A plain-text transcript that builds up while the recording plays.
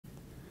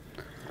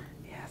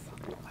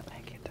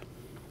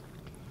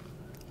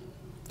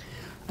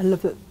I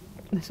love that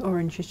this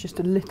orange is just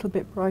a little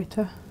bit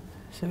brighter,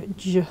 so it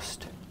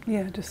just...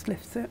 Yeah, just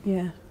lifts it.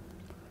 Yeah.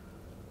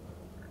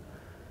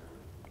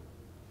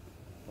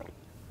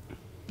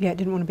 Yeah, it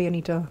didn't want to be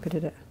any darker,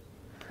 did it?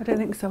 I don't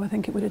think so. I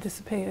think it would have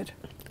disappeared.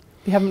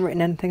 We haven't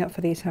written anything up for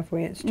these, have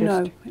we? It's just...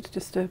 No, it's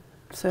just a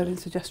certain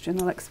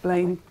suggestion. I'll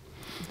explain.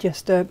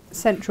 Just a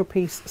central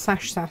piece,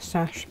 sash, sash,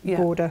 sash,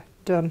 Yeah. border,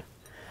 done.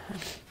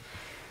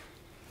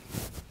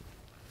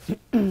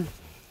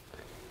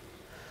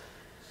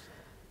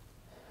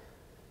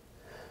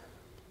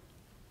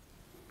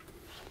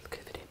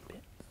 Covered in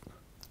bits.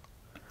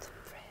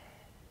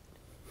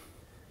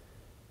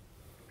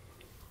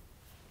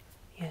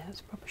 Yeah, that's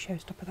a proper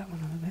showstopper, that one,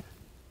 a little bit.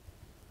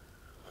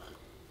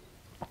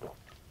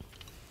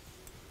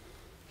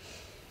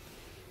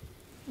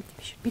 We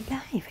should be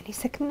live any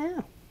second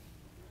now.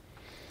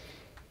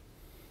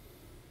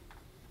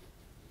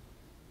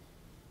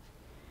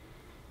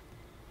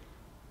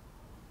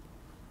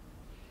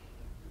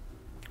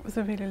 It was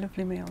a really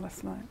lovely meal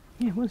last night.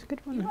 Yeah, it was a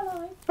good one. You are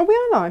live. Oh, we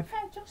are live.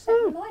 Yeah, Josh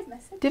sent a live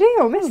message. Did he?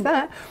 Oh, missed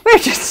that. We were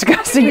just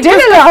discussing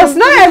dinner last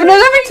night, having a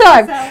lovely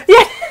time.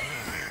 Yeah.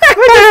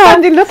 We're just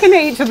standing looking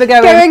at each other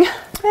going,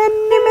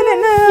 any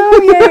minute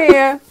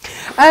now.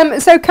 Yeah.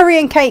 So curry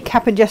and cake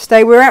happened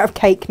yesterday. We're out of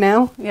cake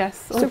now.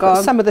 yes, all Still got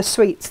gone. some of the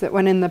sweets that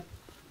went in the...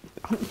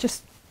 I'm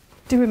just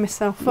doing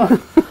myself up.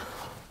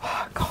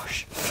 Oh,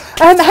 gosh.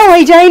 How are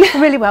you, Jane?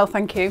 Really well,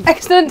 thank you.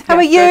 Excellent. How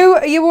are Yes, you?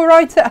 Are you all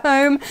right at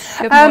home?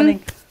 Good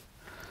morning.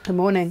 Good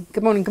morning.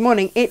 Good morning. Good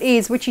morning. It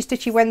is Witchy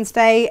Stitchy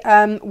Wednesday,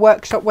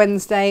 Workshop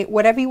Wednesday,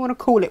 whatever you want to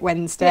call it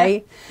Wednesday.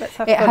 Yeah, let's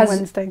have It fun has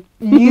Wednesday.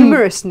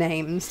 Numerous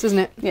names, doesn't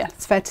it? Yeah.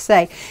 It's fair to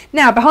say.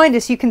 Now, behind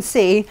us you can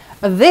see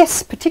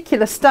this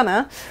particular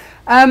stunner,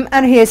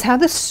 and here's how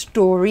the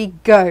story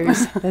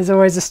goes. There's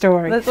always a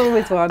story. There's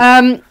always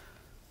one.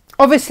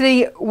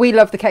 Obviously, we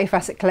love the K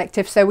Facet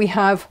Collective, so we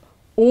have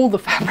all the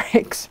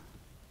fabrics.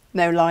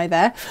 No lie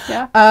there.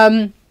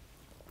 Yeah.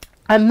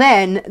 And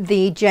then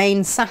the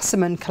Jane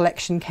Sassaman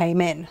collection came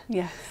in.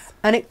 Yes.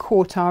 And it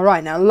caught our eye.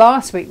 Now,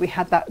 last week we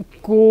had that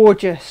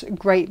gorgeous,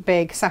 great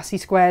big Sassy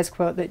Squares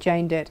quilt that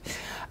Jane did.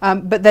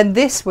 But then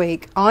this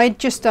week, I'd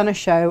just done a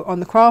show on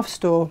the craft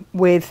store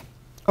with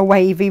a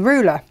wavy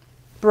ruler.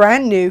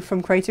 Brand new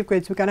from Creative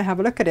Grids. We're going to have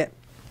a look at it.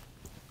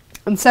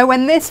 And so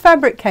when this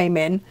fabric came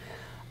in,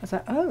 I was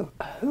like,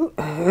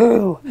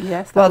 oh.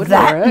 Yes, Well, would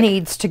that work.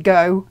 needs to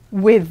go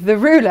with the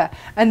ruler.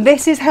 And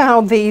this is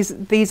how these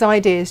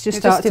ideas just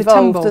It start just to evolved,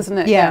 tumble. doesn't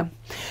it? Yeah.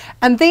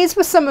 And these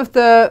were some of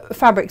the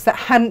fabrics that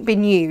hadn't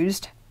been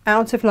used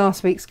out of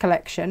last week's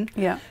collection.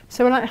 Yeah.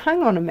 So we're like,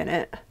 hang on a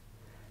minute.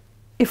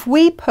 If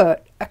we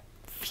put a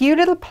few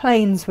little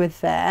plains with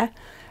there,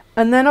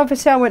 and then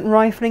obviously I went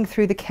rifling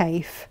through the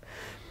cave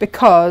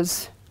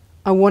because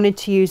I wanted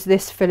to use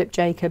this Philip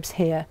Jacobs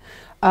here.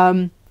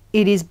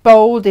 It is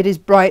bold, it is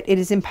bright, it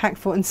is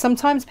impactful, and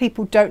sometimes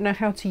people don't know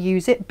how to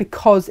use it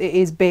because it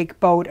is big,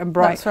 bold and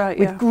bright. That's right,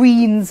 with yeah.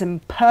 greens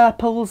and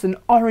purples and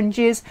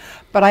oranges,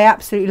 but I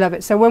absolutely love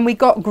it. So when we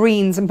got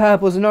greens and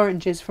purples and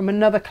oranges from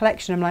another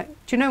collection, I'm like,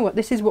 do you know what?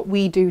 This is what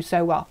we do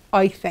so well,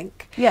 I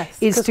think. Yes.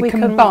 Is 'cause to we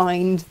can-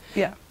 combine...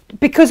 Yeah.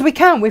 Because we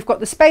can. We've got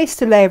the space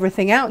to lay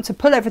everything out, to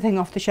pull everything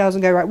off the shelves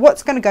and go, right,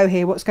 what's going to go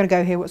here, what's going to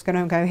go here, what's going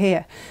to go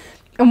here.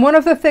 And one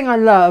of the things I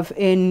love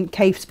in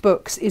Kaif's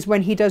books is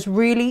when he does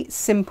really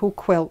simple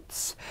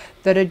quilts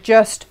that are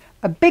just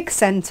a big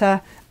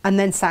centre and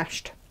then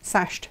sashed,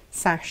 sashed,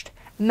 sashed.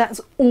 And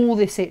that's all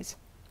this is.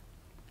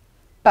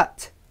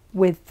 But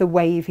with the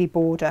wavy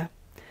border.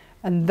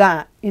 And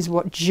that is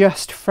what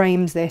just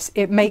frames this.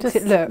 It makes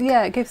it look...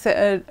 Yeah, it gives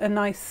it a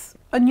nice,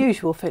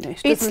 unusual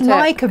finish, It's doesn't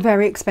like a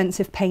very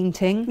expensive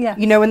painting. Yes.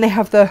 You know, when they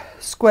have the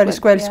squirrely,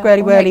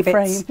 squirrely, whirly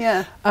bits. frame.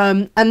 Yeah.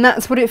 And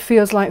that's what it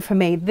feels like for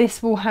me.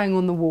 This will hang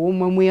on the wall, and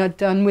when we are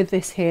done with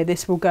this here,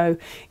 this will go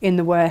in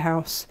the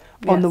warehouse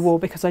on the Yes. wall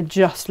because I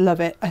just love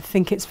it. I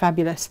think it's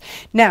fabulous.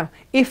 Now,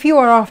 if you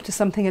are after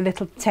something a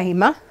little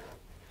tamer,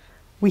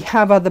 we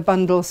have other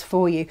bundles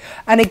for you.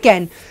 And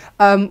again,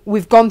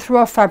 we've gone through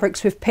our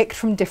fabrics, we've picked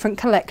from different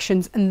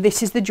collections, and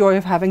this is the joy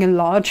of having a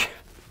large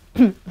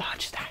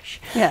stash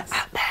Yes.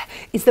 out there,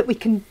 is that we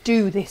can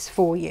do this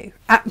for you.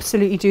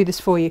 Absolutely do this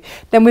for you.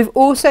 Then we've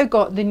also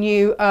got the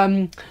new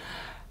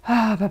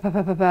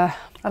Alaska.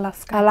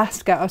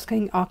 Alaska. I was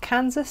going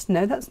Arkansas.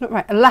 No, that's not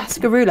right.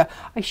 Alaska ruler.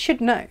 I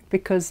should know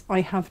because I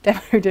have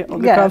demoed it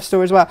on the Yes. craft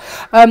store as well.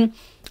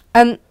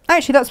 And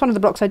actually, that's one of the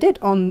blocks I did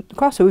on the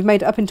craft store. We've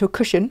made it up into a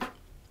cushion,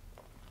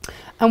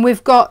 and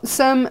we've got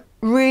some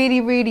really,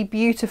 really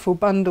beautiful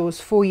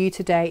bundles for you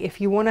today if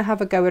you want to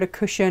have a go at a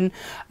cushion,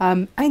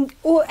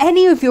 or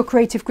any of your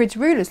Creative Grids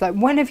rulers. Like,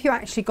 when have you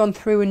actually gone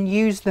through and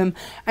used them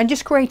and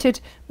just created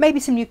maybe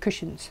some new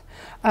cushions?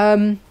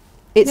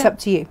 It's up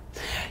to you.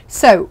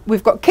 So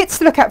we've got kits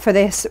to look at for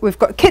this, we've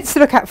got kits to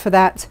look at for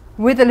that,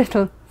 with a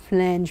little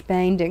flange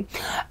binding.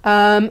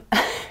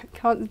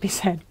 Can't be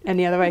said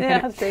any other way,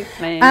 can it?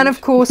 And of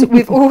course,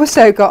 we've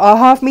also got our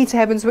half metre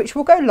heavens, which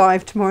will go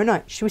live tomorrow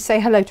night. Should we say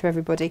hello to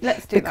everybody?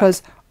 Let's do that.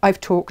 Because I've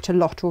talked a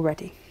lot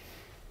already.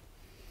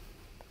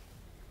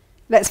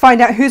 Let's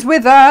find out who's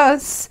with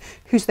us.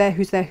 Who's there?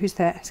 Who's there? Who's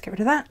there? Let's get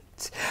rid of that.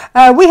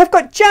 We have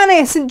got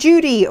Janice and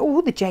Judy.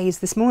 All the J's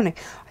this morning.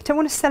 I don't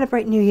want to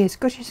celebrate New Year's.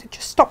 God, just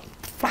stop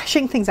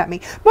flashing things at me.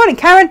 Morning,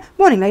 Karen.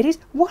 Morning, ladies.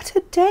 What a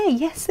day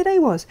yesterday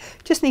was.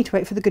 Just need to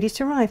wait for the goodies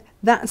to arrive.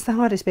 That's the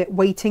hardest bit,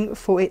 waiting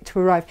for it to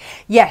arrive.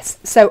 Yes,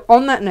 so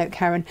on that note,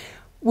 Karen,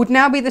 would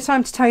now be the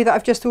time to tell you that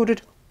I've just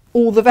ordered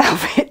all the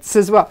velvets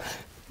as well.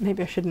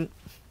 Maybe I shouldn't.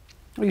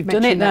 Well, you've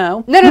done it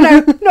now.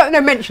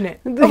 No, mention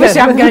it. Obviously,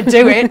 I'm going to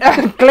do it.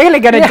 I'm clearly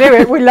going to do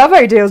it. We love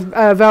O'Deal's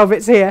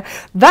velvets here.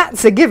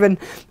 That's a given.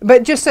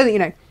 But just so that you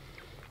know.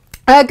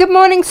 Good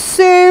morning,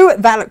 Sue.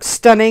 That looks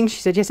stunning.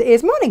 She said, yes, it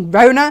is. Morning,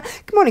 Rona.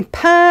 Good morning,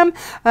 Pam.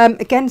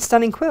 Again,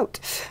 stunning quilt.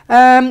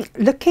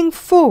 Looking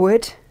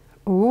forward.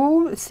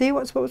 Oh, let's see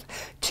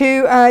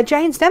to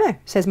Jane's demo,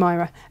 says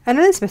Myra. And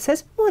Elizabeth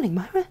says, morning,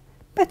 Myra.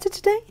 Better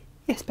today?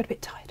 Yes, but a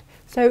bit tired.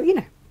 So, you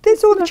know.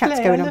 There's all the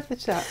chats going on. I love the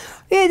chat.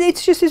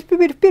 It's just a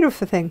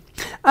beautiful thing.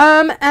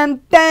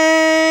 And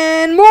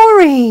then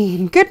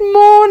Maureen. Good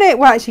morning.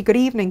 Well, actually, good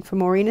evening for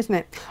Maureen, isn't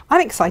it? I'm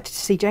excited to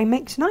see Jane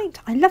make tonight.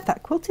 I love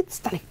that quilt. It's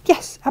stunning.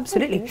 Yes,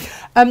 absolutely.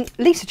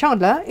 Lisa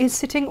Chandler is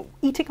sitting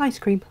eating ice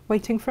cream,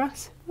 waiting for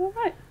us. All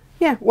right.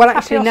 Yeah. Well,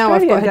 actually, now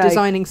I've got her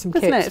designing some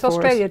kits. Isn't it? It's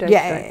Australia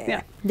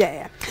Day.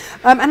 Yeah.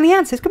 And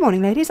Leanne says, good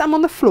morning, ladies. I'm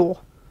on the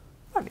floor.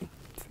 I mean,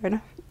 fair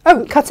enough.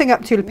 Oh, cutting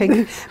up Tula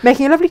Pink,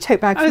 making a lovely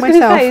tote bag for myself. I was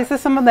going to say, is there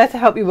someone there to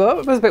help you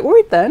up? I was a bit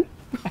worried then.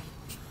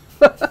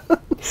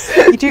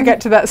 You do get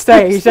to that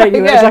stage, don't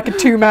you? Yeah. It's like a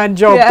two-man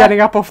job getting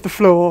up off the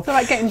floor. It's not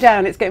like getting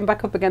down, it's getting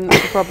back up again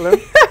that's the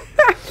problem.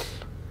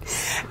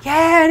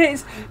 Yeah, and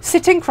it's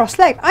sitting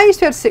cross-legged. I used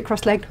to be able to sit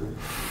cross-legged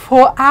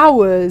for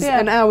hours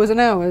and hours and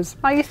hours.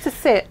 I used to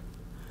sit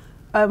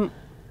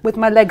with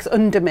my legs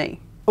under me.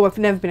 Oh, I've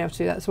never been able to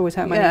do that. It's always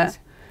hurt my knees.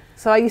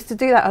 So I used to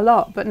do that a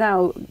lot, but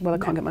now, well, I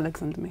can't get my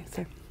legs under me,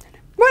 so...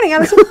 Morning,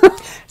 Alison.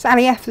 It's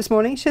Annie F this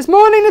morning. She says,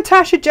 morning,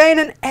 Natasha, Jane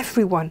and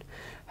everyone.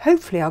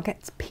 Hopefully I'll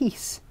get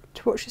peace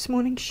to watch this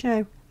morning's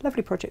show.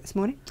 Lovely project this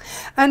morning.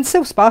 And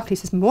Sil Sparkley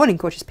says, morning,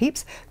 gorgeous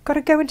peeps. Got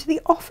to go into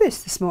the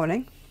office this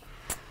morning.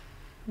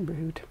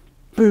 Rude.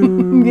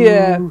 Boo.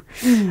 Yeah.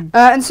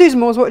 And Susan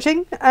Moore's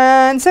watching.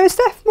 And so is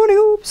Steph. Morning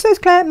all. So is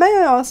Claire. May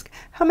I ask,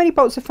 how many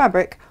bolts of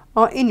fabric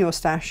are in your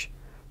stash?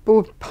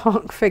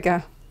 Ballpark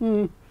figure.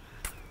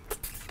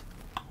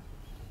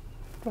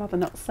 Rather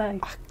not say.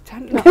 I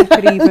don't know if I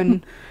could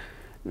even...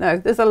 No,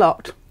 there's a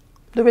lot.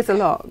 There is a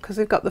lot, because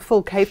we've got the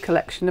full cave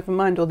collection, never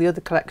mind all the other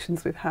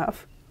collections we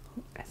have.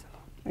 There's a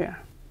lot. Yeah.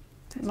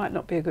 It might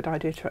not be a good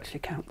idea to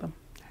actually count them.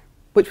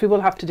 Which we will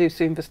have to do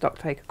soon for stock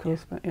take, of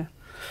course, but yeah.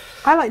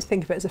 I like to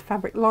think of it as a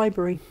fabric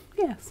library.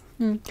 Yes.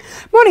 Morning,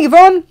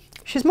 Yvonne.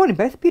 She says, morning,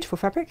 both. Beautiful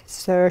fabric.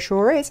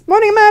 Sure is.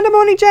 Morning, Amanda.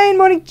 Morning, Jane.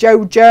 Morning,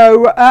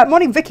 Jojo.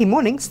 Morning, Vicky.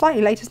 Morning.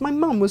 Slightly late as my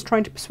mum was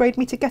trying to persuade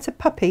me to get a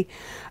puppy.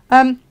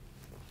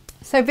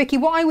 So, Vicky,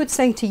 what I would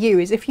say to you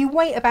is if you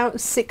wait about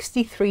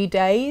 63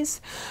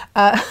 days,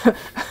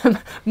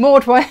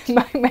 Maud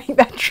might make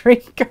that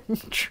dream come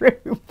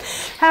true.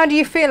 How do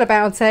you feel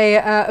about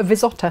a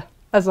Visotta,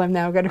 as I'm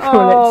now going to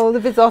call it? Oh, the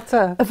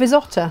Visotta. A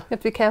Visotta. You have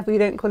to be careful you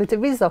don't call it a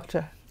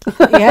Visotta.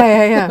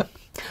 Yeah.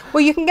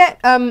 Well, you can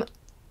get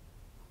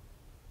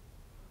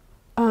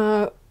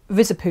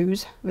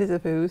Visapoos.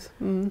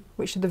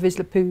 Which are the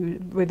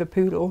Vislapoo with a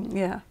poodle.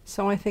 Yeah.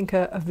 So I think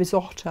a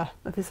Visotta.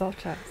 A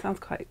Visotta. Sounds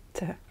quite...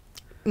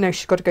 No,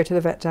 she's got to go to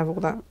the vet to have all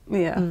that.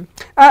 Yeah.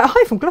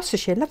 Hi from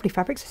Gloucestershire. Lovely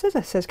fabrics,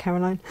 says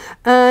Caroline.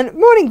 And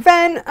morning,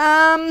 Ven.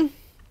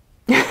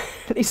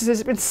 Lisa says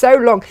it's been so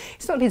long.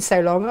 It's not been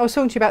so long. I was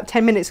talking to you about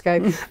 10 minutes ago.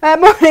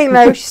 Morning,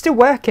 Lo. She's still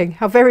working.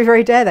 How very,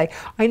 very dare they?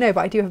 I know,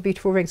 but I do have a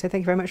beautiful ring, so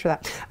thank you very much for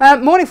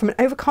that. Morning from an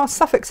overcast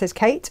Suffolk, says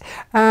Kate.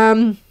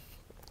 Claire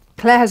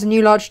has a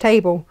new large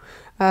table.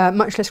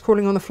 Much less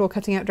crawling on the floor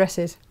cutting out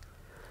dresses.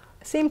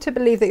 I seem to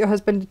believe that your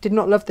husband did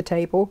not love the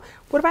table.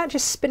 What about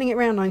just spinning it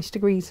around 90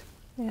 degrees?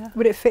 Yeah.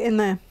 Would it fit in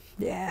there?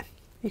 Yeah.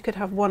 You could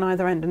have one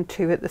either end and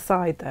two at the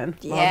side then.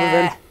 Yeah. Rather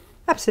than...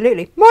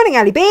 Absolutely. Morning,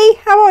 Ali B.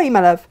 How are you, my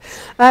love?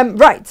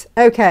 Right.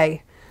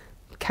 Okay.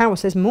 Carol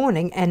says,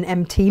 morning,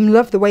 NM team.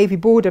 Love the wavy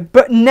border,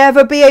 but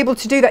never be able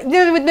to do that.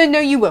 No,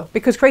 you will.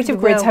 Because Creative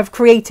Grids have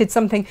created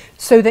something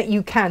so that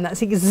you can.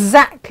 That's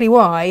exactly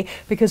why.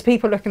 Because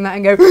people look at that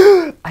and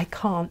go, I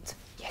can't.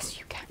 Yes,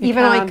 you can.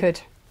 Even I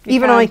could.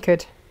 I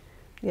could.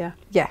 Yeah.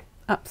 Yeah.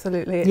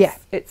 Absolutely. Yeah.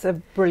 It's a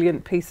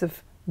brilliant piece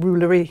of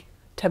rulery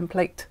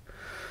template.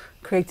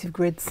 Creative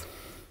Grids.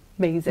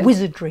 Amazing.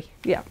 Wizardry.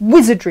 Yeah.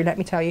 Wizardry, let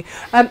me tell you.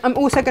 I'm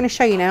also going to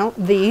show you now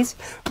these.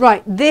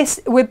 Right,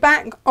 we're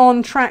back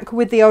on track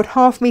with the old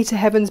half-metre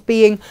heavens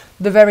being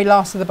the very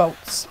last of the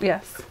bolts.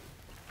 Yes.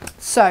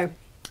 So,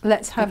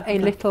 let's have a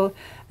little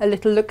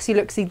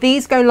looksy-looksy.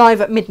 These go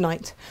live at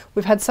midnight.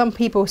 We've had some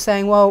people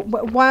saying, well,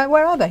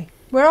 where are they?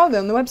 Where are they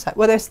on the website?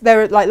 Well,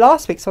 they're like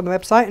last week's on the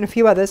website and a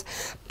few others.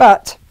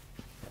 But,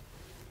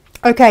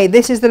 okay,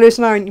 this is the Lewis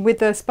and Iron with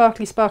the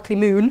sparkly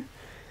moon.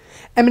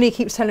 Emily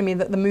keeps telling me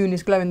that the moon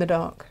is glow in the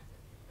dark.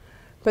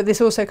 But this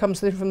also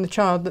comes from the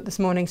child that this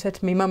morning said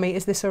to me, Mummy,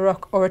 is this a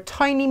rock or a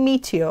tiny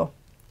meteor?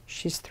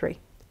 She's 3.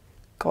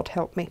 God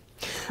help me.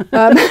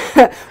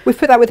 We've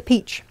put that with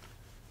peach,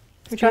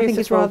 which I think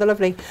is rather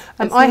lovely.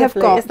 I have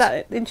got... Is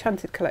that the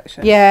Enchanted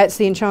collection? Yeah, it's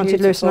the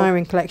Enchanted Lewis and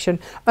Irene collection.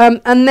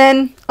 And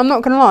then, I'm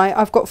not going to lie,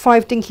 I've got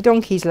 5 Dinky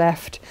Donkeys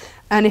left.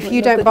 And if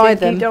you don't buy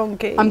them,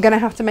 I'm going to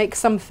have to make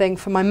something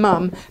for my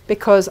mum,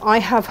 because I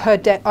have her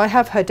Gert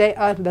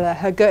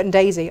and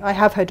Daisy. I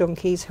have her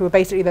donkeys, who are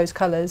basically those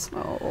colours.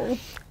 Oh,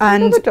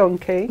 and another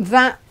donkey.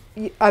 That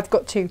I've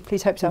got 2.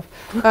 Please help yourself.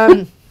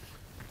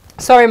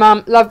 Sorry,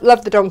 Mum.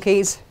 Love the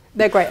donkeys.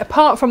 They're great.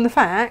 Apart from the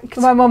fact,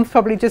 my mum's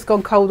probably just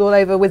gone cold all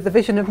over with the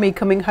vision of me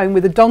coming home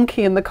with a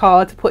donkey in the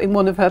car to put in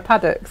one of her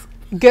paddocks.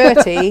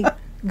 Gertie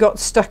got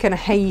stuck in a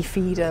hay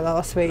feeder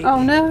last week.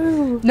 Oh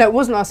no! No, it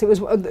wasn't last. It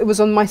was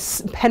on my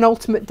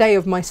penultimate day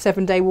of my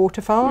 7-day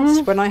water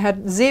fast when I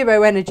had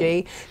 0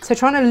 energy. So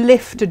trying to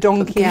lift a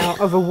donkey out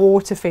of a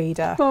water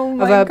feeder,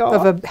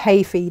 of a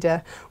hay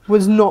feeder,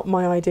 was not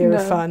my idea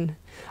of fun.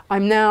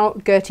 I'm now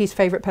Gertie's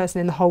favourite person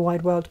in the whole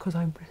wide world because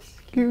I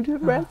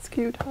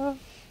rescued her.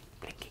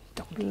 Blinking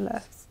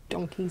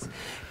donkeys.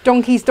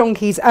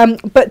 Donkeys.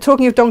 But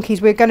talking of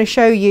donkeys, we're going to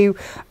show you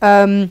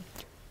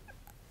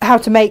how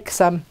to make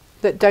some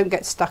that don't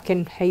get stuck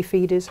in hay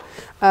feeders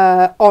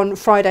on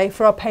Friday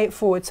for our Pay It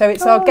Forward. So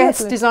it's our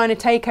guest designer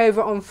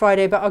takeover on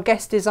Friday, but our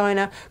guest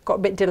designer got a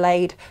bit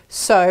delayed.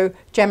 So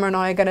Gemma and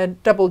I are going to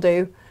double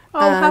do.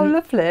 Oh, how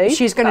lovely.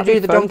 She's going to do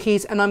the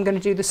donkeys and I'm going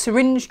to do the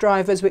syringe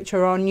drivers, which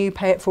are our new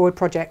Pay It Forward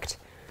project.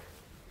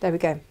 There we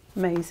go.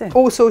 Amazing.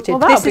 All sorted.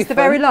 Well, this is the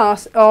very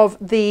last of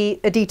the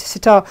Adidas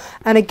sitar.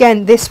 And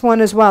again, this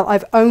one as well,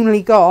 I've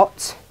only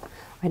got...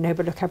 I know,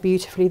 but look how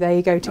beautifully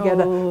they go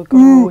together. Oh,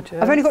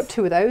 gorgeous. I've only got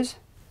 2 of those.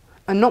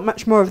 And not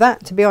much more of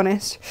that, to be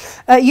honest.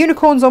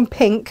 Unicorns on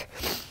pink.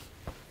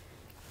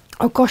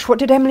 Oh gosh, what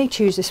did Emily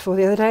choose this for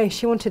the other day?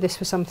 She wanted this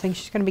for something.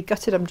 She's going to be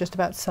gutted. I'm just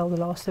about to sell the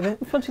last of it.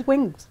 She wanted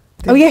wings.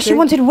 Oh yeah, she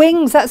wanted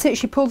wings. That's it.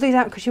 She pulled these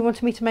out because she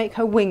wanted me to make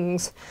her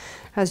wings,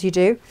 as you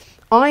do.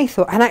 I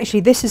thought, and actually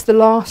this is the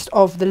last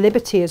of the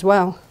Liberty as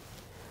well.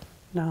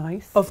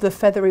 Nice. Of the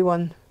feathery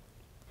one.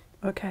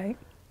 Okay.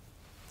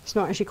 It's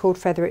not actually called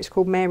Feather, it's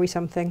called Mary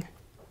something.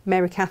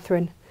 Mary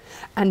Catherine.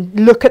 And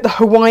look at the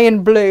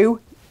Hawaiian blue.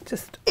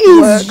 Just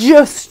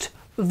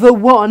the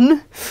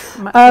one.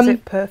 Matches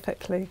it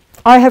perfectly.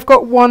 I have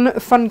got 1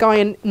 fungi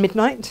in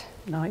midnight.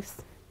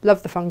 Nice.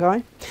 Love the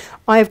fungi.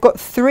 I have got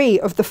 3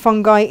 of the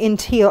fungi in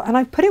teal, and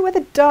I've put it with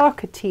a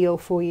darker teal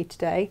for you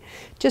today,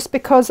 just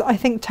because I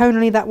think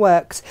tonally that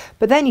works.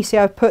 But then you see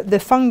I've put the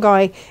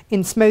fungi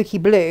in smoky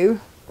blue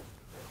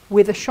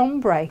with a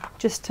chambray,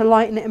 just to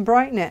lighten it and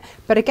brighten it.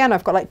 But again,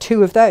 I've got like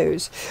 2 of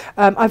those.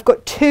 I've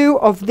got 2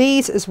 of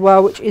these as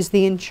well, which is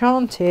the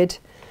Enchanted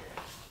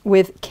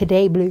with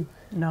Cadet Blue.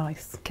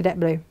 Nice. Cadet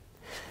Blue.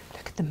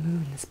 Look at the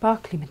moon, the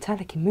sparkly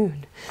metallic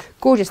moon.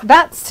 Gorgeous.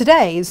 That's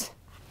today's,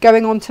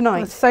 going on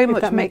tonight. There's so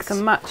much mix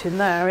and match in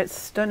there. It's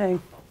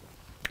stunning.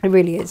 It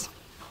really is.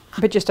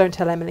 But just don't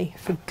tell Emily,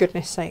 for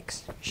goodness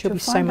sakes. She'll be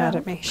so mad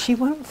at me. She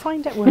won't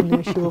find out. Well,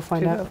 no, she will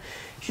find out.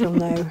 She'll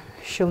know.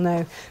 She'll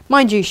know.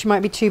 Mind you, she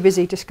might be too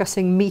busy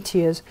discussing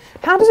meteors.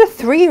 How does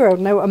a 3-year-old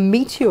know what a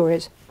meteor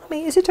is? I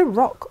mean, is it a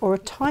rock or a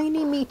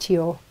tiny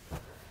meteor?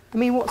 I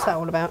mean, what's that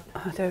all about?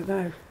 I don't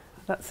know.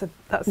 That's a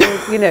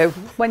you know,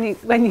 when you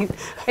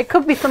it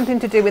could be something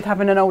to do with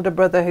having an older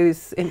brother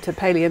who's into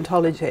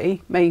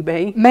paleontology,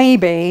 maybe.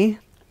 Maybe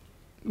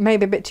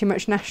a bit too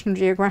much National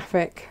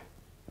Geographic.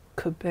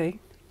 Could be.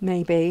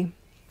 Maybe.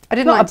 I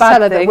didn't like to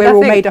tell her that we're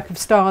all made up of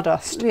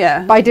stardust.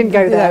 Yeah. But I didn't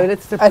go there. I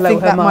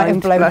think that might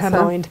have blown her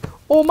mind.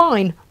 Or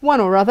mine, one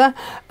or other.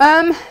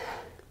 I'm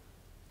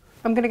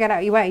going to get out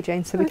of your way,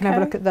 Jane, so we can have a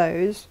look at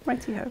those.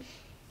 Righty-ho.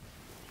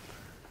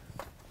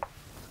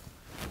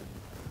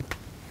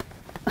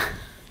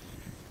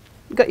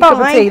 Got your cup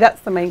of tea, that's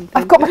the main thing.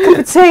 I've got my cup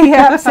of tea,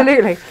 yeah,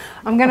 absolutely.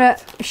 I'm going to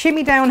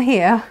shimmy down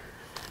here.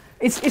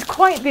 It's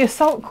quite the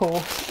assault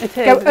course. It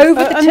is. Go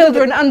over the tilde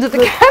and under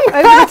the camera.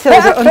 Over the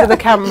tilde, under the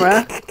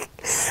camera.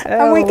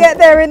 And we get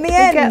there in the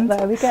end.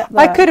 We get there.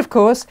 I could, of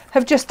course,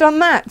 have just done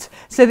that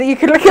so that you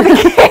could look at the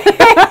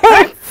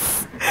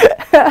kids.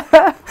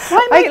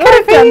 I could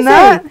have done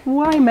that.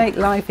 Why make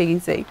life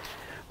easy?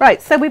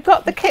 Right, so we've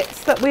got the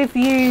kits that we've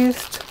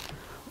used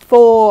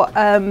for...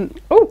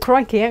 oh,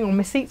 crikey, hang on,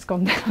 my seat's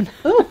gone down.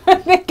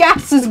 The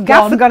gas has gone.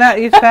 Gas has gone out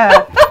of your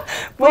chair.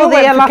 We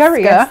went for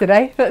curry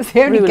yesterday. That's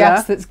the only ruler.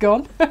 gas that's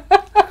gone.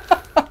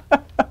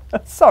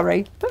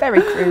 Sorry,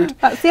 very crude.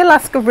 That's the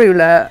Alaska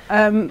ruler.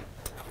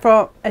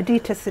 From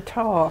Adidas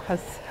Sitar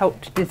has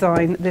helped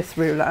design this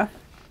ruler.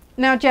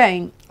 Now,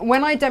 Jane,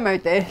 when I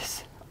demoed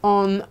this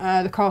on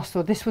the car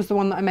store, this was the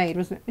one that I made,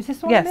 wasn't it? Is this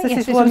the one I made? Yes, this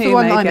is the one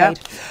that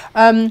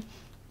I made.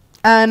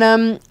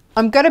 And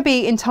I'm going to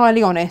be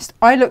entirely honest.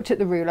 I looked at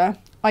the ruler.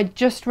 I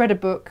just read a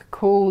book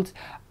called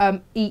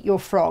Eat Your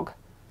Frog.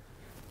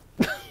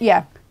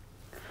 Yeah.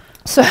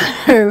 So,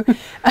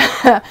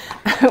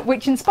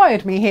 which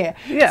inspired me here.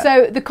 Yeah.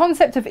 So the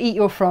concept of eat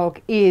your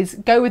frog is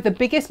go with the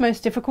biggest,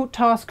 most difficult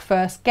task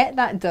first, get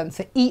that done.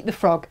 So eat the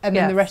frog, and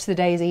then the rest of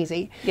the day is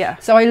easy. Yeah.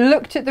 So I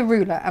looked at the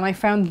ruler and I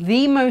found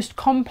the most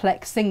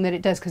complex thing that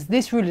it does, because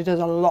this ruler does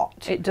a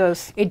lot. It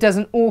does. It does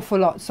an awful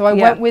lot. So I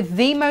went with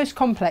the most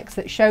complex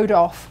that showed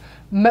off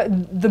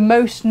the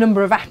most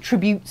number of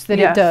attributes that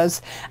it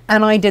does,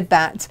 and I did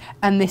that,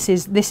 and this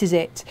is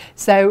it.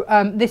 So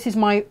this is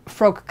my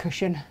frog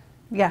cushion.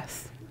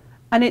 Yes.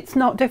 And it's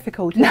not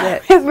difficult, is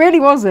it? It really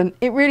wasn't.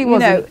 It really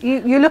wasn't. You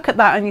know, you look at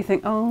that and you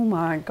think, oh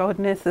my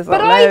goodness, there's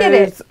I did it.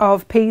 loads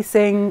of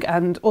piecing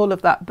and all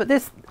of that. But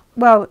this,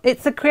 well,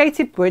 it's a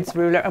Creative Grids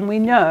ruler, and we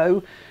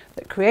know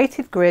that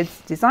Creative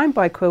Grids, designed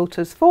by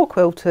quilters for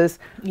quilters,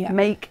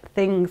 make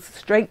things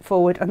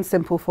straightforward and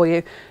simple for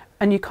you,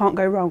 and you can't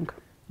go wrong.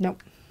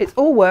 Nope. It's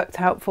all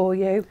worked out for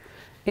you.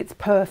 It's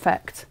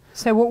perfect.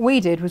 So what we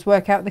did was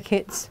work out the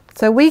kits.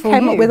 So we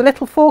came up with a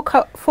little four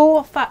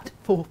fat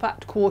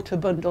quarter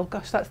bundle.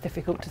 Gosh, that's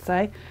difficult to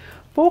say.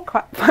 4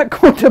 fat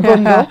quarter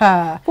bundle.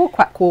 4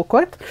 quack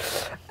quarter.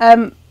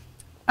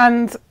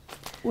 And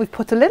we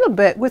put a little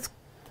bit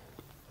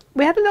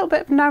we had a little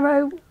bit of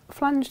narrow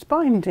flanged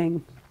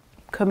binding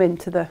come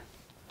into the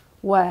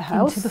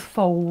warehouse. Into the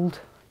fold.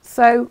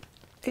 So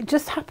it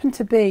just happened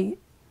to be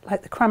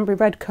like the cranberry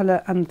red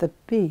colour and the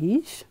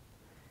beige.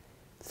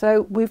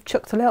 So we've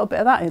chucked a little bit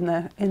of that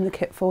in the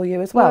kit for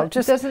you as well.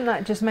 Just doesn't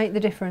that just make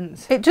the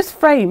difference? It just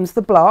frames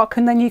the block,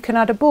 and then you can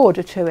add a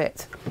border to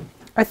it.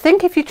 I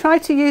think if you try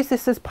to use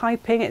this as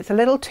piping, it's a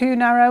little too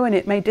narrow and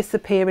it may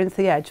disappear into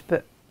the edge.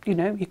 But you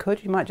know, you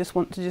might just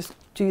want to just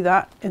do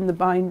that in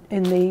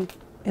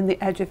the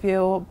edge of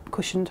your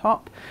cushion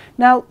top.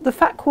 Now the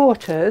fat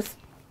quarters,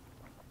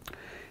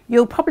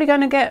 you're probably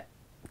going to get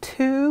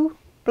 2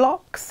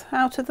 blocks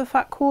out of the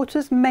fat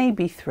quarters,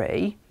 maybe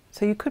 3.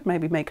 So you could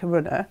maybe make a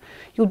runner.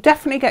 You'll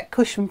definitely get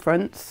cushion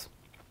fronts.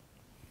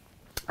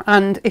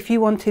 And if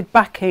you wanted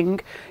backing,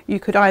 you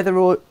could either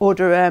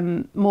order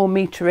more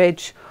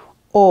meterage,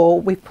 or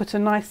we've put a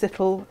nice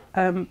little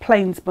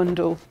plains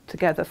bundle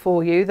together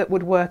for you that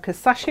would work as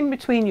sashing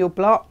between your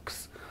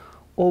blocks,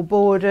 or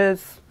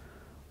borders,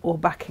 or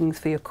backings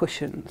for your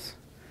cushions.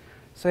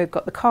 So we've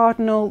got the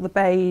cardinal, the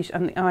beige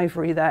and the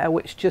ivory there,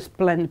 which just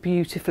blend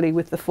beautifully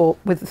with the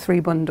 3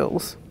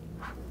 bundles.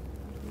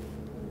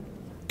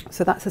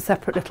 So that's a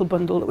separate little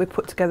bundle that we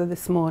put together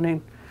this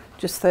morning,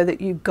 just so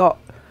that you've got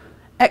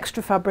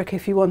extra fabric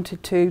if you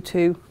wanted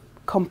to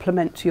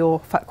complement your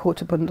fat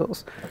quarter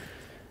bundles.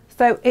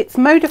 So it's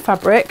Moda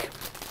fabric,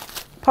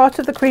 part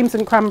of the creams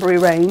and cranberry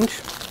range.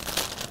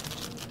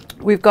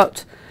 We've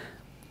got,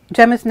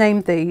 Gemma's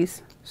named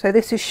these. So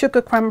this is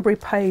Sugar Cranberry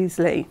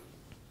Paisley,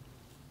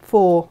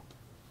 4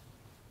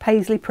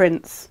 paisley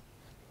prints,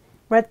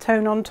 red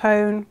tone on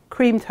tone,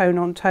 cream tone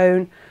on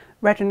tone,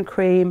 red and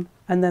cream,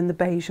 and then the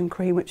beige and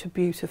cream, which are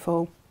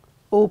beautiful.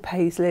 All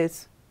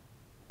paisleys,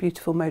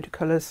 beautiful Moda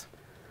colours,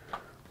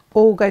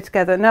 all go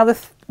together. Now,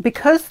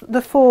 because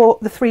the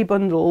 3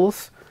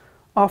 bundles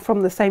are from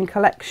the same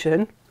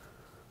collection,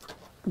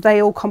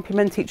 they all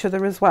complement each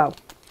other as well.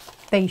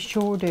 They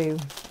sure do.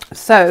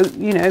 So,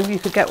 you know, you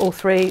could get all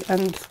 3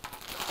 and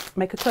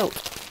make a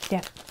quilt.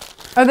 Yeah.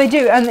 Oh, they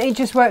do, and it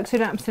just works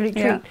an absolute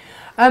treat.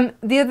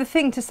 The other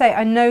thing to say,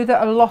 I know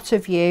that a lot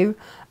of you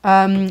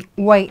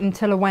wait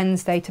until a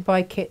Wednesday to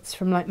buy kits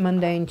from like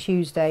Monday and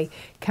Tuesday.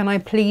 Can I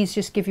please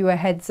just give you a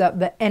heads up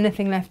that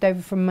anything left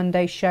over from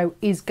Monday's show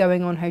is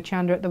going on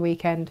Hochanda at the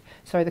weekend,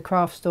 sorry, the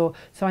craft store.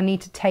 So I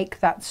need to take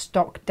that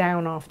stock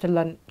down after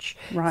lunch.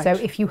 Right. So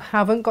if you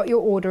haven't got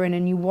your order in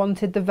and you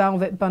wanted the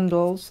velvet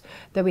bundles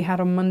that we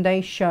had on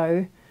Monday's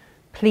show,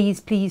 please,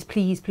 please,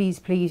 please, please,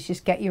 please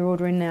just get your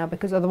order in now,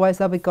 because otherwise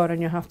they'll be gone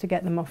and you'll have to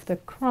get them off the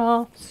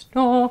craft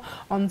store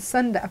on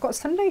Sunday. I've got a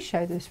Sunday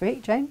show this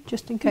week, Jane,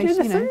 just in case,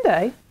 you know.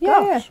 Sunday?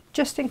 Yeah,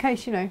 just in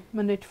case, you know,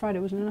 Monday to Friday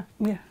wasn't enough.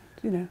 Yeah,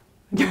 you know.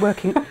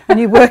 And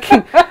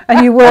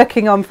you're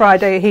working on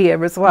Friday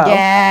here as well.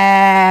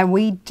 Yeah,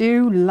 we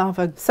do love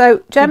a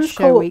So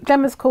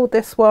Gemma's called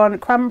this one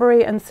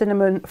Cranberry and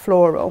Cinnamon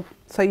Floral.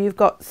 So you've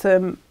got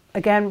some,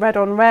 again, red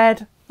on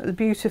red,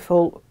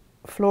 beautiful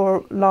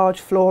large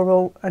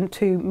floral, and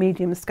 2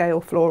 medium scale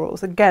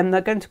florals. Again,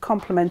 they're going to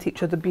complement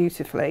each other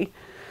beautifully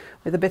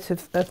with a bit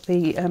of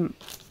the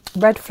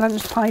red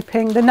flange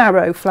piping. The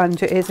narrow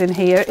flange it is in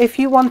here. If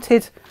you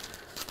wanted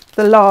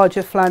the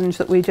larger flange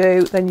that we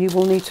do, then you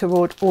will need to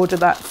order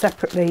that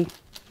separately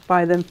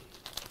by the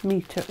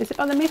metre. Is it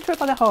by the metre or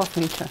by the half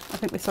metre? I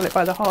think we sell it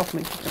by the half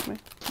metre, don't we?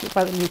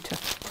 By the metre.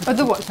 Oh,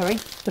 the what, sorry?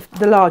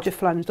 The larger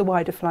flange, the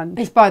wider flange.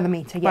 It's by the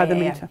metre, yeah. By the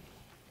metre.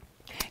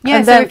 Yeah,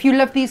 and so then, if you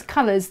love these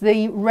colours,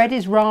 the red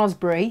is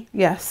raspberry.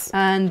 Yes.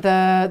 And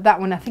that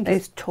one I think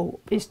is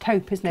taupe. It's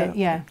taupe, isn't it?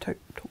 Yeah. Taupe.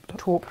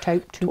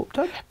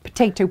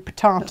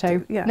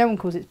 Potato. Yeah. No one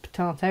calls it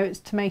potato. It's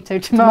tomato,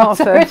 isn't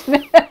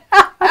it?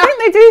 I think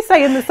they do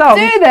say in the song.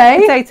 Do they?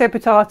 Potato,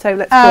 potato,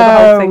 let's call the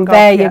whole thing off.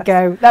 There you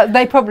go.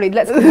 They probably,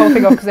 let's call the whole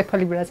thing off because they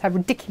probably realised how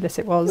ridiculous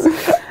it was.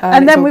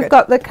 And then we've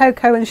got the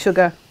cocoa and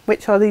sugar,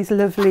 which are these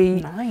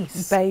lovely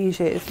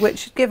beiges,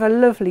 which give a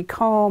lovely,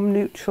 calm,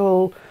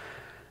 neutral,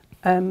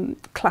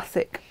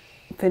 classic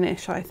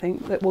finish, I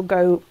think, that will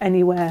go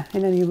anywhere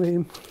in any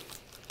room.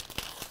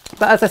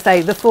 But as I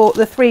say,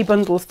 the three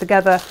bundles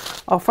together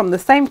are from the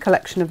same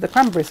collection of the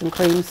cranberries and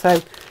cream,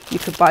 so you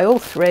could buy all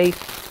three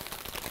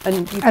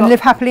and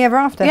live happily ever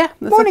after. Yeah,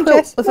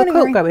 there's a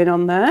quilt going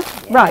on there.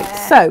 Yeah. Right,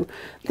 so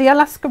the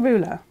Alaska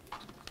ruler,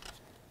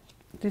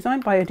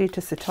 designed by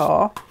Edita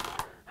Sitar,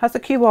 has a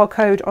QR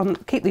code on.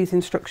 Keep these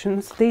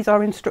instructions. These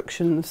are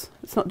instructions.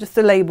 It's not just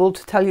a label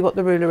to tell you what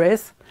the ruler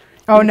is.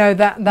 Oh no,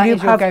 that you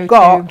is your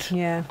go-to.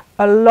 have got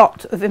a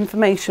lot of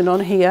information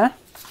on here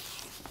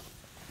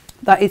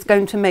that is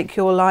going to make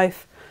your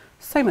life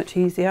so much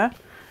easier.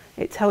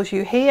 It tells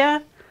you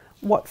here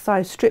what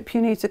size strip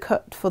you need to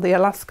cut for the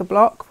Alaska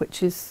block,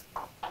 which is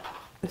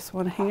this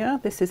one here.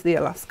 This is the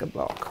Alaska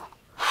block.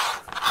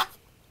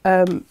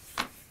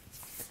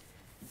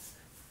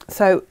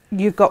 So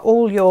you've got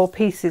all your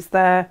pieces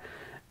there.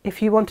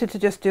 If you wanted to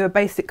just do a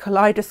basic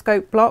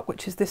kaleidoscope block,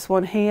 which is this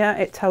one here,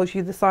 it tells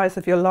you the size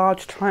of your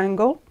large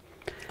triangle.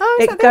 Oh,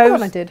 is that the other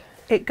one I did?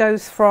 It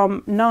goes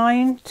from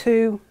 9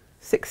 to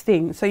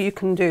 16. So you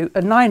can do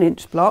a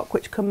 9-inch block,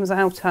 which comes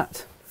out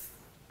at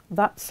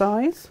that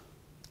size.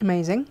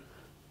 Amazing.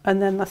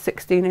 And then the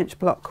 16-inch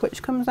block,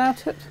 which comes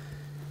out at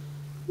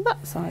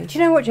that size. Do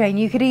you know what, Jane?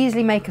 You could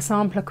easily make a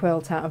sampler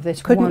quilt out of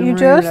this. Couldn't you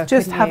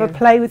just have a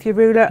play with your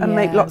ruler and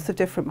make lots of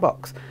different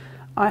blocks?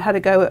 I had a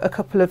go at a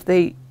couple of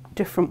the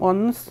different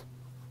ones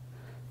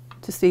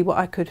to see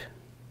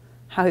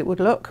how it would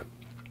look.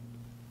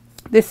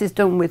 This is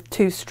done with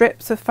 2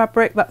 strips of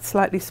fabric. That's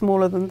slightly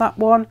smaller than that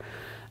one,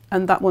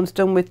 and that one's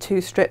done with 2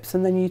 strips,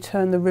 and then you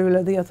turn the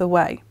ruler the other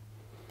way.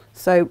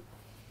 So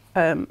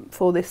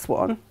for this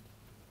one,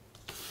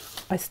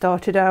 I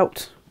started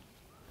out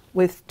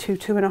with 2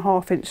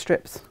 2.5-inch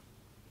strips.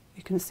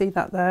 You can see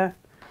that there.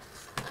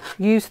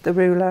 Used the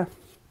ruler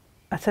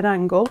at an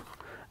angle,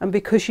 and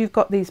because you've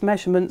got these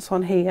measurements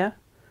on here,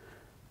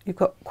 you've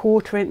got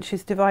 1/4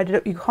 inches divided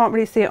up. You can't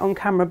really see it on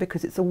camera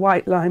because it's a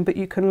white line, but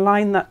you can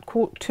line that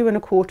 2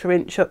 1/4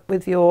 inch up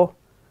with your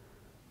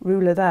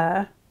ruler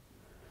there.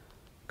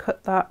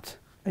 Cut that,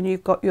 and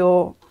you've got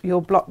your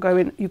block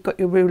going. You've got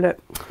your ruler.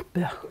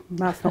 Ugh,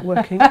 mouth's not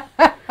working.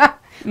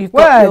 You've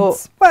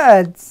got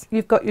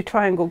You've got your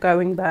triangle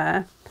going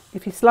there.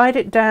 If you slide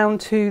it down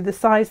to the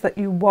size that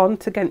you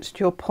want against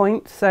your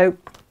point, so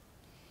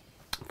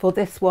for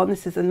this one,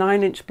 this is a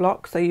 9-inch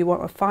block, so you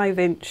want a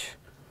 5-inch.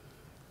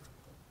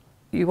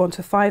 You want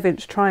a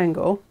 5-inch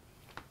triangle.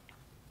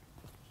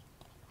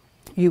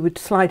 You would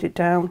slide it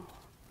down.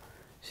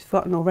 She's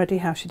forgotten already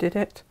how she did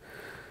it.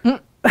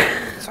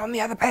 It's on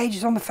the other page.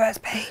 It's on the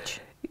first page.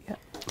 Yeah.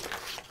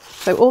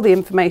 So all the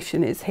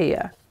information is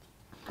here,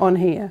 on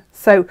here.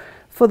 So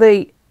for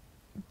the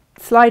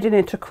sliding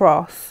it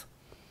across,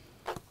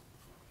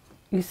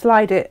 you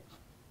slide it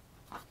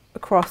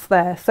across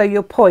there. So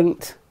your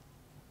point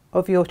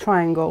of your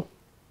triangle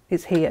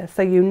is here.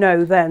 So you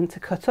know then to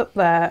cut up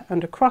there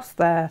and across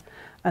there,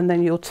 and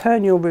then you'll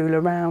turn your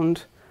ruler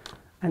around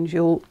and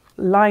you'll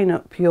line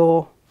up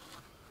your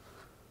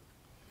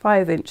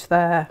 5-inch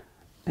there,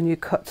 and you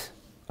cut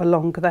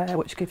along there,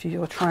 which gives you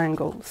your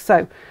triangle.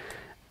 So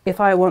if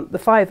I want the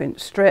 5-inch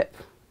strip,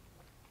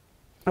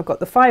 I've got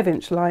the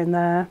 5-inch line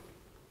there.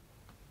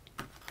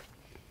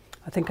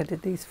 I think I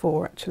did these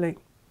 4 actually.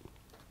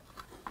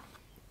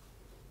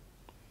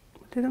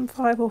 Did them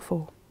 5 or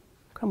 4?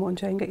 Come on,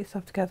 Jane, get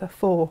yourself together.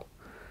 4.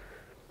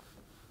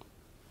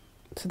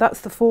 So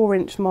that's the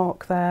 4-inch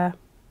mark there.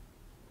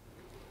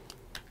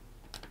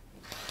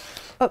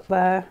 Up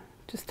there,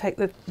 just take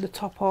the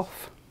top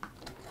off,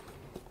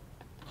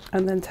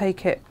 and then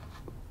take it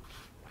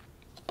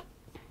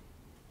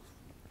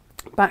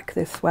back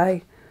this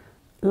way.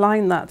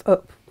 Line that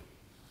up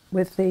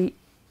with the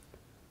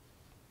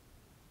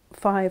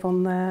 5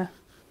 on there.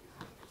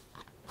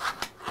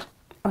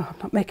 Oh, I'm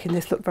not making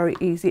this look very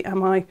easy,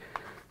 am I?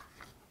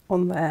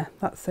 On there,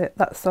 that's it,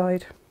 that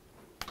side.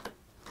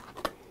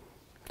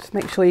 Just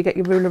make sure you get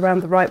your ruler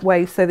around the right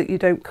way so that you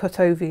don't cut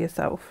over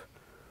yourself.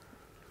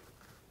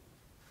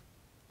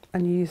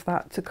 And use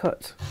that to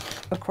cut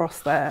across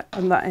there,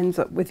 and that ends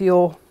up with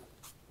your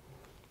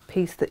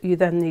piece that you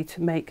then need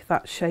to make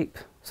that shape.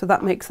 So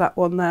that makes that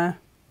one there,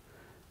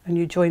 and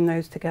you join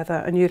those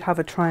together, and you'd have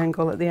a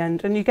triangle at the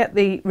end, and you get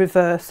the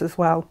reverse as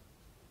well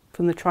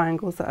from the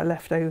triangles that are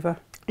left over.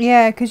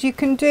 Yeah, because you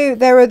can do,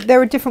 there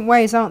are different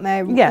ways, aren't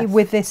there, yes,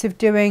 with this of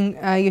doing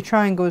your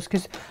triangles,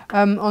 because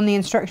on the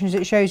instructions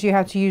it shows you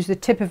how to use the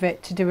tip of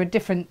it to do a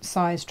different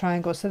size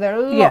triangle. So there are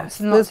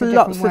lots and lots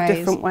of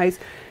different ways.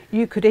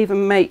 You could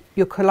even make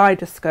your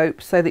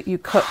kaleidoscope so that you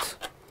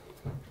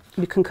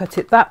can cut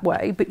it that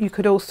way, but you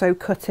could also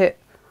cut it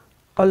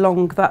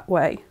along that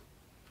way.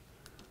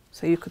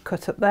 So you could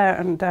cut up there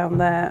and down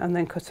there and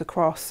then cut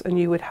across, and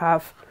you would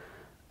have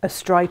a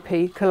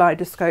stripy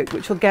kaleidoscope,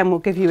 which again will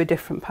give you a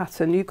different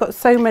pattern. You've got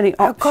so many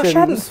options. Oh gosh, I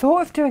hadn't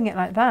thought of doing it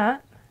like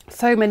that.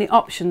 So many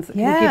options that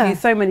can give you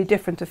so many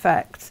different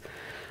effects.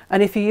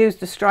 And if you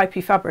used a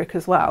stripy fabric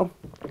as well,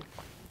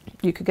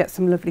 you could get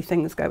some lovely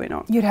things going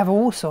on. You'd have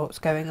all sorts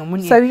going on,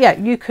 wouldn't you? So yeah,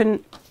 you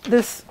can,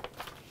 there's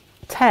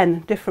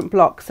 10 different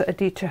blocks that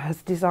Aditya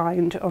has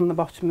designed on the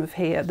bottom of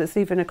here. There's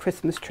even a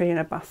Christmas tree in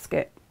a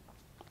basket.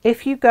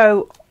 If you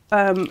go... Do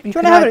you want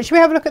to have a look? Should we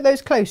have a look at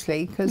those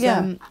closely? Because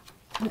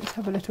let's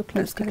have a little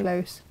close.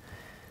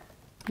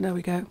 There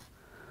we go.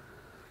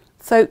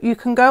 So you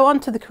can go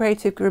onto the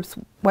Creative Gribs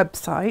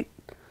website,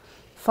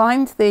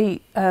 find the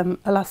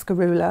Alaska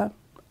ruler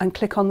and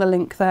click on the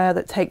link there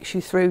that takes you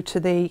through to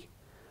the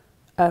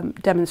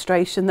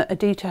demonstration that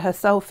Aditya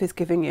herself is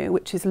giving you,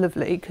 which is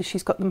lovely because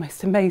she's got the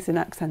most amazing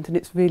accent and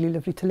it's really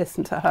lovely to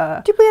listen to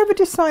her. Did we ever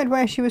decide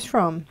where she was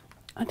from?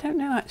 I don't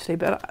know actually,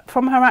 but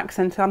from her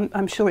accent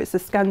I'm sure it's a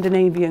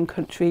Scandinavian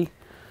country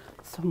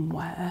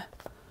somewhere.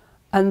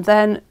 And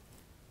then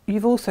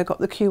you've also got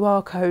the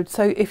QR code,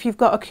 so if you've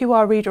got a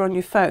QR reader on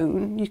your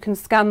phone you can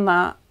scan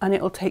that and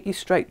it'll take you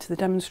straight to the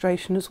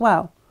demonstration as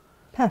well.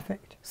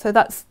 Perfect. So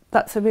that's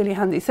a really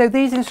handy. So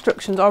these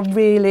instructions are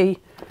really,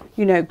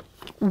 you know,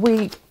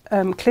 we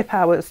clip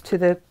ours to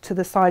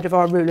the side of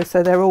our ruler,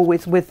 so they're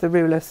always with the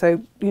ruler,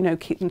 so you know,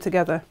 keep them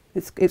together.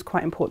 It's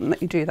quite important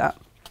that you do that.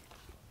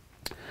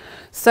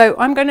 So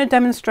I'm going to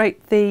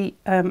demonstrate the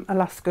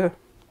Alaska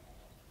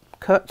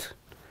cut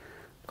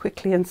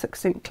quickly and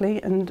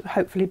succinctly, and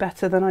hopefully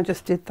better than I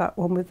just did that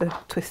one with the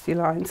twisty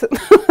lines.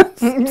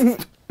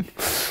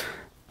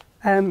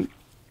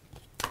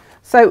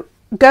 So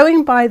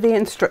going by the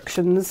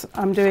instructions,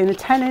 I'm doing a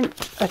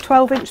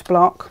 12-inch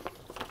block.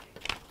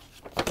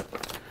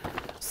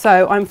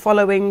 So I'm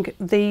following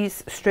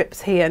these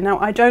strips here. Now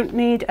I don't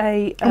need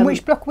a... and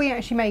which block are we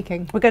actually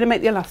making? We're going to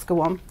make the Alaska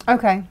one.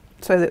 Okay.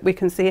 So that we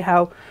can see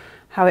how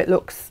it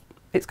looks.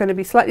 It's going to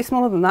be slightly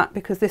smaller than that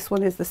because this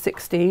one is the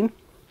 16.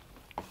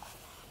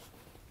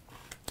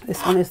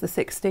 This one is the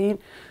 16.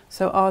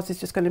 So ours is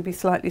just going to be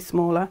slightly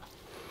smaller.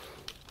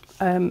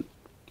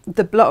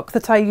 The block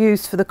that I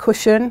used for the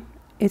cushion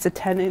is a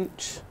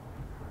 10-inch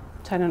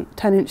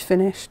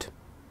finished.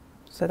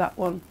 So that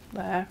one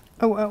there.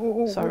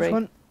 Oh, sorry. Which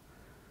one?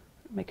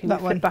 Making that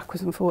it one flip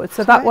backwards and forwards.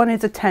 So that one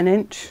is a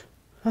 10-inch.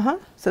 Uh-huh.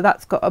 So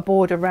that's got a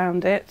board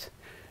around it.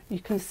 You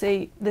can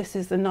see this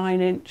is the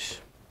 9-inch,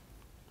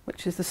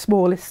 which is the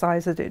smallest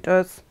size that it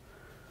does.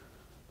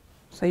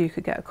 So you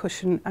could get a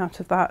cushion out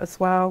of that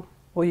as well,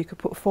 or you could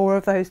put 4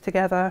 of those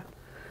together.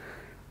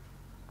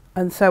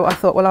 And so I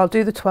thought, well, I'll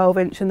do the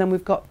 12-inch, and then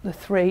we've got the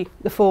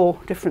 4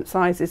 different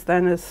sizes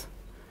then as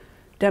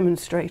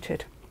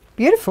demonstrated.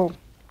 Beautiful.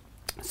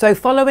 So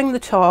following the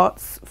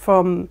charts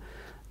from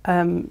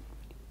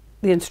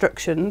the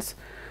instructions,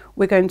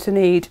 we're going to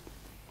need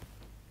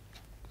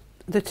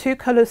the 2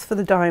 colours for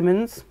the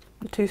diamonds,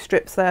 the 2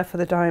 strips there for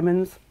the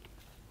diamonds,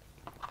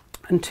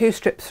 and 2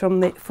 strips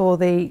for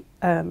the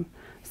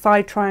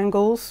side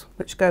triangles,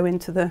 which go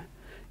into the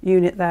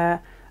unit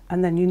there,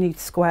 and then you need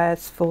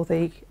squares for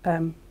the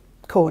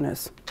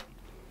corners.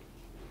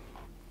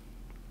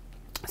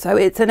 So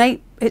it's an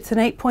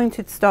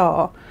 8-pointed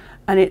star,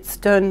 and it's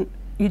done.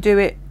 You do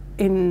it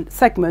in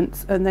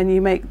segments, and then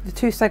you make the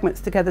 2 segments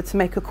together to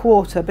make a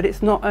quarter, but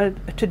it's not a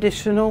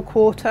traditional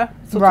quarter,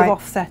 sort of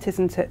offset,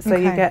 isn't it? So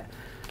you get,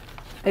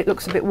 it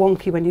looks a bit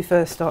wonky when you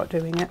first start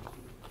doing it.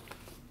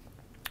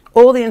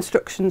 All the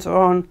instructions are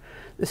on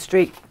the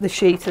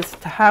sheet as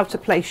to how to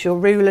place your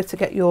ruler to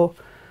get your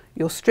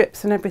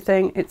strips and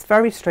everything. It's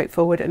very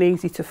straightforward and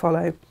easy to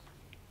follow.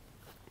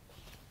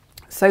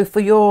 So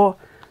for your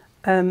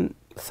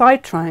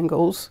side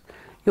triangles,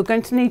 you're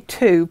going to need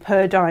 2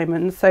 per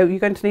diamond, so you're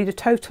going to need a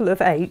total of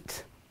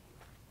 8.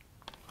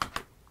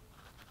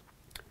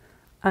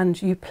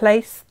 And you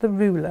place the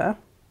ruler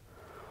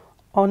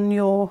on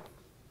your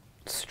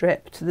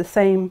strip to the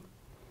same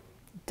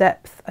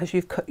depth as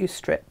you've cut your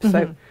strip. Mm-hmm.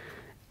 So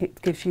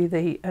it gives you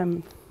the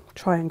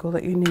triangle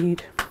that you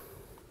need.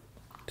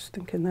 Just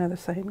thinking they're the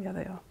same. Yeah,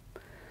 they are.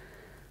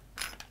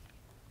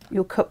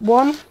 You'll cut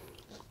 1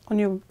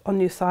 on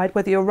your side,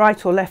 whether you're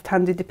right or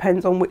left-handed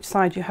depends on which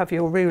side you have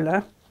your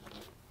ruler.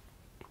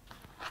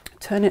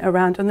 Turn it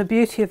around, and the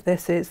beauty of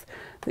this is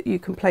that you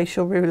can place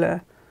your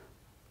ruler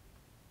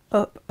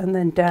up and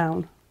then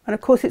down, and of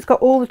course it's got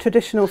all the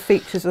traditional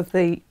features of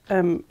the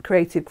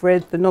Creative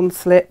Grid, the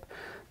non-slip,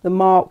 the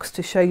marks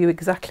to show you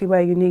exactly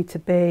where you need to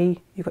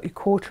be. You've got your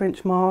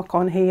 1/4-inch mark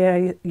on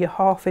here, your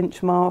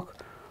 1/2-inch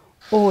mark,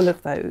 all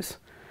of those.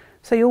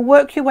 So you'll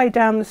work your way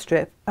down the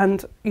strip,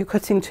 and you're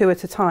cutting 2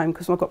 at a time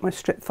because I've got my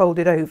strip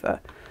folded over,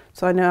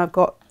 so I know I've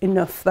got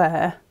enough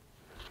there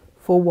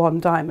for 1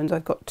 diamond.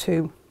 I've got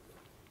two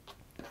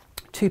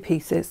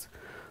pieces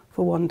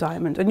for 1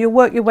 diamond, and you'll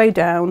work your way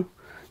down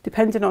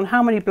depending on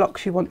how many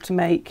blocks you want to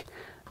make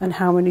and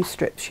how many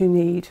strips you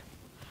need.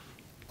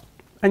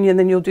 And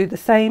then you'll do the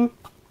same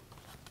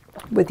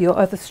with your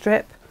other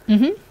strip,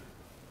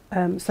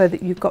 so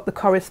that you've got the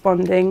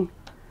corresponding,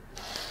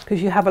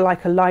 because you have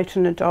like a light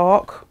and a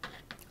dark.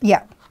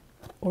 Yeah.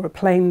 or a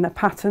plain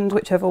patterned,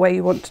 whichever way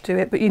you want to do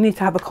it, but you need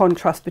to have a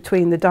contrast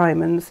between the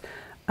diamonds,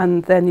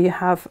 and then you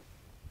have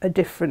a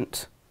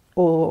different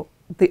or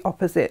the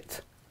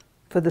opposite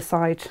for the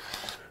side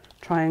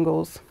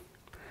triangles.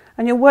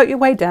 And you'll work your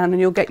way down and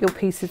you'll get your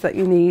pieces that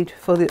you need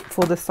for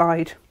the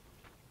side,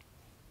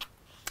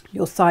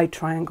 your side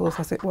triangles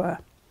as it were.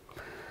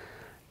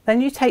 Then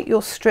you take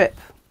your strip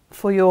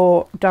for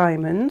your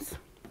diamonds,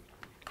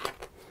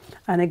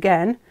 and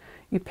again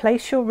you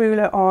place your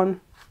ruler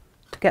on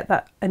to get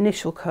that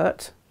initial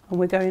cut, and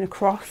we're going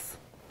across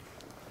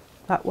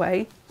that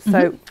way.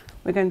 So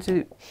we're going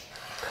to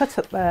cut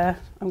up there.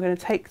 I'm going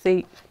to take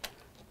the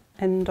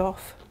end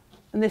off,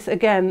 and this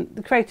again,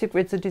 the creative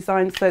grids are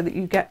designed so that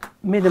you get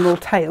minimal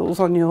tails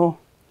on your,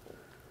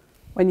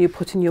 when you're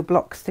putting your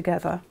blocks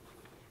together.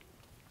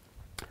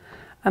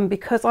 And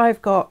because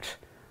I've got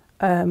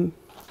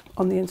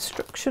on the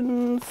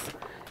instructions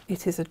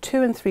it is a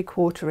 2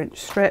 3/4 inch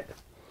strip,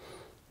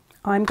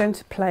 I'm going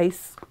to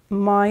place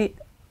my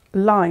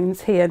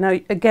lines here. Now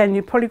again,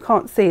 you probably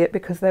can't see it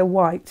because they're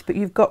white, but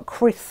you've got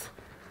crisp.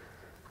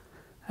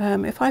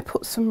 If I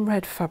put some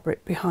red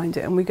fabric behind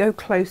it and we go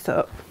close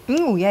up,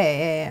 oh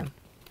yeah.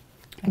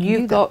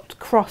 You've got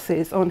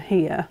crosses on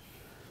here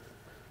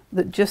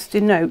that just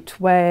denote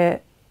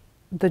where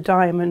the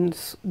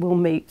diamonds will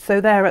meet. So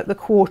they're at the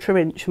 1/4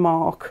 inch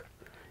mark.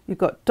 You've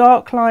got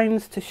dark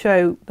lines to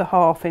show the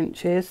 1/2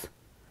 inches.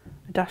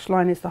 A dashed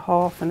line is the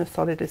 1/2 and a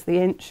solid is the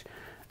inch.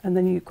 And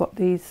then you've got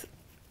these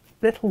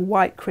little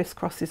white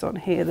crisscrosses on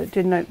here that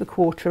denote the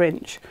 1/4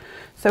 inch.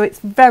 So it's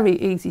very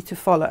easy to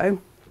follow.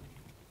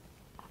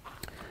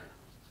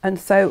 And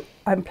so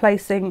I'm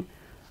placing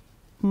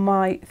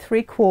my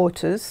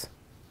 3/4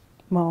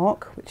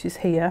 mark, which is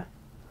here,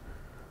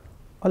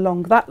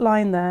 along that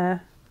line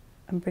there,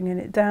 and bringing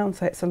it down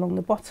so it's along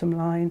the bottom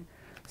line.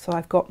 So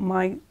I've got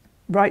my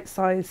right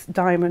size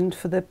diamond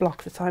for the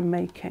block that I'm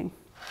making.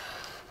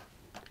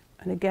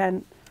 And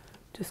again,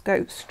 just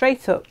go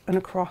straight up and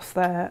across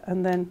there,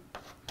 and then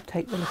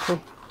take the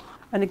little,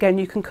 and again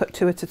you can cut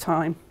 2 at a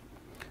time.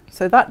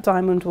 So that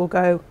diamond will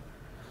go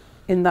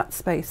in that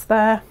space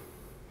there,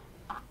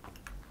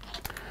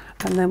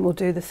 and then we'll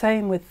do the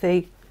same with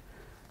the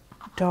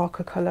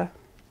darker colour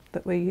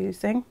that we're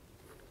using.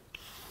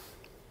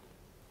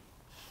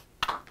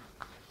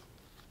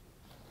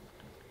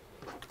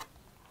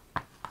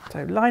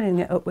 So lining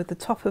it up with the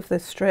top of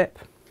this strip,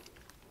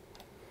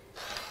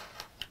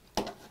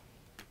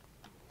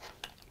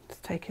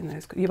 just taking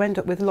those, you end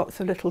up with lots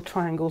of little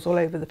triangles all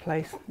over the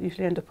place,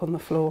 usually end up on the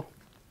floor.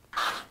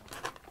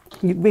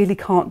 You really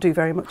can't do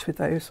very much with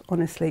those,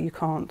 honestly, you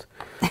can't.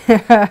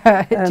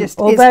 It just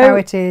is how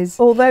it is.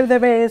 Although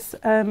there is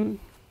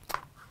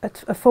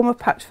a form of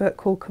patchwork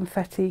called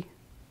confetti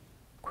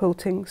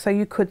quilting, so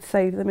you could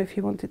save them if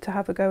you wanted to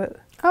have a go at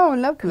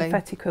lovely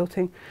confetti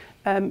quilting.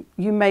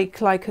 You make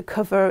like a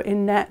cover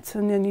in net,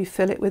 and then you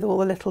fill it with all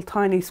the little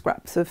tiny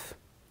scraps of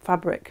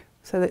fabric,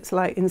 so it's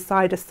like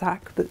inside a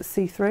sack that's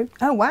see-through.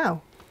 Oh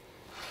wow,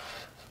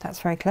 that's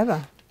very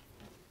clever.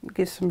 It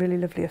gives some really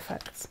lovely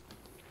effects.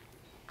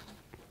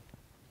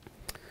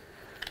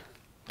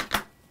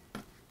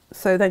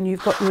 So then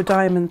you've got your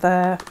diamond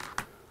there,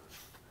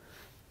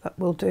 that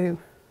will do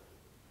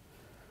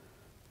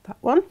that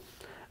one.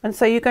 And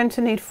so you're going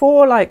to need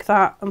 4 like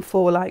that and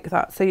 4 like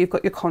that. So you've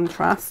got your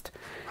contrast.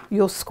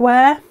 Your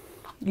square,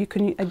 you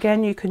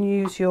can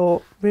use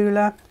your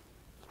ruler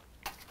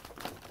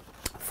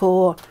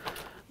for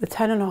the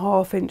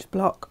 10.5 inch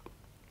block.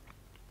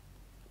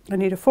 I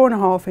need a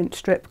 4.5 inch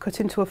strip cut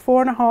into a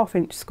 4.5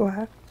 inch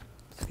square.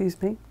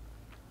 Excuse me.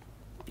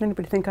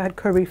 Anybody think I had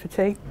curry for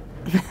tea?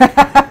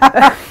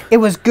 It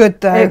was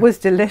good though. It was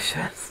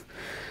delicious.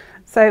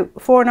 So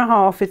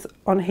 4.5 is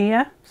on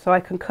here, so I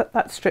can cut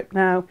that strip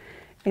now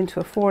into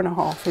a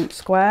 4.5 inch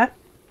square,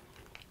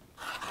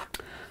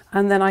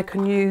 and then I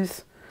can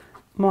use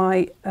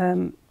my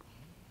I'll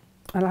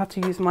have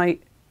to use my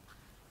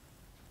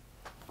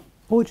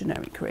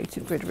ordinary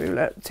creative grid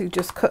ruler to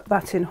just cut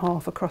that in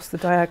half across the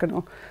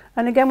diagonal.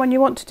 And again, when you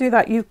want to do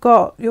that, you've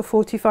got your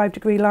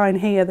 45-degree line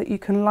here that you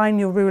can line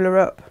your ruler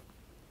up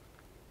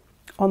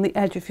on the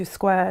edge of your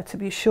square to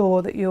be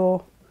sure that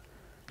you're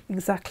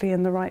exactly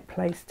in the right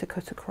place to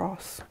cut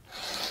across.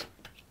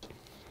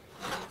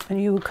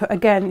 And you will cut,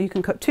 again, you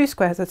can cut 2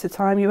 squares at a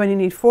time. You only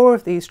need 4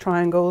 of these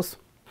triangles,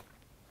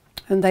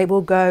 and they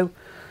will go,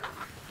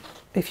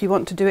 if you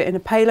want to do it in a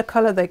paler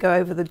colour, they go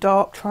over the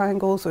dark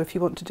triangles, or if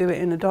you want to do it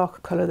in a darker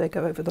colour, they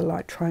go over the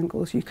light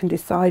triangles. You can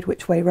decide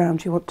which way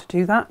round you want to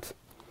do that.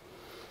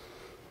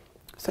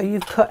 So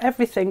you've cut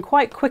everything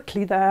quite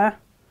quickly there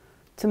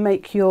to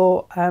make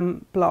your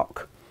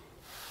block.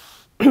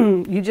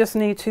 You just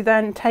need to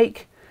then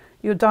take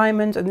your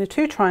diamond and the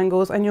 2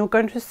 triangles, and you're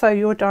going to sew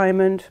your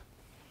diamond,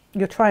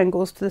 your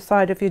triangles, to the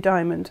side of your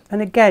diamond.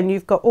 And again,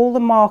 you've got all the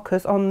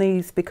markers on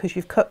these because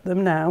you've cut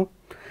them now.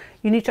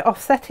 You need to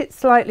offset it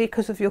slightly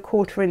because of your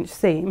 1/4 inch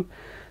seam.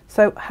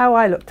 So how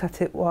I looked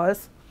at it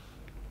was,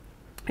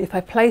 if I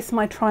place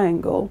my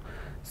triangle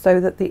so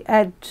that the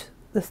edge,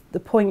 the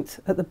point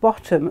at the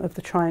bottom of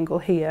the triangle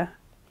here,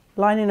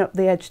 lining up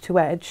the edge to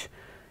edge,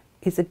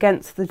 is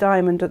against the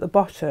diamond at the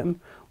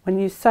bottom, when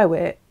you sew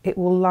it, it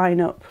will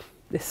line up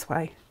this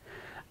way.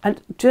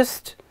 And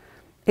just,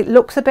 it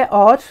looks a bit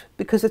odd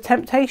because the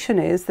temptation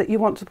is that you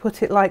want to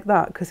put it like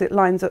that because it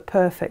lines up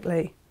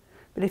perfectly.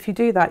 But if you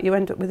do that, you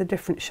end up with a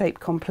different shape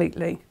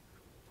completely.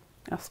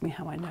 Ask me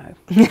how I know.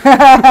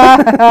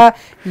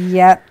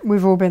 Yeah,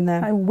 we've all been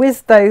there. I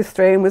whizzed those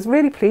through and was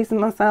really pleased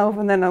with myself,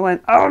 and then I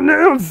went, oh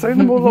no, I've sewn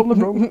them all on the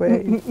wrong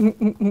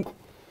way.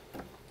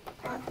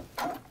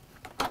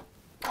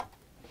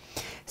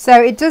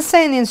 So it does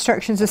say in the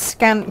instructions a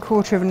scant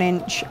 1/4 of an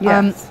inch.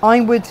 Yes.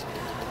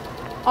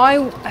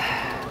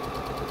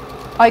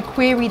 I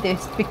query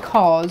this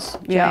because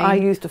Jane, Yeah, I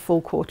used a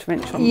full 1/4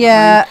 inch on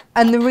yeah,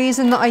 and the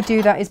reason that I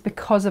do that is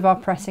because of our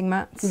pressing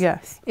mats.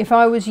 Yes. If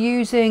I was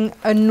using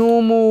a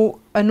normal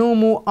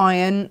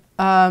iron,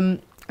 a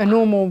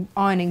normal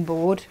ironing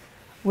board,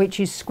 which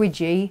is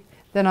squidgy,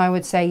 then I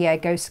would say, yeah,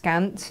 go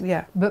scant.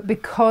 Yeah. But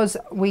because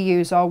we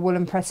use our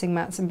woolen pressing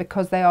mats and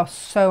because they are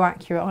so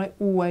accurate, I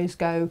always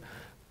go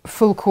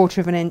full 1/4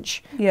 of an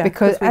inch. Yeah,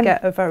 because we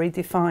get a very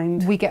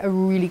defined. We get a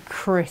really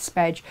crisp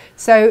edge.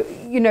 So,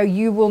 you know,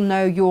 you will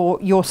know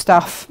your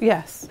stuff.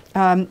 Yes.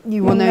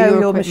 You will know your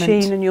equipment.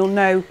 machine, and you'll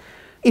know.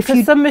 If Because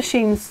you, some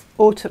machines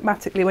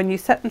automatically, when you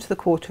set them to the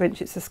 1/4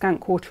 inch, it's a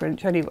scant 1/4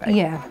 inch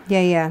anyway.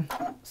 yeah.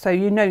 So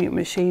you know your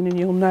machine, and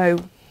you'll know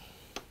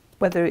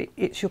whether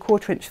it's your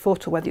 1/4 inch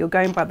foot or whether you're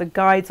going by the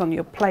guides on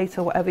your plate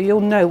or whatever.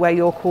 You'll know where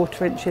your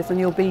 1/4 inch is, and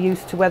you'll be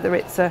used to whether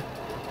it's a.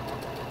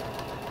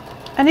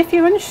 And if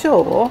you're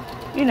unsure,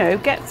 you know,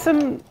 get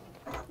some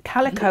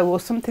calico or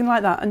something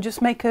like that, and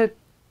just make a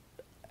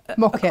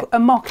mock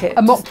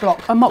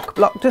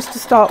block just to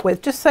start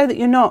with, just so that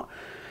you're not,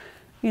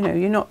 you know,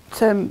 you're not.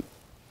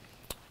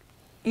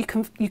 You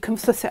can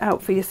suss it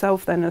out for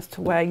yourself then as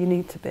to where you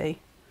need to be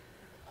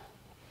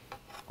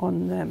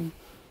on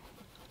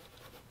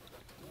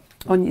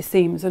your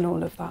seams and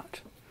all of that.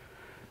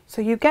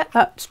 So you get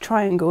that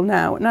triangle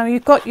now. Now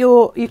you've got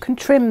your. You can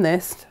trim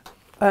this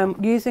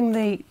using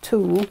the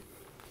tool.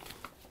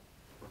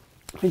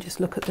 Let me just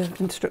look at the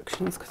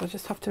instructions because I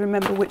just have to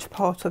remember which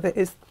part of it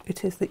is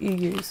that you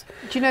use.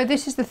 Do you know,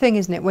 this is the thing,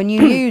 isn't it? When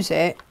you use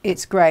it,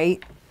 it's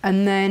great,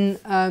 and then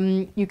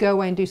you go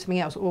away and do something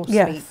else, or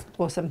sleep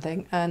or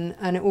something,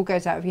 and it all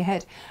goes out of your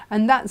head.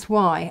 And that's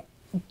why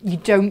you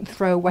don't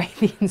throw away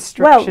the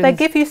instructions. Well, they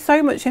give you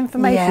so much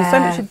information, so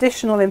much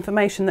additional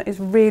information that is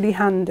really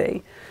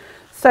handy.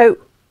 So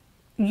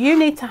you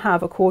need to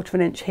have a 1/4 of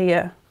an inch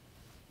here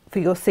for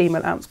your seam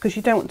allowance because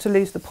you don't want to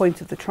lose the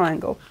point of the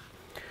triangle.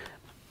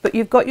 But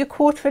you've got your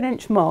 1/4 of an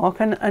inch mark,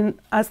 and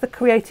as the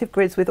creative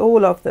grids with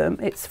all of them,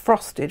 it's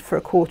frosted for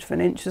a 1/4 of an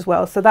inch as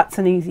well. So that's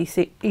an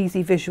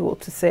easy visual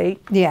to see.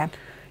 Yeah.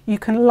 You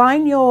can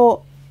line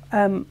your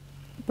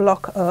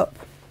block up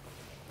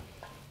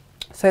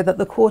so that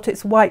the 1/4,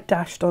 it's white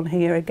dashed on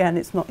here. Again,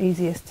 it's not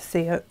easiest to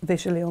see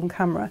visually on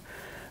camera.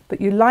 But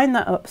you line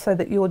that up so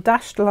that your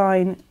dashed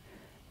line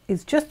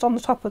is just on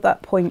the top of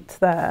that point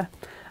there.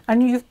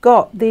 And you've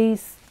got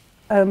these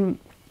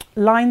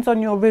lines on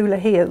your ruler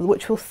here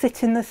which will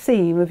sit in the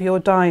seam of your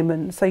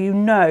diamond, so you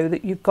know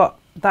that you've got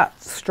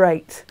that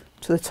straight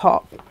to the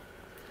top,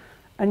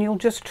 and you'll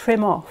just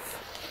trim off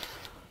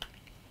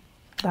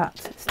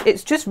that.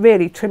 It's just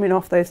really trimming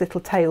off those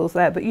little tails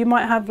there, but you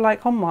might have,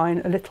 like on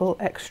mine, a little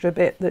extra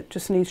bit that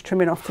just needs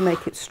trimming off to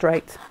make it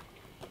straight.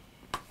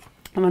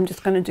 And I'm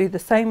just going to do the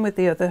same with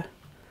the other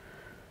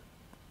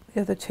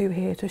two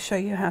here to show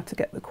you how to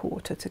get the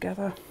 1/4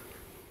 together.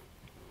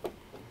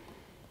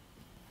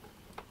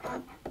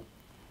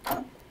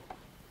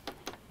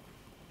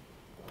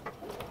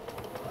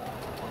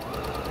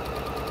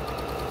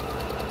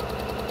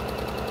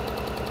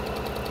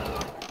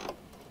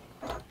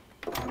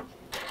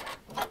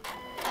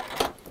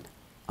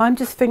 I'm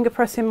just finger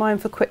pressing mine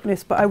for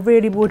quickness, but I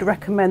really would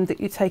recommend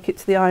that you take it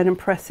to the iron and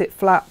press it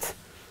flat,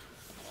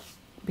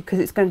 because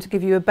it's going to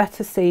give you a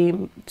better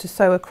seam to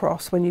sew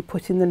across when you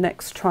put in the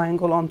next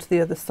triangle onto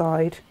the other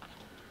side,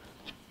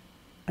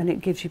 and it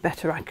gives you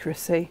better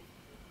accuracy.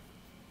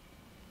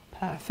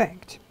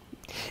 Perfect.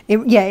 It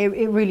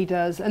really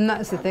does, and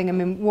that's the thing. I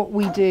mean, what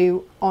we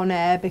do on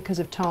air because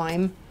of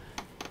time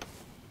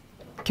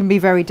can be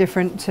very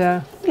different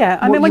to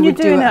I mean, when you're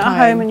doing it at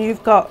home and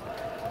you've got,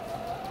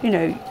 you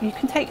know, you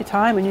can take your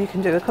time and you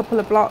can do a couple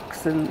of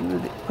blocks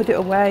and put it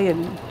away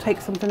and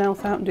take something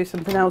else out and do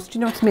something else. Do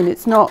you know what I mean?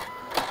 It's not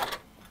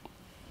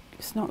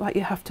like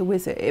you have to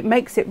whiz it. It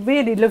makes it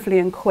really lovely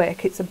and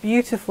quick. It's a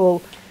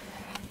beautiful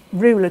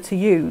ruler to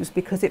use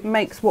because it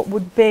makes what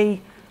would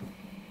be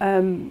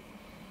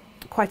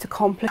quite a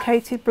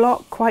complicated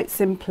block quite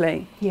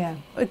simply. Yeah.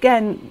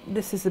 Again,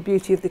 this is the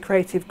beauty of the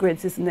creative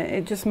grids, isn't it?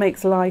 It just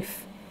makes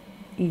life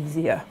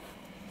easier.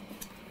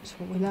 That's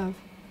what we love.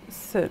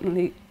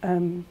 Certainly,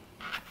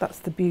 that's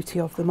the beauty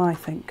of them, I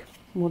think,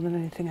 more than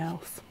anything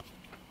else.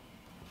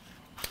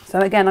 So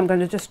again, I'm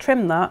going to just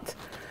trim that,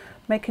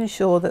 making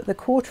sure that the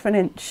 1/4 of an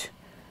inch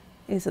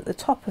is at the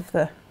top of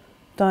the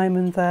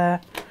diamond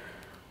there.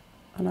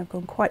 And I've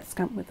gone quite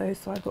scant with those,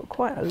 so I've got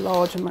quite a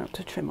large amount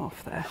to trim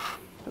off there.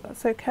 But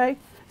that's okay.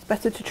 It's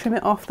better to trim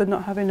it off than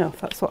not have enough.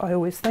 That's what I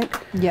always think.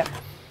 Yep.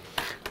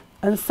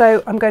 And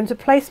so I'm going to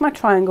place my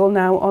triangle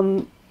now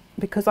on,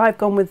 because I've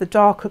gone with the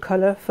darker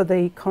colour for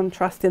the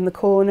contrast in the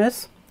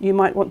corners. You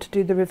might want to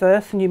do the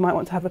reverse, and you might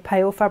want to have a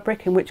pale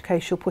fabric, in which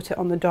case you'll put it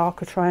on the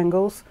darker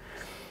triangles.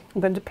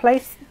 I'm going to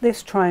place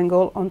this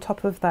triangle on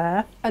top of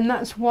there. And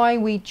that's why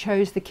we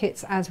chose the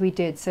kits as we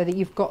did, so that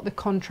you've got the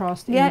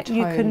contrast in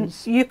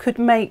tones. You could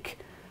make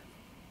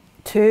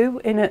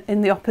two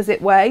in the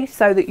opposite way,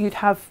 so that you'd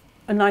have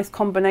a nice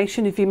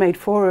combination. If you made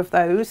 4 of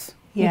those,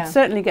 you'd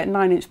certainly get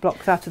 9-inch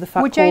blocks out of the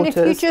fat Jane,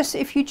 quarters.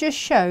 if you just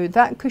show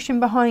that cushion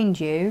behind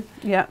you,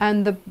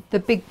 and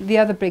the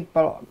other big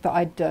block that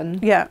I'd done,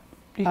 you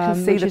can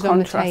see the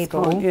contrast,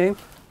 can't you?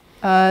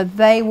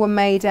 they were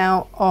made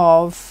out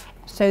of.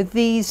 So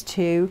these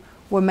two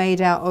were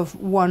made out of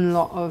one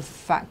lot of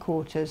fat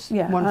quarters.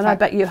 Yeah, and I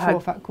bet you had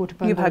 4 fat quarter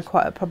bundles. You've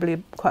had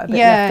probably quite a bit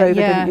left over,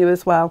 didn't you,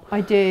 as well?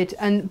 I did,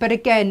 but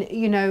again,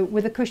 you know,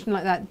 with a cushion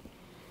like that,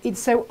 it's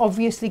so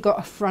obviously got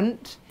a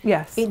front.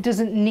 Yes. It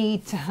doesn't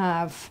need to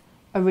have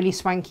a really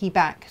swanky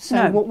back.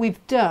 So what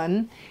we've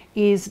done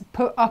is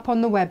put up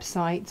on the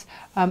website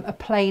a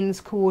plains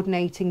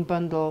coordinating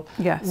bundle.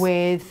 Yes.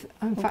 With,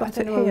 in fact, I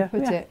don't know where we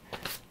put it.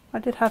 I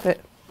did have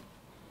it.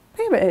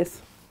 Here it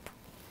is.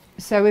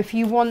 So if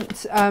you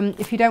want,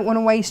 if you don't want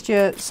to waste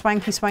your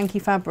swanky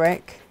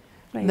fabric,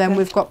 then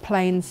we've got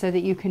plains so that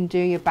you can do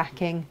your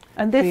backing.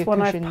 And this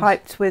one I've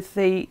piped with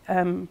the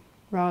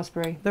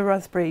raspberry. The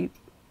raspberry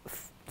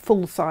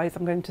full size,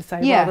 I'm going to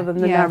say, rather than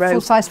the narrow.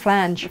 Full size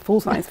flange.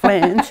 Full size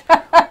flange,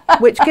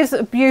 which gives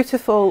a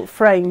beautiful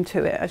frame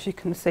to it, as you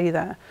can see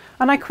there.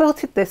 And I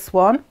quilted this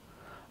one,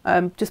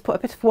 just put a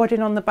bit of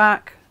wadding on the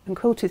back and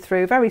quilted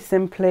through very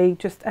simply,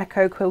 just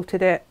echo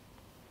quilted it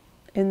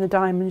in the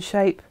diamond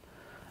shape.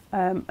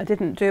 I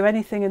didn't do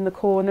anything in the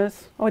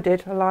corners. Oh, I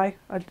did, I lie.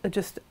 I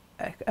just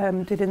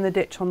did in the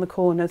ditch on the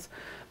corners.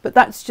 But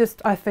that's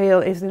just, I feel,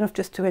 is enough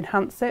just to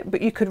enhance it.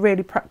 But you could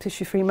really practice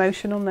your free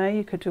motion on there.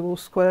 You could do all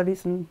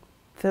swirlies and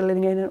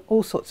filling in and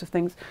all sorts of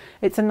things.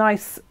 It's a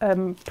nice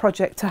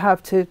project to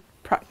have to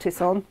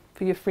practice on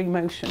for your free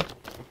motion.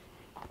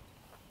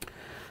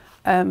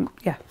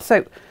 Yeah,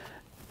 so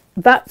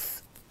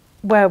that's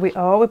where we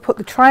are. We put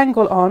the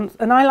triangle on,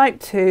 and I like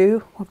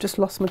to, I've just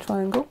lost my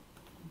triangle.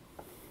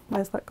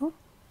 Where's that gone?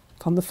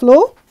 It's on the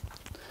floor.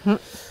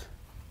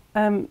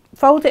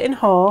 Fold it in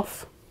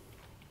half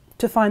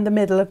to find the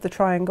middle of the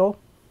triangle.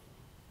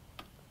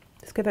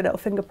 Just give it a little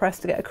finger press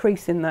to get a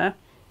crease in there.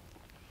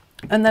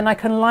 And then I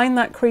can line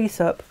that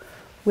crease up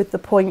with the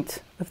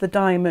point of the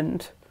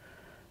diamond,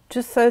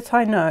 just so that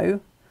I know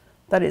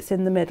that it's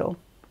in the middle.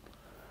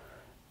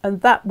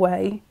 And that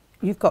way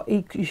you've got,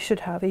 you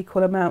should have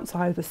equal amounts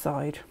either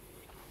side.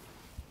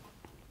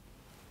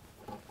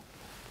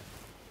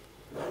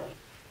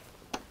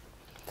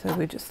 So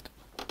we just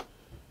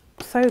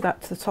sew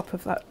that to the top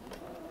of that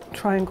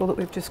triangle that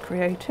we've just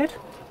created.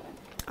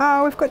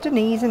 Oh, we've got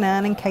Denise and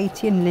Anne and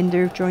Katie and Linda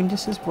who've joined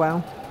us as well.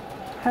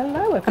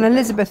 Hello, everybody. And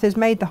Elizabeth has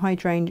made the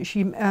hydrangea.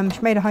 She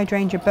made a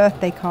hydrangea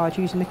birthday card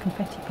using the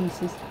confetti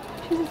pieces.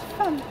 Which is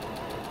fun.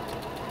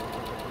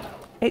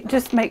 It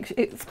just makes,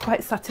 it's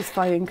quite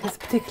satisfying, because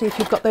particularly if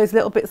you've got those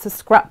little bits of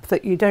scrap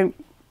that you don't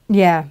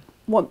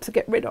want to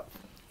get rid of.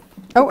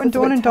 Oh, and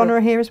Dawn and Donna are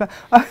here as well.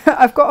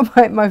 I've got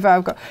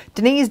I've got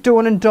Denise,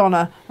 Dawn and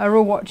Donna are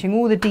all watching.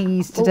 All the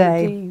D's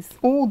today. All the D's.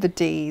 All the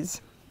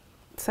D's.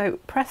 So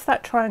press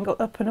that triangle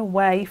up and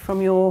away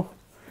from your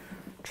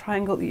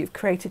triangle that you've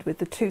created with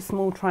the 2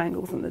 small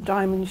triangles and the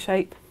diamond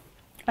shape.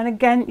 And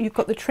again, you've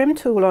got the trim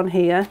tool on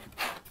here,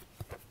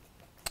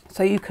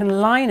 so you can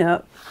line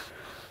up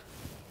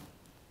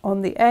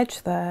on the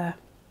edge there.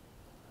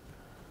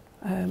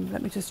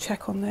 Let me just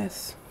check on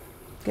this.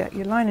 Yeah,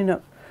 you're lining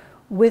up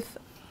with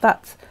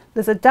that.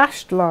 There's a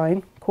dashed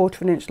line,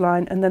 1/4 inch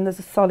line, and then there's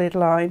a solid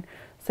line.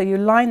 So you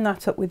line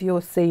that up with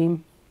your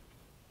seam,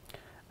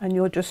 and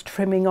you're just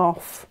trimming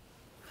off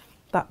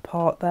that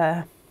part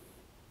there.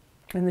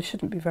 And there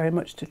shouldn't be very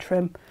much to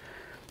trim,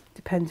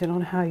 depending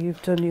on how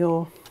you've done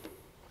your.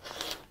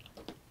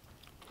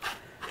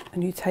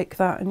 And you take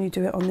that and you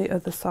do it on the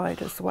other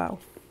side as well.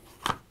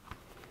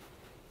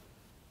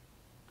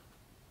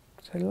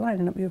 So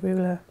lining up your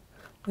ruler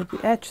with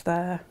the edge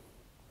there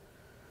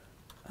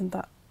and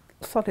that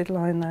solid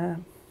line there,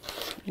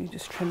 you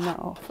just trim that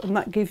off, and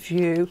that gives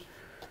you,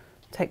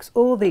 takes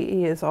all the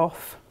ears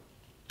off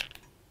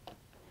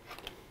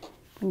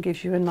and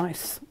gives you a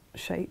nice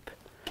shape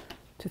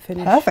to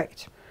finish.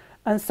 Perfect.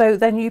 And so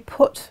then you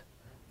put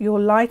your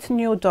light and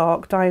your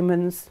dark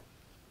diamonds.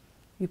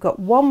 You've got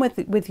one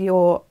with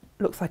your,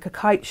 looks like a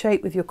kite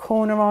shape with your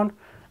corner on,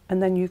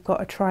 and then you've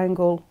got a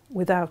triangle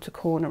without a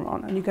corner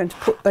on, and you're going to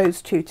put those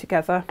 2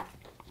 together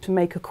to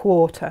make a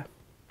quarter.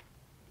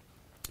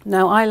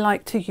 Now I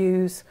like to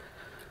use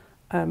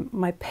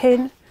my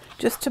pin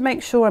just to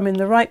make sure I'm in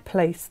the right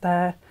place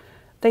there.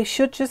 They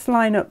should just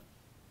line up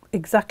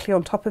exactly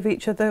on top of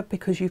each other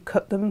because you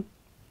cut them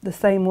the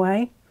same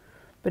way,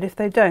 but if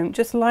they don't,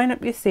 just line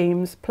up your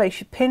seams,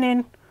 place your pin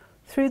in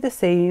through the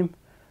seam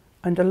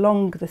and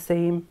along the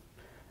seam,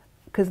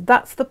 because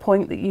that's the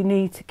point that you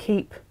need to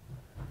keep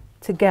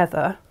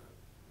together.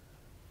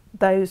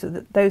 Those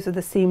are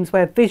the seams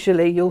where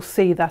visually you'll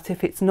see that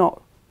if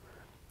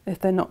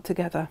they're not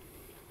together.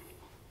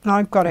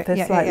 I've got it.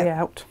 They're slightly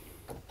out.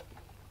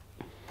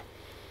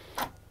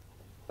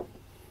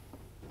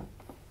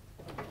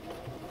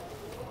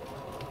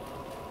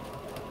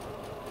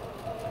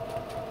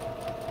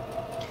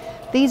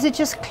 These are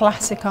just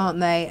classic, aren't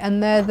they?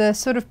 And they're the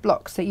sort of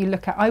blocks that you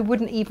look at. I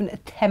wouldn't even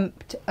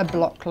attempt a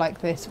block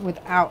like this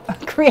without a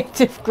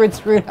creative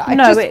grids ruler.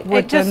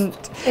 It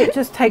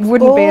just takes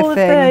all of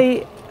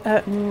the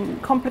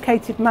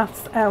complicated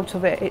maths out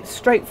of it. It's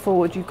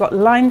straightforward. You've got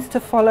lines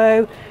to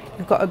follow,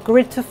 you've got a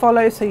grid to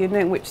follow, so you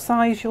know which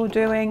size you're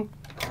doing.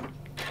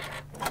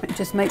 It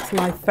just makes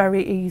life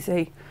very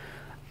easy,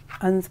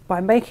 and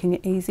by making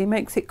it easy,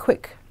 makes it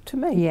quick to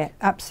make. Yeah,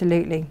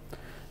 absolutely.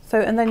 So,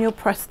 and then you'll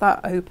press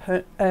that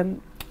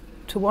open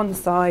to one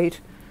side,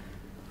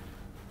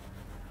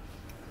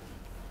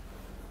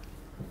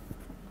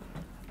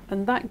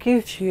 and that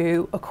gives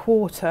you a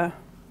quarter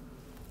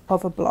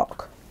of a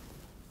block.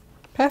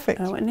 Perfect.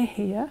 Now in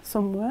here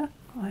somewhere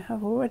I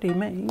have already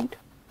made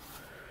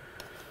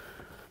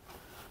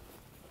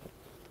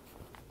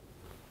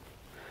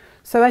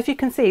so as you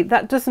can see,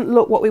 that doesn't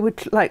look what we would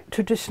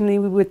traditionally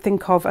we would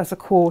think of as a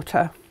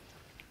quarter.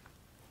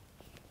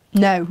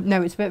 No,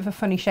 it's a bit of a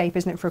funny shape,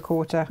 isn't it, for a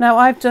quarter? Now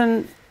I've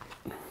done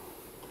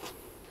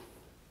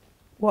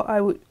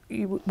what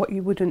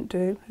you wouldn't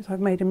do is I've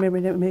made a mirror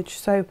image.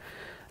 So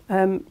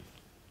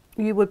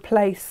you would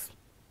place.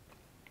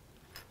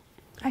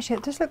 Actually,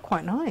 it does look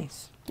quite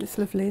nice. It's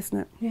lovely, isn't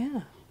it?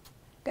 Yeah.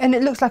 And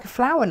it looks like a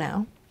flower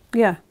now.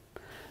 Yeah.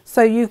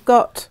 So you've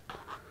got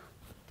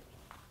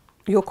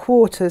your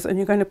quarters, and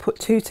you're going to put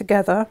two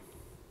together.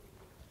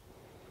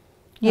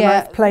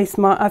 Yeah,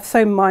 I've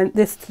sewn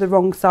this to the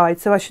wrong side,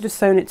 so I should have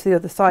sewn it to the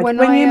other side.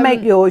 When you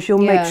make yours, you'll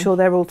make sure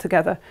they're all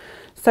together.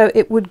 So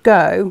it would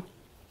go,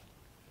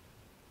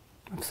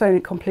 I've sewn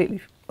it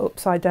completely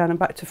upside down and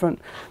back to front,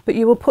 but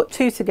you will put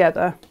two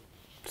together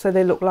so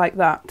they look like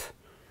that.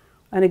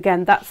 And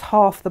again, that's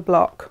half the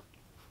block.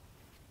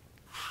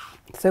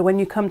 So when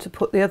you come to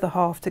put the other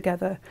half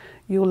together,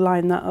 you'll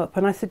line that up.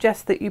 And I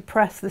suggest that you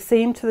press the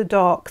seam to the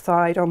dark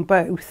side on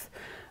both.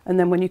 And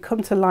then when you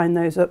come to line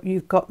those up,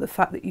 you've got the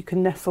fact that you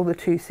can nestle the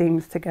two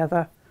seams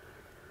together.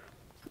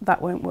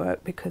 That won't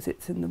work because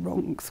it's the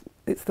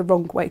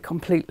wrong way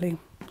completely.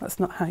 That's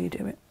not how you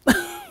do it.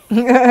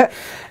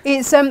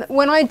 It's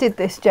when I did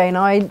this, Jane,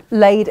 I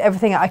laid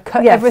everything out. I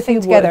cut everything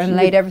together and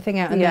laid everything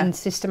out, and then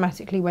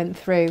systematically went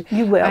through.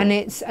 You will. And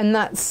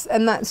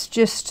that's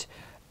just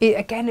it,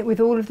 again,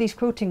 with all of these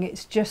quilting,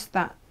 it's just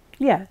that.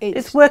 Yeah,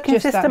 it's working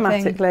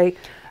systematically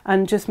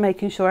and just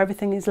making sure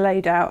everything is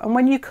laid out. And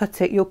when you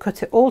cut it, you'll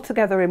cut it all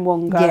together in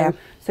one go. Yeah.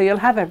 So you'll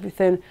have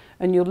everything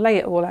and you'll lay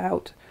it all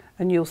out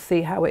and you'll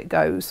see how it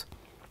goes.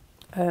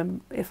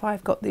 If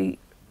I've got the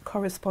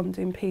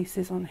corresponding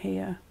pieces on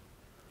here,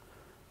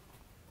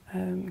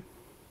 I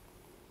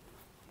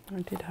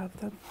did have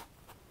them.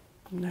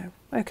 No.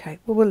 Okay,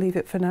 well, we'll leave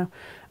it for now.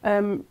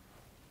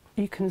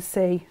 You can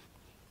see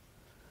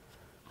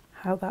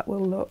how that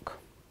will look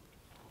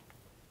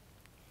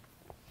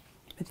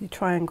with your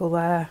triangle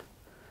there,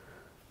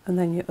 and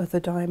then your other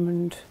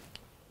diamond.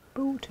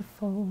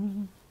 Beautiful.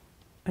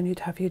 And you'd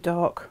have your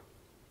dark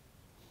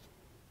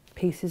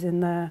pieces in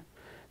there.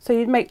 So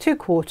you'd make two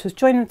quarters,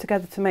 join them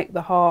together to make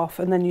the half,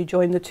 and then you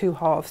join the two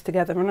halves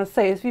together. And I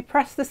say, as you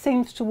press the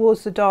seams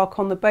towards the dark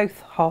on the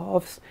both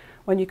halves,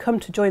 when you come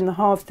to join the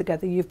halves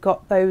together, you've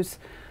got those,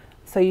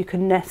 so you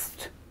can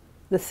nest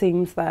the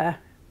seams there.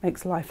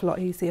 Makes life a lot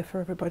easier for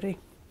everybody.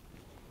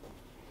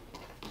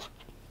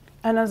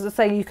 And as I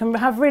say, you can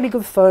have really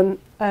good fun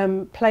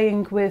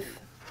playing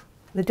with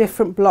the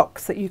different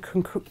blocks that you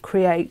can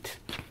create.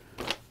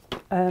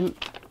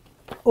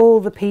 All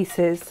the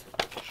pieces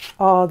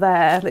are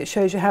there. That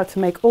shows you how to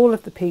make all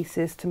of the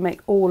pieces to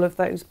make all of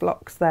those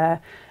blocks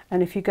there.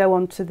 And if you go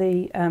on to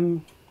the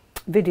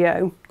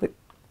video that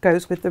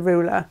goes with the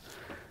ruler,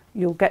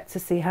 you'll get to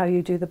see how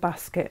you do the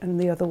basket and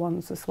the other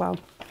ones as well.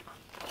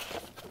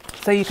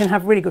 So you can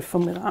have really good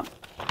fun with that.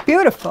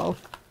 Beautiful.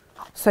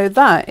 So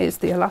that is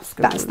the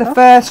Alaska That's ruler. the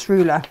first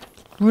ruler.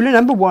 Ruler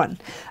number one.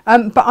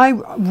 But I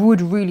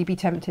would really be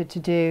tempted to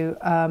do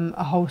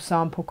a whole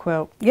sample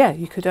quilt. Yeah,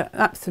 you could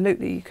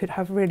absolutely. You could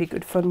have really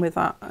good fun with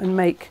that and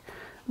make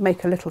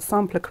a little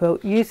sampler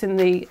quilt using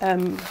the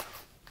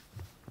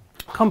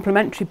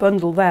complementary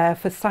bundle there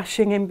for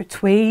sashing in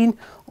between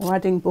or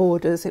adding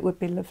borders. It would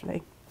be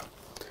lovely.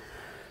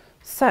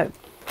 So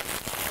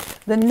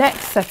the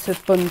next set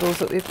of bundles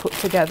that we've put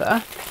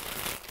together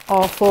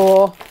are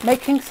for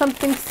making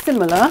something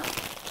similar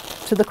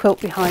to the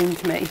quilt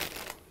behind me.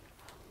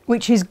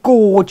 Which is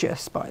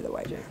gorgeous, by the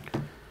way, Jane.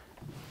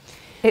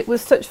 It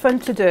was such fun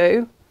to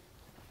do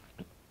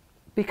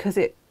because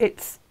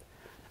it's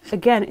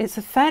again, it's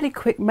a fairly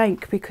quick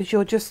make because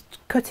you're just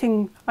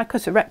cutting. I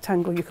cut a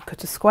rectangle, you could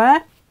cut a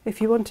square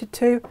if you wanted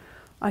to.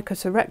 I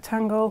cut a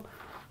rectangle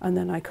and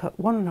then I cut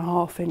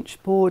 1.5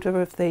 inch border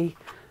of the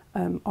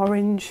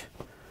orange.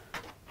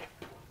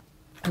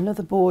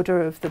 another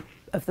border of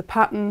the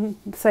pattern,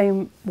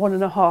 same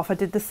 1.5. I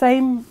did the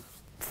same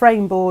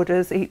frame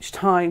borders each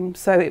time,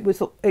 so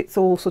it's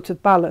all sort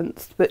of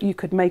balanced, but you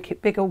could make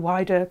it bigger,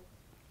 wider,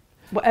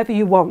 whatever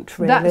you want,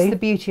 really. That's the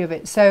beauty of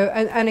it. So,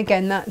 and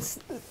again, that's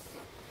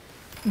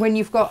when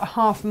you've got a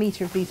 1/2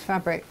 metre of these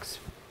fabrics,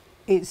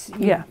 you're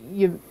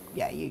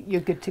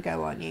good to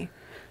go, aren't you?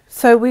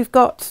 So we've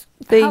got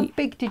How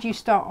big did you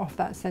start off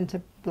that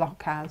centre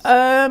block as?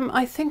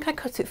 I think I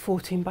cut it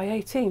 14 by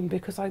 18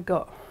 because I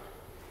got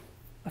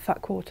a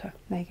fat quarter.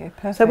 There you go,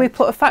 perfect. So we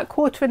put a fat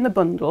quarter in the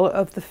bundle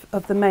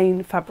of the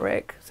main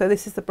fabric. So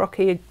this is the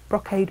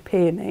brocade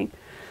peony,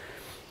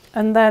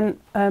 and then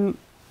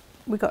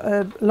we got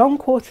a long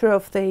quarter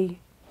of the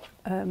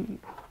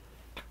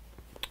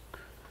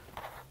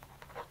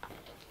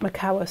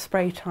Macawa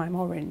spray time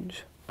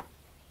orange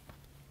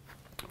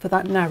for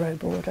that narrow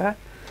border.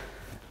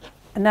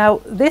 And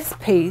now this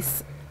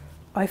piece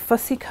I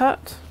fussy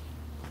cut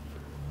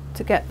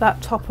to get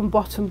that top and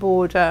bottom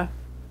border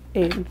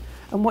in,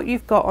 and what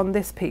you've got on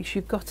this piece,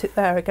 you've got it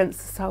there against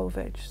the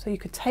selvage, so you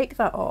could take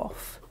that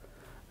off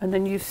and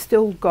then you've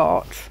still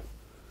got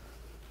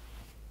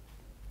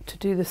to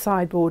do the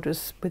side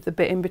borders with the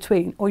bit in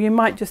between, or you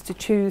might just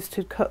choose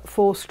to cut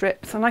 4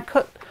 strips, and I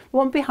cut the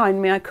one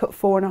behind me, I cut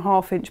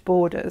 4.5 inch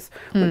borders,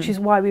 which is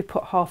why we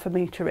put 1/2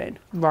 metre in.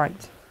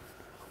 Right.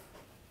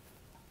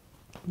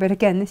 But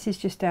again, this is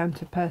just down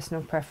to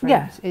personal preference.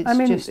 Yeah,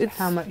 it's just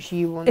how much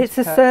you want. It's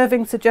a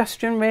serving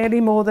suggestion, really,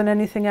 more than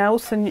anything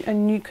else,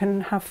 and you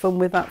can have fun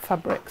with that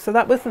fabric. So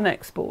that was the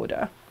next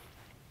border,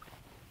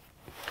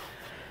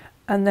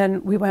 and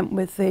then we went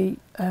with the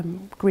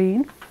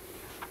green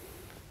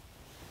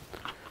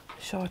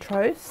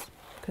chartreuse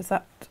because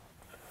that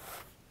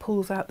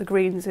pulls out the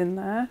greens in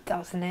there,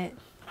 doesn't it?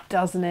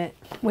 Doesn't it?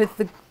 With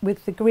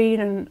the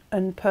green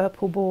and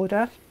purple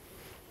border.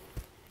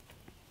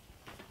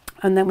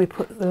 And then we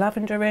put the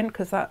lavender in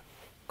because that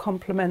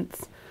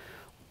complements,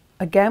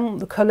 again,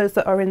 the colours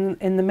that are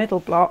in the middle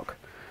block,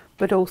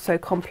 but also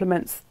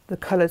complements the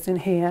colours in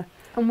here.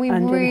 And we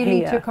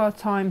really took our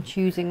time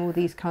choosing all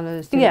these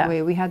colours, didn't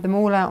we? We had them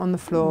all out on the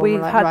floor.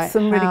 We've had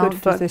some really good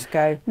fun. How does this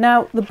go?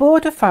 Now, the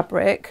border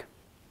fabric,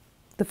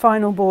 the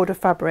final border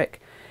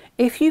fabric,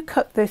 if you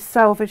cut this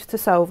selvage to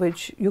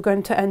selvage, you're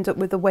going to end up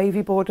with a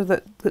wavy border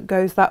that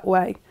goes that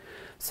way.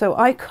 So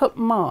I cut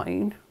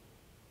mine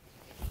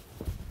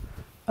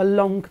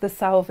along the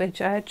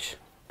selvage edge.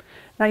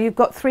 Now you've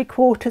got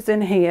 3/4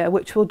 in here,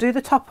 which will do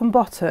the top and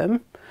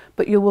bottom,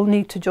 but you will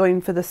need to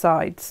join for the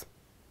sides.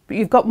 But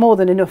you've got more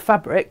than enough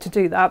fabric to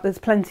do that. There's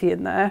plenty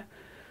in there.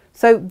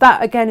 So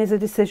that again is a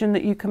decision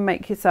that you can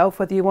make yourself,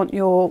 whether you want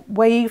your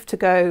wave to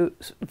go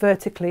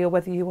vertically or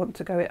whether you want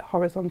to go it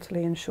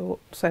horizontally and short.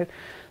 So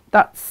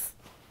that's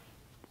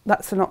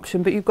an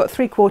option, but you've got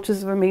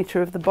 3/4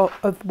 metre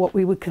of what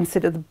we would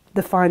consider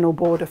the final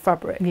border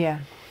fabric. Yeah.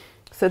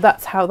 So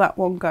that's how that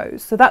one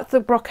goes. So that's the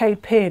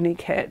brocade peony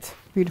kit.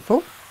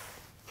 Beautiful.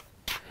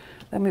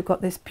 Then we've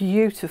got this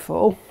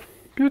beautiful,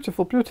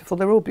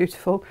 they're all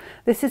beautiful.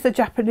 This is a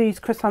Japanese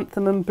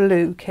chrysanthemum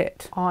blue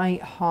kit.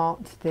 I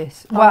heart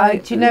this. Well,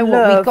 do you know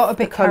what? We got a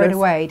bit carried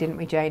away, didn't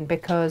we, Jane?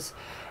 Because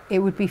it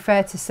would be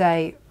fair to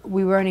say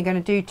we were only going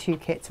to do 2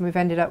 kits and we've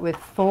ended up with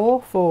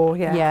 4. 4,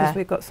 yeah, because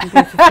we've got some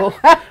beautiful,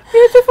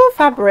 beautiful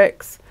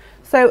fabrics.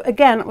 So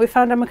again, we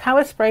found a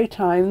Macawa spray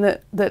time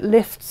that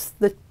lifts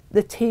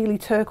the tealy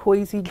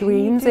turquoisey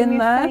greens in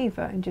there. Can you do me a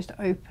favour and just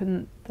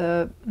open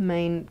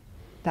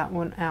that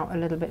one out a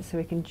little bit so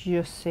we can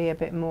just see a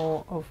bit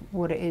more of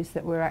what it is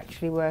that we're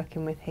actually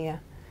working with here,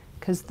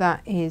 because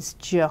that is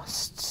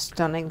just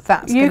stunning.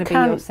 That's going to be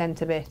your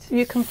centre bit.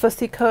 You can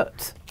fussy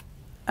cut.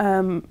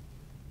 You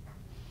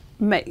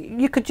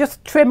could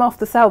just trim off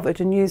the selvage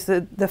and use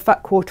the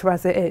fat quarter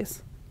as it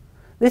is.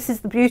 This is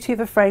the beauty of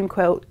a frame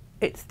quilt.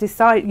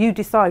 You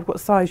decide what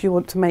size you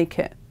want to make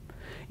it.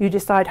 You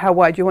decide how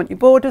wide you want your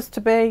borders to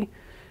be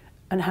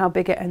and how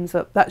big it ends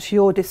up. That's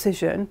your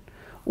decision.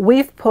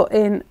 We've put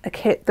in a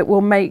kit that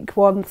will make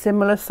one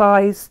similar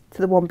size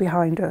to the one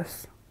behind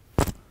us.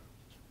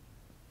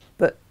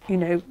 But, you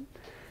know,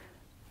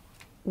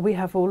 we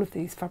have all of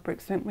these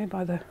fabrics, don't we,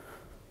 by the...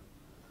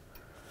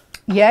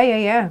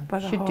 Yeah.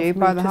 Should do,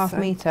 by the half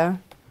metre.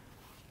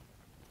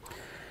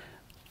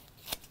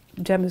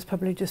 Gemma's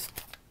probably just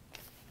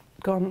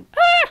gone,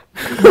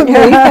 Have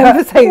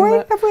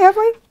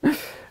we?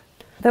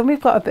 Then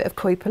we've got a bit of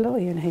koi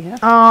paloy in here.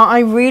 I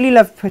really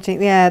love putting,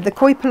 the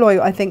koi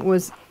paloy I think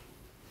was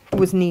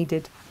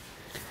needed.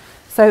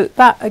 So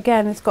that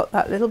again has got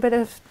that little bit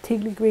of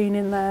tealy green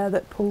in there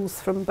that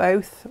pulls from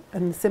both,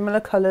 and similar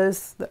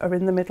colours that are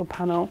in the middle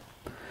panel.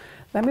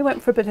 Then we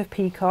went for a bit of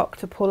peacock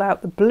to pull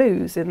out the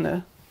blues in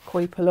the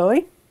koi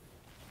paloy.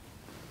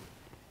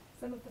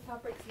 Some of the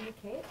fabrics in the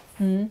kit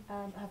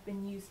have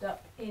been used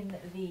up in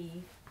the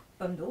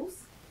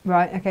bundles.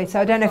 Right, okay,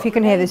 so I don't know if you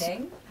can hear this.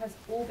 Has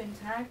all been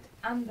tagged,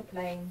 and the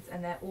planes,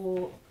 and they're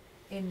all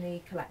in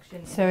the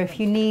collection. So if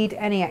you need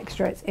any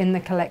extra, it's in the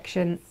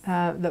collection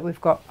that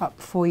we've got up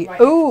for you. Right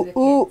Oh, next to the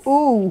oh,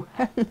 oh,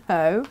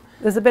 hello.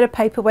 There's a bit of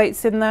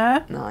paperweights in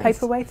there. Nice.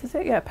 Paperweight, is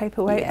it? Yeah,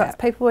 paperweight. Yeah. That's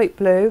paperweight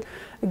blue.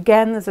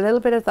 Again, there's a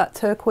little bit of that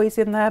turquoise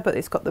in there, but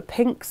it's got the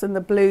pinks and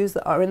the blues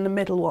that are in the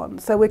middle one.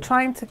 So we're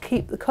trying to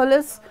keep the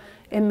colours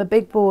in the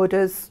big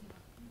borders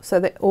so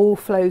that it all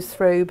flows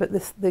through, but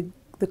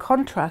the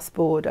contrast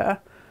border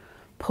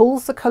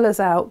pulls the colours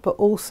out, but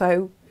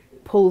also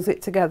pulls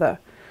it together.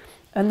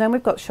 And then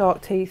we've got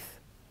shark teeth.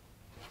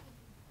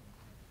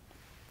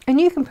 And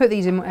you can put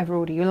these in whatever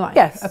order you like.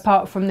 Yes.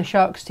 Apart from the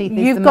shark's teeth.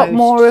 You've got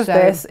more of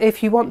this.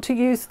 If you want to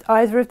use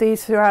either of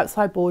these for your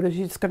outside borders,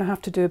 you're just going to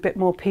have to do a bit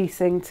more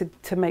piecing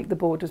to make the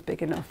borders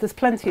big enough. There's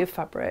plenty of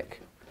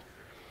fabric.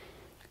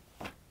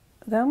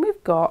 Then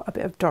we've got a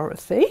bit of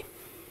Dorothy.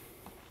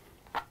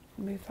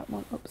 Move that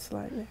one up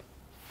slightly.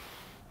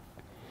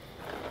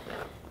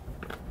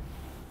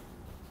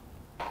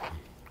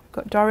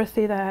 Got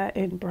Dorothy there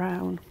in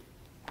brown,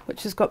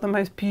 which has got the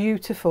most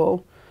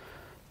beautiful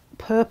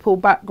purple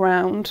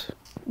background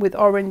with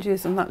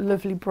oranges and that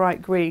lovely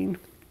bright green.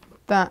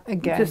 That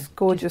again, just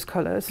gorgeous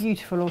colours.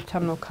 Beautiful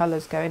autumnal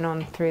colours going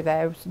on through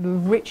there. The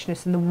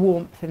richness and the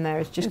warmth in there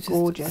is just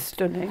gorgeous. Just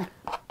stunning,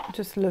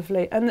 just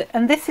lovely.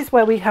 And this is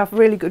where we have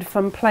really good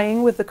fun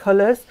playing with the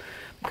colours,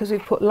 because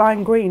we've put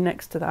lime green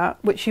next to that,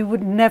 which you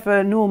would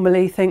never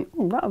normally think,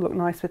 oh, that'll look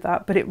nice with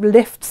that, but it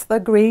lifts the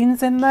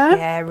greens in there.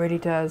 Yeah, it really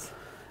does.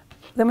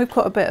 Then we've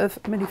got a bit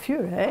of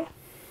Millefeuille,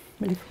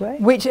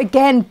 which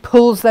again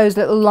pulls those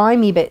little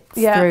limey bits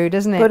through,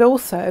 doesn't it? But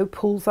also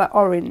pulls that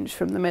orange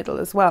from the middle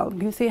as well. You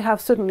can see how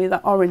suddenly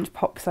that orange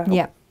pops out.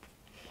 Yeah.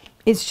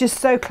 It's just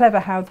so clever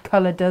how the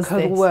colour does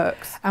this. Colour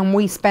works. And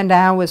we spend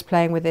hours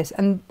playing with this.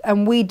 And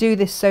we do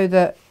this so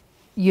that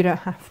you don't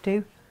have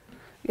to.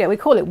 Yeah, we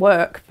call it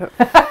work. But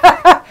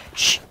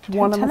Shh,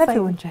 one don't tell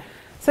everyone, Jane.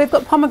 So we've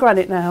got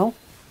pomegranate now.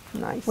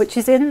 Nice. Which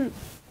is in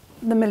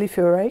the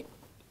Millefeuille.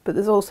 But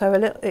there's also a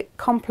little, it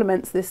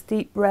complements this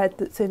deep red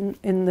that's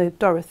in the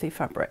Dorothy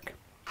fabric.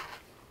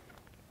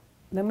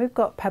 Then we've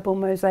got Pebble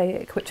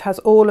Mosaic, which has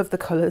all of the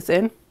colours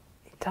in.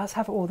 It does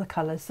have all the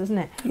colours, doesn't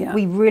it? Yeah.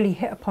 We really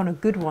hit upon a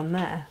good one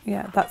there.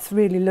 Yeah, that's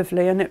really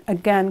lovely. And it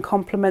again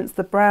complements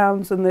the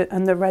browns and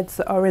the reds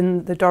that are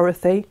in the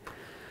Dorothy.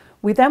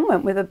 We then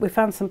went with, we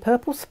found some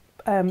purple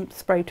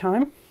spray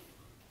time.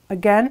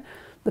 Again,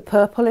 the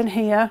purple in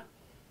here.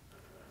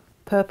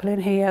 Purple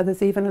in here,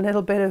 there's even a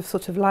little bit of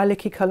sort of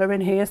lilac-y colour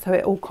in here, so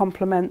it all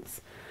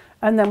complements.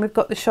 And then we've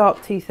got the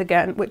shark teeth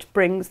again, which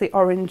brings the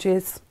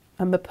oranges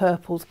and the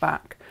purples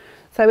back.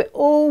 So it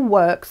all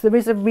works. There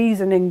is a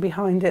reasoning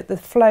behind it, the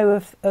flow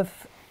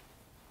of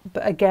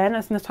but again,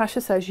 as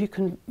Natasha says, you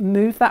can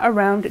move that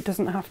around. It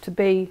doesn't have to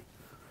be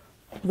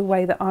the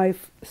way that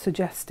I've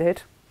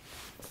suggested.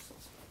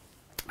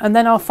 And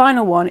then our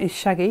final one is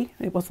Shaggy.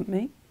 It wasn't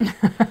me.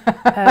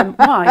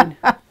 Wine.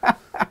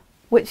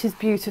 Which is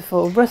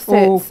beautiful.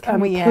 Russets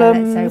and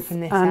plums, let's open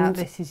this out.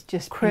 This is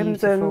just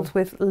crimsons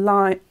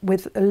beautiful.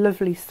 with a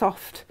lovely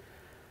soft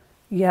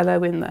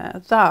yellow in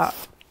there. That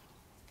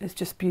is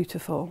just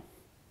beautiful.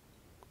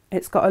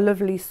 It's got a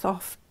lovely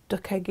soft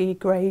duck eggy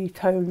grey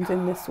tones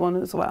in this one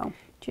as well.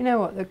 Do you know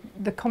what?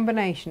 The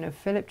combination of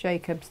Philip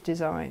Jacobs'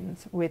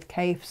 designs with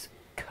Kaif's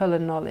colour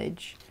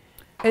knowledge,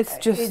 it's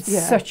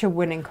such a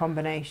winning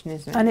combination,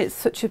 isn't it? And it's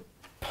such a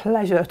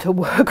pleasure to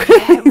work with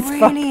it these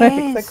really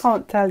fabrics, is. I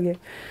can't tell you.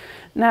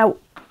 Now,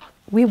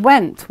 we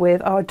went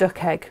with our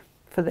duck egg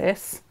for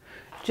this,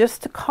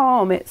 just to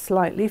calm it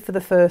slightly for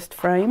the first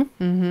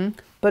frame,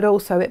 but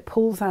also it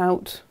pulls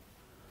out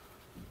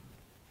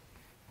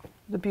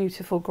the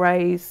beautiful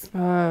greys.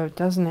 Oh,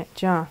 doesn't it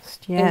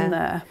just? Yeah. In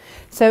there.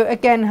 So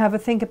again, have a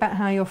think about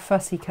how you're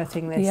fussy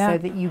cutting this so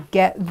that you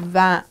get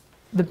the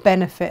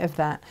benefit of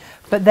that.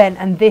 But then,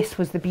 and this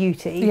was the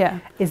beauty,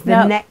 is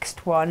the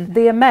next one.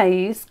 The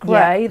Amaze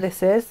grey,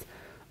 this is,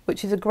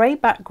 which is a grey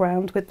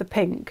background with the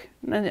pink.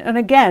 And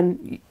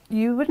again,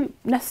 you wouldn't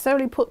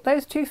necessarily put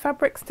those two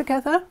fabrics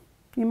together.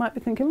 You might be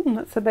thinking,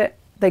 that's a bit...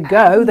 They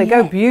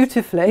go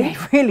beautifully. They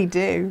really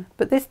do.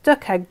 But this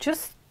duck egg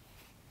just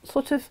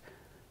sort of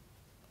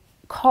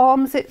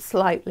calms it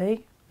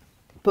slightly,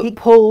 but it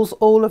pulls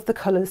all of the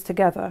colours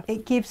together.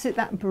 It gives it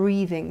that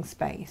breathing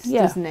space,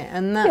 doesn't it?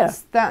 And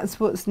that's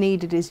what's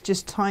needed, is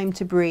just time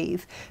to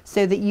breathe,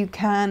 so that you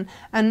can.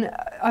 And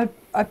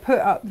I put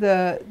up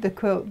the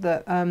quilt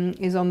that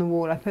is on the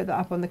wall. I put that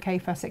up on the K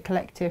Facet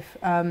Collective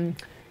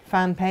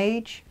fan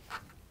page,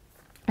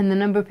 and the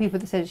number of people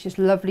that said it's just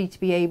lovely to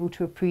be able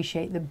to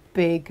appreciate the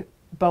big,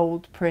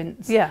 bold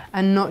prints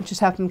and not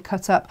just have them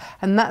cut up.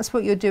 And that's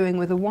what you're doing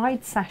with a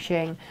wide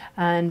sashing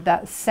and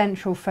that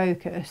central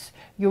focus.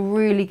 You're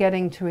really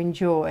getting to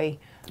enjoy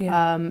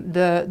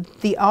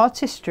the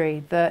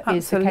artistry that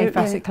is the K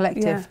Facet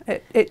Collective.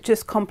 It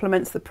just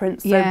complements the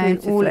prints so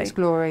beautifully. In all its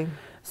glory.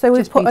 So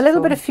we've put a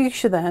little bit of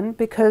fuchsia then,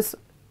 because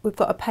we've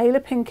got a paler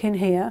pink in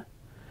here,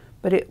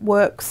 but it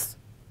works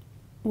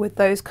with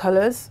those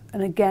colours,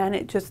 and again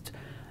it just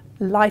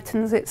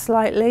lightens it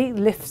slightly,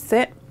 lifts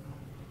it.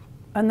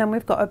 And then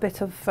we've got a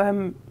bit of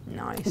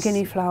Nice.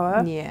 guinea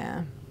flower,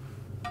 Yeah.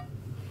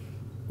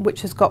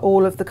 which has got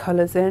all of the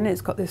colours in.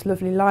 It's got this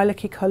lovely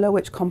lilac-y colour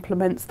which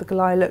complements the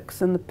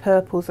lilacs and the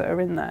purples that are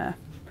in there.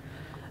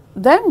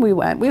 Then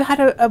we had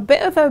a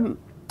bit of a,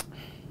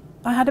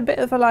 I had a bit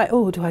of a like,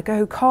 oh, do I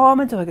go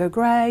calmer, do I go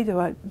grey,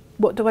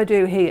 what do I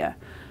do here?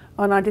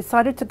 And I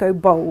decided to go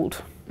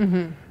bold,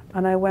 and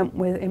I went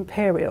with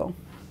Imperial.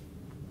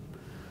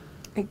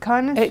 It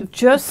kind of It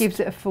just gives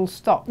it a full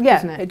stop, yeah,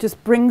 doesn't it? it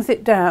just brings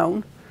it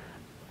down.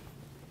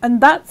 And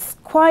that's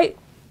quite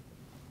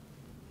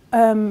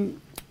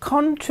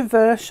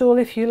controversial,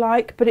 if you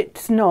like, but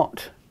it's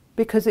not,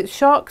 because it's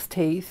shark's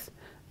teeth,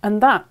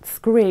 and that's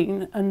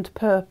green and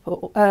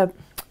purple,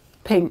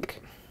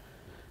 pink.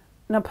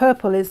 Now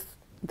purple is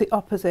the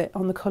opposite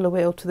on the colour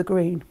wheel to the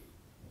green.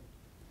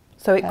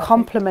 So it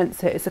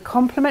complements it. It's a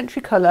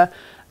complementary colour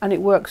and it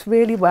works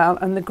really well,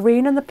 and the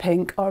green and the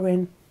pink are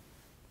in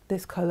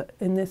this colour,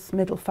 in this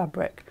middle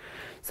fabric.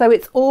 So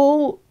it's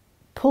all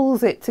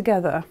pulls it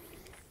together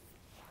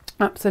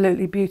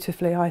absolutely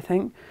beautifully, I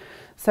think.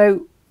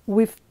 So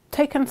we've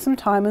taken some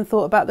time and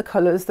thought about the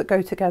colours that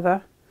go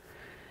together.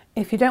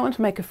 If you don't want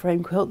to make a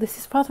frame quilt, this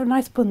is rather a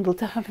nice bundle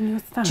to have in your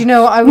stash. Do you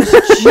know what? I was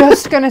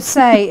just going to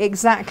say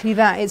exactly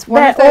that. It's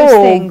one of They're those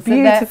all things that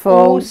beautiful.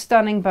 they're all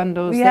stunning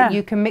bundles Yeah. that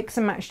you can mix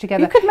and match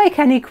together. You could make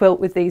any quilt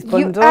with these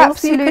bundles.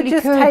 absolutely you could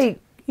just could. take,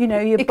 you know,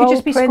 your It could bold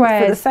just be print for the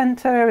squares.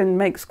 centre and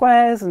make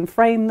squares and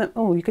frame them.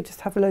 Oh, you could just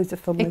have loads of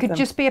fun with It could them.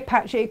 just be a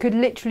patch. It could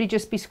literally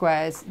just be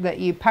squares that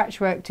you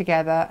patchwork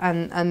together,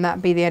 and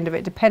that be the end of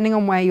it, depending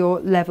on where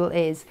your level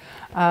is.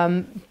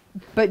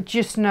 But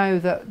just know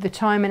that the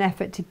time and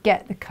effort to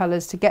get the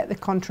colours, to get the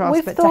contrast,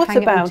 We've but to thought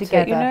hang it all about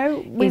together, you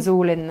know, is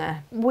all in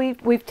there.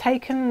 We've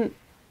taken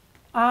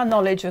our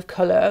knowledge of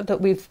colour that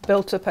we've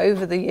built up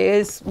over the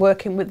years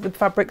working with the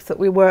fabrics that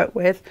we work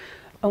with,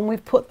 and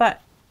we've put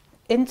that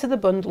into the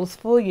bundles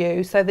for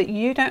you so that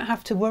you don't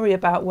have to worry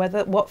about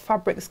what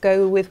fabrics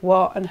go with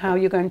what and how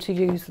you're going to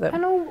use them.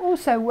 And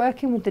also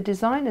working with the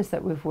designers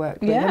that we've worked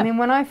with. Yeah. I mean,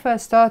 when I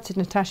first started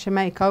Natasha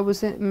Makes, I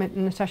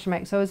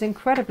was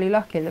incredibly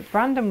lucky that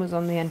Brandon was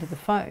on the end of the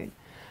phone.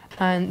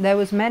 And there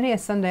was many a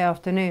Sunday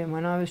afternoon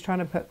when I was trying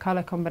to put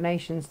colour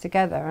combinations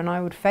together, and I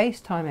would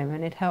FaceTime him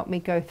and he'd help me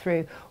go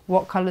through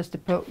what colours to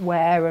put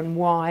where and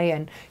why,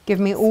 and give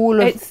me all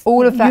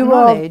of that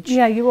knowledge.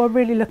 You are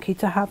really lucky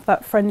to have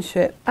that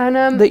friendship, And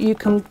that you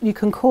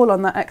can call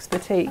on that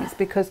expertise,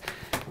 because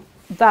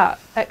that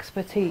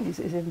expertise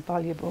is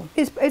invaluable.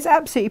 it's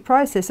absolutely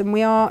priceless, and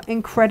we are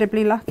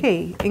incredibly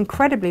lucky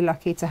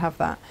to have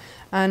that.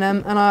 And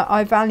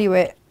I value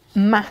it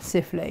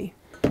massively.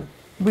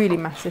 Really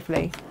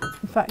massively.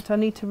 In fact, I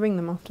need to ring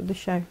them after the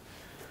show.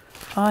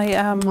 I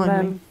am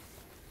Mind me.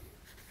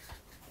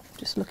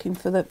 just looking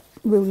for the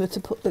ruler to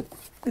put the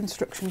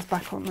instructions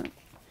back on it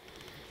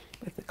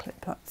with the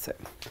clip. That's it.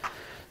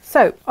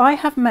 So I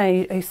have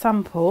made a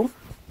sample.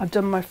 I've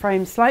done my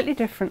frame slightly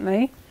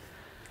differently.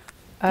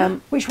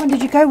 Which one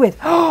did you go with?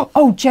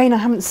 Oh, Jane, I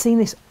haven't seen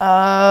this.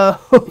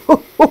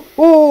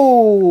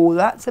 Oh,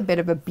 that's a bit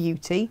of a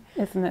beauty,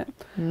 Isn't it?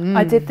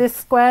 I did this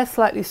square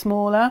slightly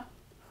smaller.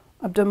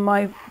 I've done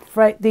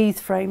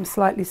these frames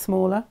slightly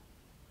smaller.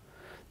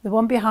 The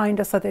one behind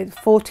us I did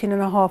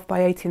 14.5 by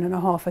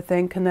 18.5, I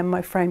think, and then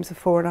my frames are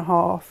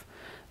 4.5.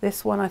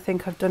 This one I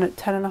think I've done at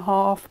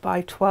 10.5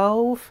 by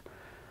 12,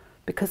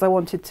 because I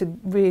wanted to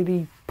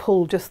really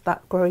pull just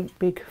that great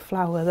big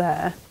flower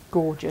there.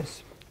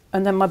 gorgeous.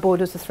 And then my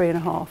borders are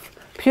 3.5,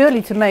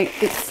 purely to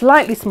make it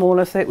slightly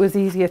smaller so it was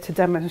easier to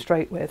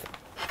demonstrate with.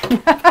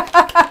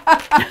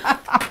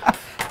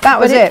 That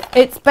was it.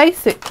 It's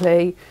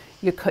basically,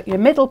 you cut your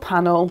middle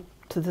panel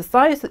to the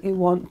size that you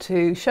want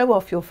to show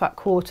off your fat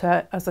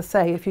quarter. As I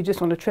say, if you just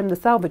want to trim the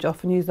selvage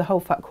off and use the whole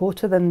fat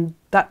quarter, then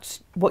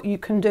that's what you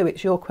can do.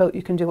 It's your quilt,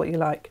 you can do what you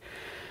like.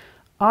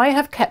 I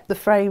have kept the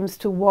frames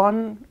to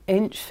 1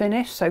 inch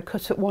finish, so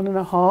cut at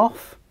 1.5.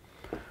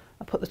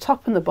 I put the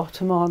top and the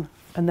bottom on,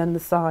 and then the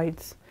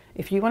sides.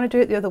 If you want to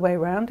do it the other way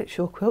around, it's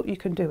your quilt, you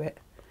can do it.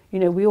 You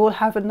know, we all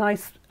have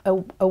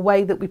a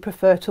way that we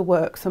prefer to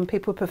work. Some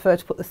people prefer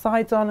to put the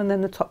sides on and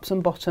then the tops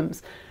and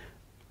bottoms.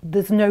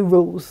 There's no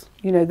rules.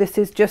 You know, this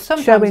is just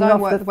Sometimes showing I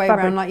off work the the way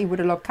fabric. around like you would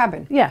a log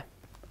cabin. Yeah,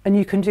 and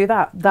you can do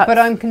that. But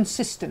I'm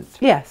consistent.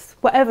 Yes,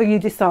 whatever you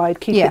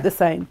decide, keep Yeah. it the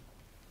same.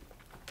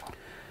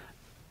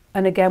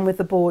 And again with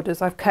the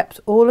borders, I've kept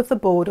all of the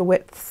border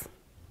widths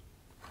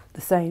the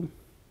same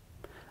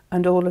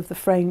and all of the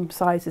frame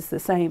sizes the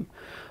same.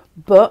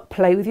 But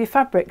play with your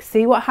fabric.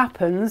 See what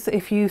happens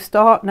if you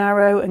start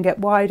narrow and get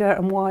wider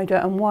and wider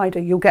and wider.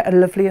 You'll get a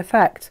lovely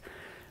effect.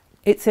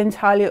 It's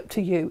entirely up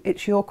to you.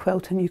 It's your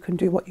quilt and you can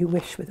do what you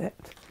wish with it.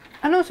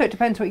 And also it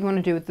depends what you want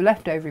to do with the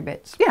leftover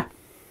bits. Yeah,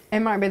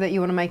 It might be that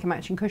you want to make a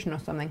matching cushion or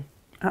something.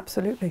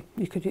 absolutely.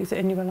 You could use it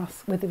in your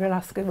with your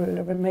Alaska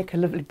ruler and make a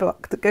lovely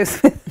block that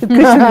goes with the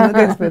cushion that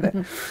goes with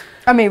it.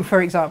 I mean,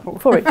 for example.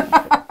 For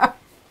example.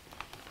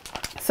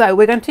 So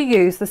we're going to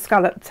use the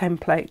scallop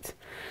template.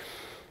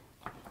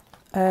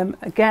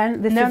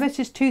 Again, This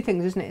is two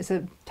things, isn't it? It's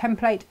a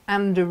template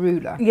and a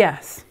ruler.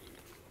 Yes.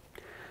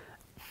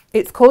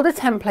 It's called a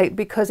template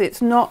because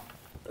it's not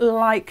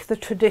like the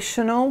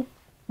traditional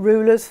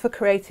rulers for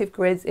creative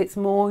grids. It's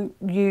more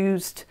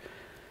used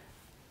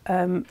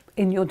in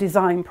your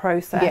design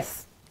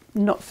process,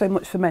 not so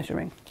much for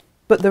measuring.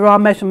 But there are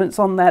measurements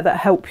on there that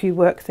help you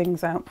work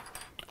things out.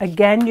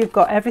 Again, you've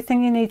got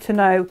everything you need to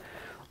know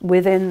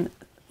within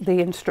the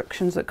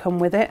instructions that come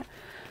with it.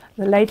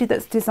 The lady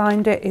that's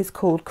designed it is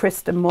called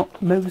Krista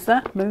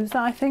Musa,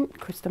 I think.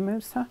 Krista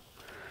Musa.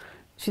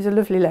 She's a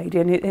lovely lady,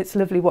 and it's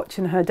lovely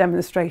watching her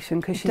demonstration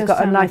because she's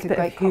got a nice bit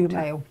of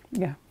humour.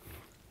 Yeah.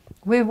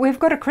 We've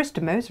got a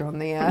Krista Moser on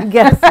the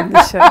yes, in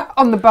the show.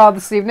 on the bar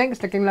this evening.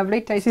 It's looking lovely,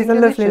 tasting She's a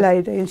delicious. lovely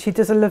lady, and she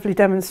does a lovely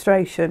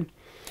demonstration.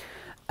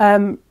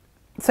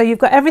 So you've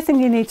got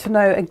everything you need to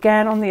know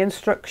again on the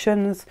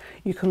instructions.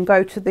 You can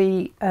go to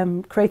the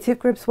Creative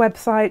Grids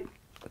website,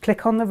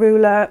 click on the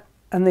ruler,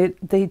 and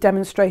the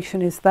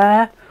demonstration is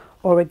there.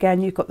 Or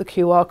again, you've got the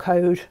QR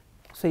code,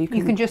 so you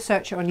can just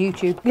search it on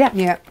YouTube. Yeah,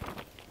 yeah.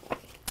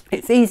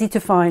 It's easy to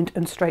find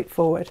and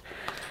straightforward.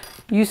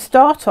 You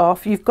start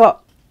off. You've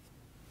got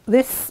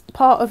this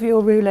part of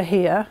your ruler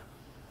here.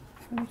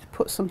 I need to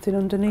put something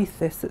underneath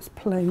this that's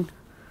plain.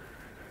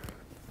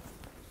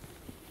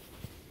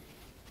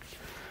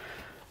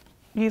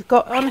 You've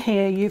got on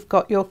here, you've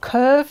got your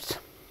curved,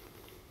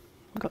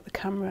 I've got the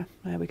camera,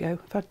 there we go,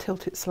 if I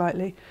tilt it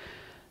slightly.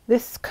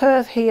 This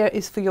curve here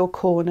is for your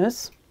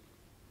corners,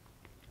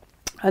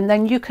 and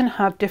then you can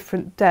have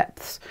different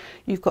depths.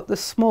 You've got the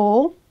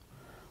small,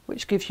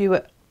 which gives you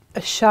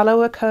a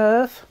shallower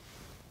curve,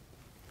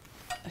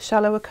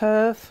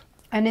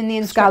 And in the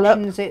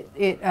instructions,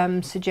 it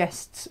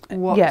suggests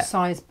what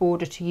size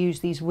border to use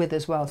these with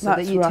as well, so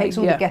That's that it takes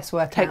all the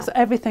guesswork out. Takes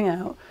everything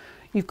out.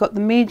 You've got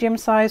the medium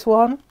size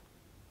one,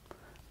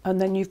 and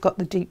then you've got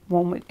the deep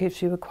one, which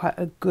gives you quite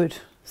a good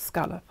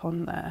scallop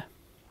on there.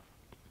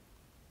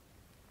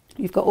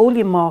 You've got all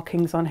your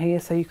markings on here,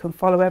 so you can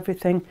follow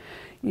everything.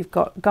 You've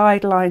got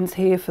guidelines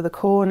here for the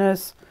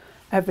corners.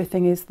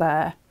 Everything is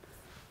there.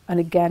 And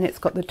again, it's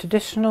got the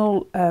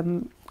traditional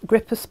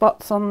gripper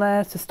spots on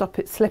there to stop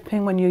it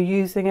slipping when you're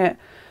using it.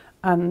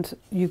 And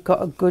you've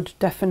got a good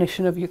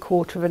definition of your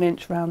 1/4 of an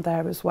inch round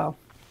there as well.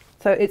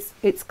 So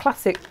it's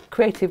classic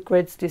Creative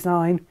Grids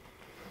design.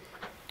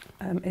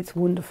 It's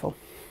wonderful.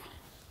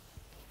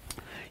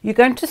 You're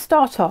going to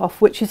start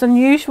off, which is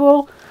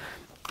unusual.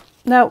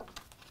 Now,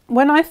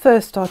 when I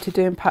first started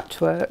doing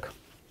patchwork,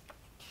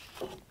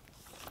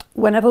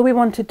 whenever we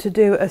wanted to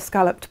do a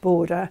scalloped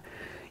border,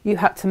 you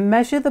had to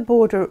measure the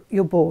border,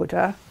 your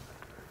border,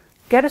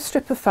 get a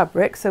strip of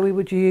fabric, so we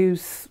would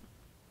use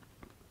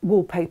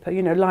wallpaper,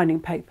 you know,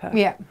 lining paper.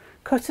 Yeah.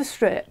 Cut a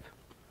strip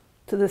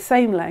to the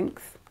same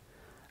length,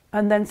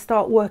 and then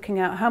start working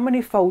out how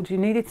many folds you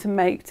needed to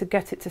make to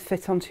get it to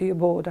fit onto your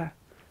border.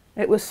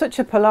 It was such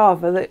a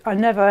palaver that I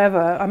never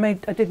ever,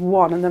 I did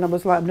one and then I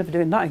was like, I'm never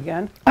doing that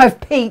again.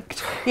 I've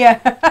peaked. Yeah.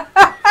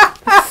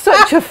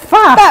 Such a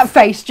faff. That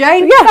face,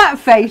 Jane. Yeah, that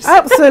face.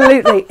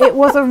 Absolutely. It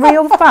was a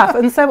real faff.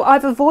 And so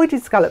I've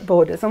avoided scallop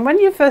borders. And when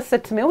you first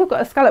said to me, oh, we've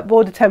got a scallop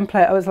border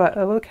template, I was like,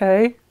 oh,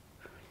 okay.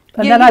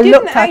 And then I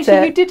looked at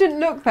it. You didn't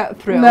look that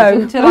thrilled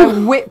No. until I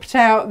whipped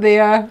out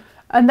the...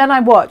 And then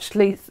I watched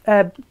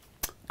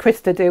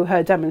Krista do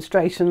her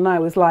demonstration, and I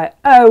was like,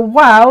 oh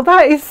wow,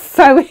 that is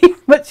so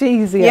much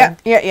easier.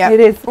 Yeah. It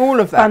is all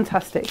of that.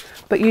 fantastic.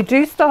 But you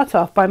do start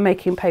off by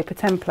making paper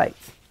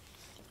templates,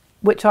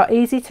 which are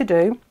easy to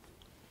do.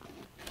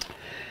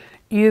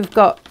 You've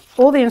got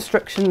all the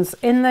instructions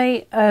in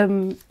the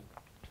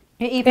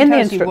it even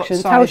tells you what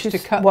size to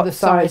cut the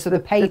size of the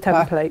paper.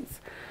 templates.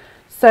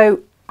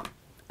 So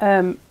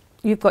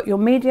you've got your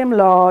medium,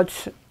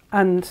 large,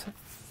 and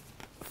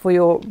for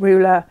your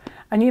ruler,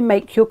 and you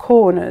make your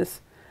corners.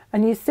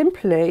 And you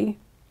simply,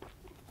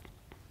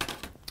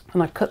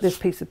 and I cut this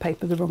piece of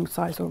paper the wrong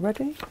size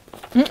already,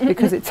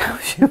 because it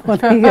tells you on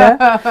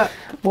here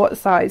what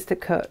size to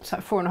cut. It's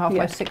like 4.5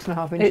 by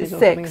 6.5 inches.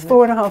 It's 6,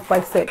 4.5 by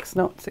 6,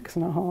 not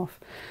 6.5.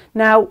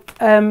 Now,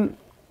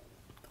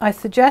 I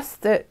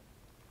suggest that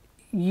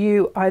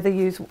you either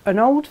use an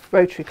old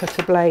rotary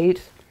cutter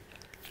blade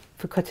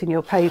for cutting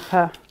your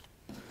paper,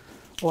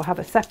 or have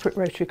a separate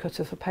rotary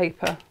cutter for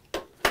paper,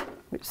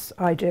 which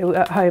I do.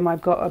 At home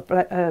I've got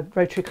a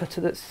rotary cutter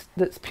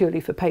that's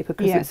purely for paper,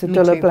 because it's a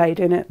duller blade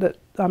in it that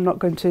I'm not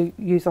going to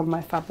use on my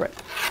fabric.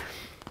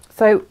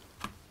 So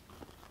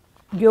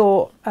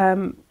your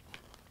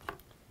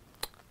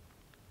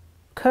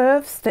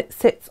curve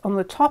sits on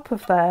the top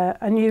of there,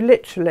 and you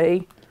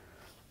literally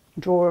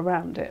draw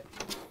around it.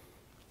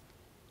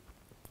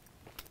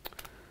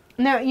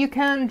 Now you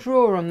can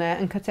draw on there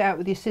and cut it out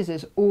with your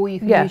scissors, or you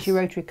can use your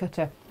rotary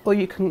cutter. Or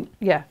you can,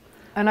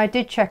 And I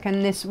did check,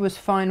 and this was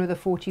fine with a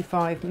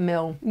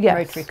 45mm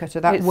rotary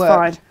cutter. That it's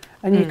worked. Fine.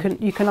 And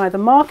you can either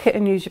mark it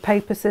and use your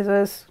paper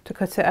scissors to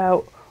cut it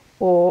out,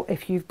 or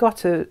if you've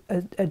got a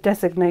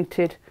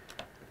designated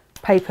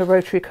paper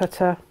rotary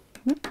cutter,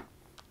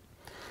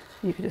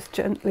 you can just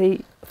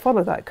gently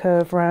follow that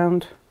curve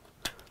round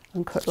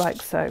and cut like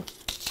so.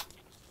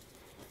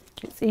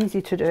 It's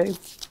easy to do,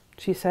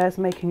 she says,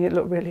 making it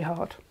look really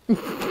hard.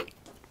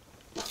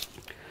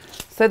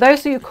 So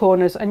those are your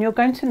corners, and you're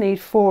going to need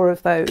 4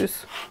 of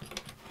those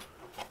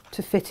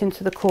to fit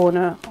into the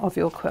corner of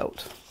your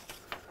quilt.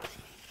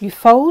 You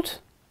fold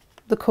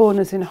the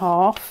corners in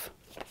half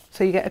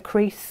so you get a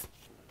crease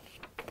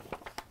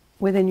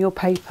within your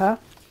paper.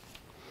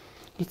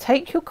 You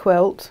take your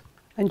quilt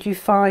and you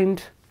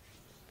find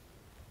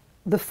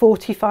the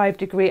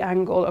 45-degree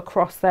angle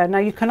across there. Now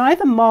you can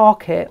either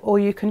mark it or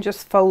you can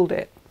just fold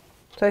it.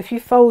 So if you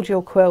fold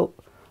your quilt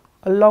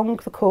along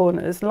the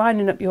corners,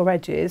 lining up your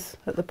edges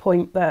at the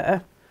point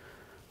there,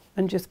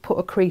 and just put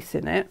a crease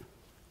in it.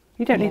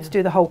 You don't need to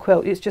do the whole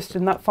quilt, it's just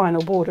in that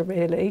final border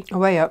really. Oh,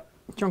 way up.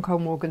 John Cole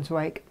Morgan's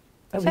awake.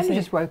 He's only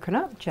just woken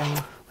up, Jane.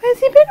 Where's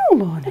he been all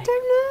morning?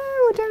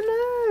 I don't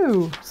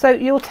know. So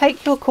you'll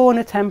take your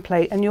corner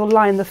template and you'll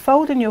line the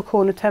fold in your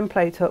corner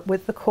template up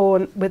with the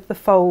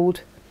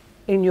fold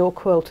in your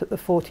quilt at the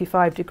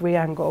 45-degree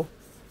angle.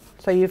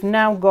 So you've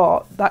now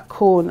got that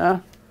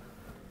corner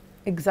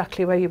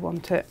exactly where you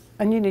want it,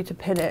 and you need to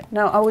pin it.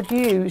 Now I would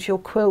use your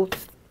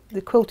quilt, the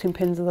quilting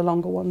pins are the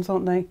longer ones,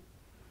 aren't they?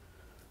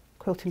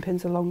 Quilting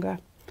pins are longer.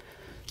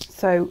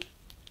 So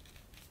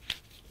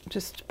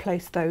just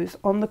place those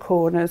on the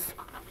corners,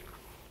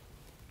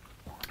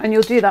 and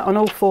you'll do that on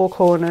all 4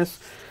 corners.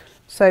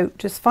 So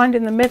just find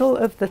in the middle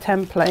of the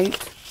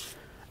template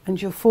and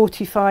your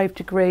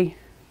 45-degree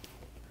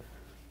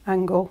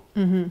angle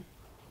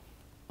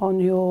on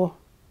your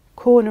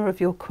corner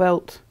of your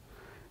quilt.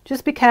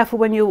 Just be careful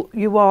when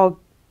you are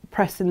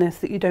pressing this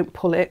that you don't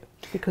pull it,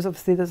 because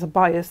obviously there's a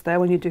bias there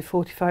when you do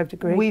 45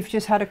 degree. We've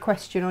just had a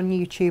question on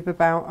YouTube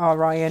about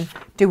our iron.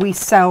 Do we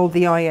sell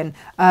the iron?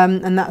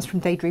 And that's from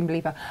Daydream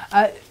Believer.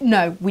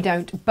 No, we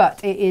don't, but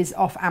it is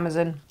off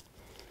Amazon.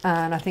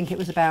 And I think it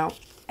was about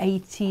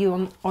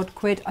 80 odd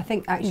quid. I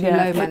think actually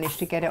Lo managed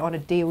to get it on a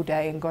deal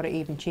day and got it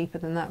even cheaper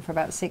than that for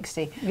about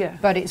 60. Yeah.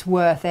 But it's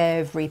worth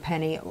every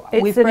penny.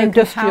 It's We've an broken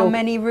industrial...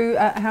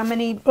 how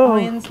many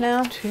irons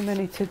now? Too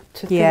many to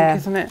think, Yeah.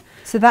 isn't it?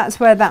 So that's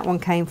where that one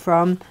came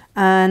from.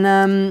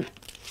 And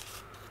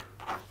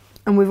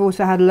we've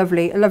also had a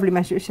lovely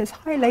message which says,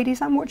 "Hi ladies,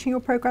 I'm watching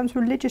your programmes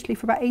religiously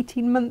for about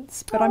 18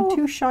 months, but I'm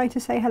too shy to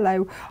say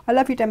hello. I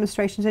love your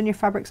demonstrations and your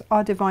fabrics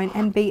are divine.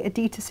 NB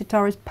Adidas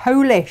Sitar is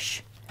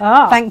Polish."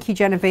 Ah, thank you,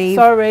 Genevieve.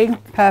 sorry,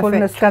 Perfect.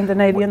 calling a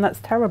Scandinavian, that's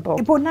terrible.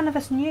 But none of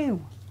us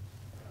knew.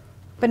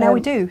 But now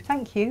we do.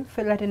 Thank you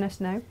for letting us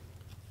know.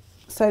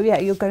 So yeah,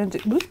 you're going to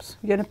do,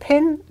 you're going to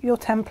pin your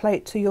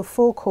template to your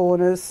 4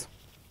 corners.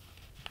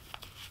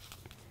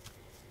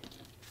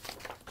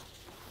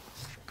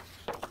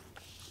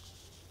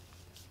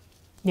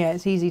 Yeah,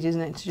 it's easy,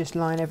 isn't it, to just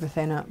line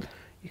everything up.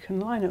 You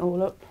can line it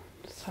all up.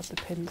 Just have the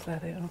pins there,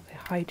 they're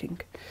hiding.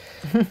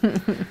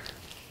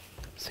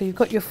 So you've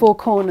got your 4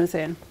 corners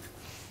in.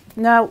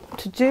 Now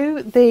to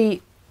do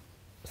the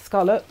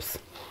scallops,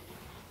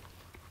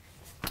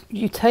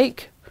 you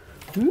take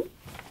your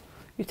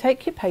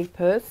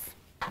papers,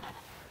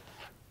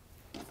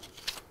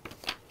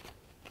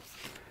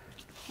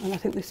 and I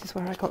think this is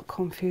where I got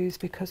confused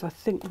because I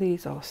think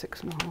these are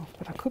 6.5,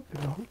 but I could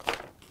be wrong.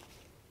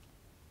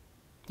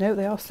 No,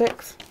 they are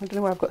 6. I don't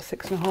know where I've got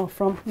 6.5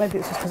 from. Maybe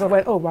it's just because I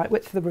went, oh right,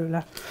 width of the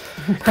ruler.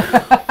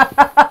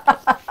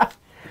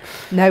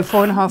 No,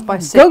 4.5 by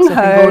 6. Gung-ho,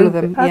 I think all of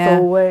them. as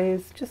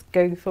always. Just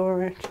go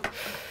for it.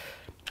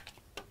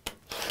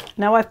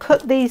 Now I've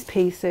cut these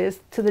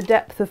pieces to the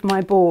depth of my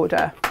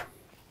border,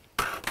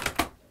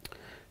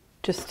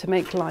 just to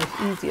make life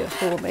easier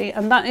for me.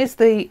 And that is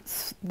the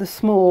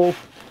small.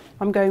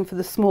 I'm going for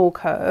the small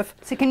curve.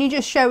 So can you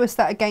just show us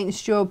that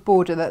against your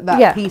border,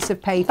 that piece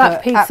of paper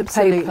that piece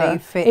absolutely of paper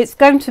fits? It's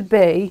going to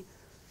be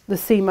the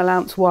seam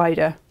allowance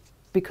wider,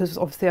 because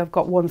obviously I've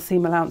got 1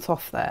 seam allowance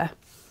off there.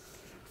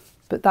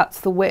 But that's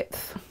the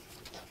width.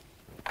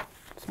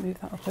 Let's move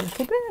that up a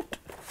little bit.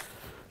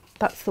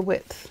 That's the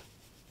width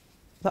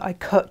that I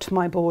cut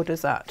my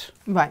borders at.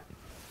 Right.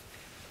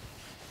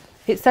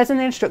 It says in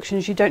the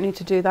instructions you don't need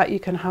to do that. You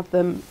can have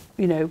them,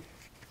 you know,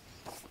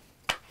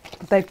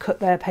 they've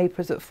cut their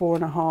papers at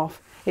 4.5.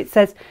 It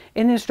says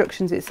in the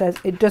instructions, it says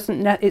it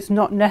doesn't. It's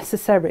not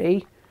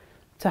necessary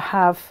to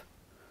have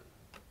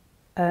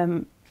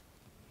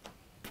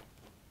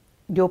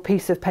your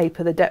piece of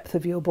paper the depth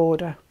of your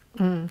border.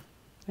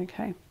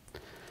 Okay,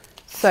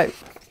 so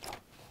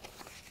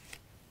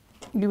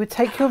you would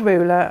take your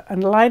ruler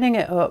and lining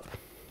it up,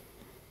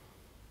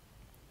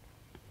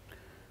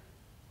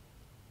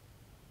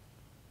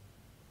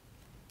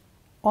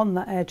 on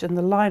that edge and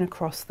the line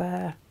across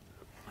there,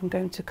 I'm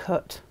going to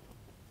cut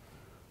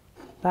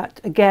that.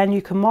 Again,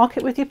 you can mark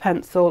it with your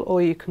pencil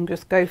or you can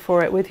just go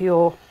for it with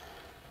your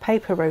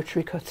paper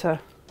rotary cutter,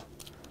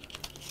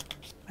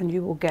 and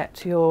you will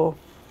get your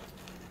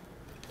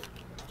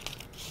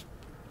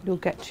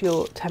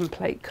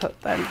template cut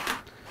then.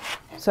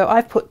 So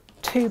I've put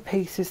 2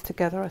 pieces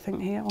together, I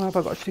think here. Well,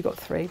 I've actually got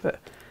 3,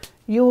 but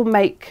you'll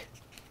make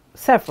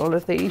several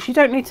of these. You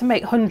don't need to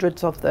make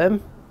hundreds of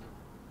them.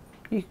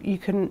 You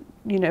can,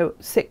 you know,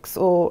 6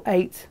 or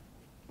 8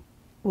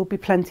 will be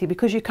plenty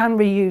because you can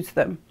reuse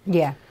them.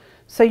 Yeah.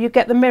 So you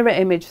get the mirror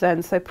image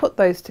then. So put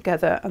those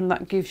together and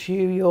that gives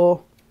you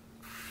your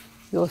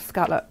your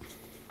scallop.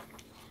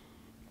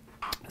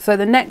 So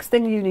the next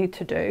thing you need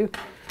to do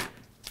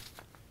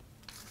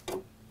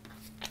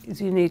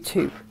is you need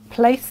to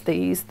place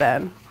these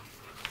then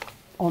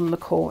on the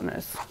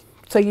corners.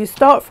 So you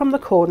start from the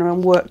corner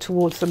and work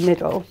towards the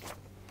middle,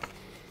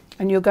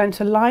 and you're going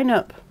to line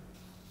up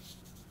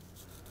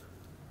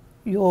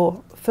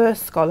your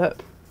first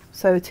scallop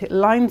so that it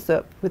lines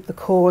up with the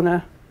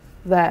corner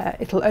there.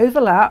 It'll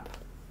overlap,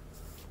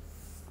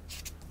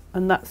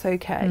 and that's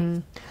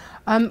okay.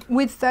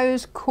 With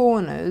those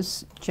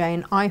corners,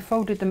 Jane, I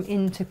folded them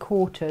into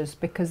quarters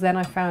because then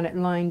I found it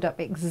lined up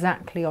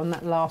exactly on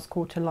that last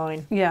quarter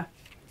line. Yeah,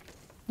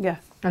 yeah.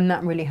 And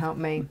that really helped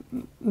me.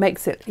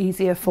 Makes it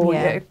easier for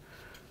you.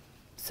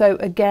 So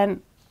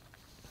again,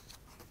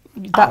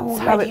 that's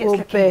how it will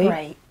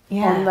be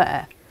on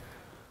there.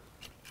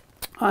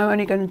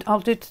 I'll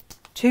do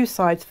two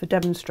sides for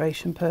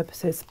demonstration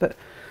purposes, but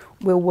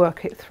we'll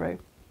work it through.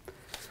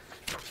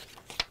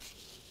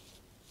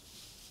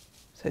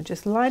 So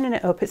just lining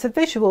it up. It's a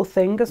visual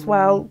thing as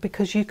well,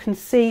 because you can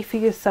see for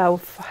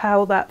yourself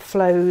how that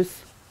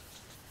flows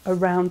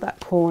around that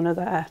corner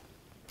there.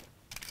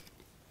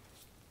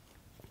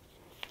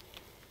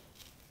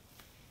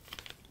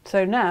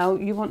 So now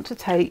you want to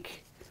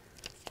take,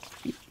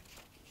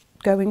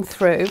 going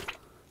through,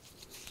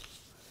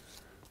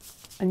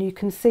 and you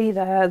can see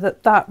there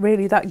that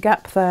that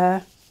gap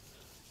there,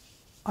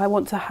 I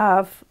want to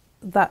have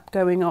that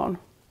going on.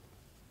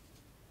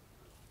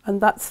 And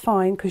that's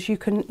fine, because you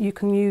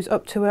can use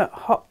up to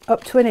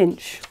an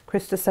inch,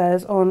 Krista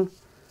says, on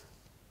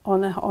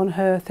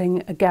her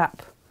thing, a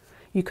gap.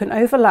 You can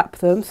overlap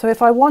them. So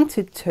if I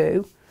wanted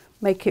to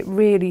make it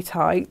really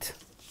tight,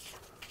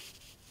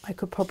 I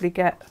could probably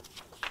get,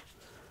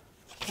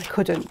 I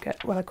could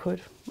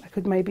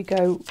maybe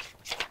go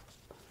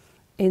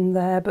in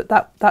there, but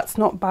that's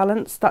not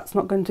balanced. That's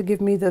not going to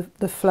give me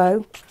the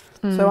flow.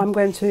 So I'm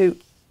going to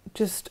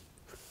just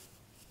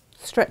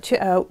stretch it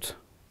out,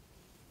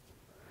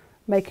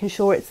 making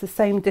sure it's the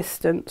same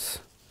distance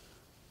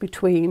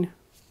between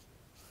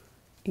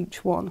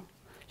each one.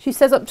 She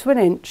says up to an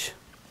inch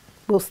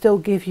will still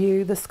give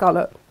you the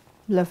scallop.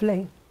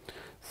 Lovely.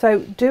 So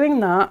doing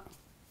that,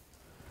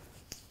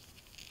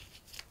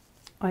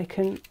 I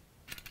can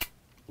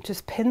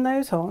just pin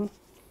those on,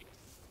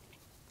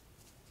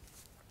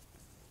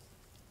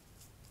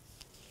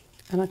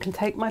 and I can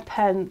take my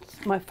pen,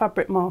 my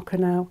fabric marker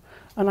now,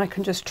 and I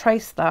can just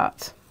trace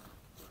that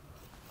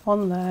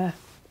on there.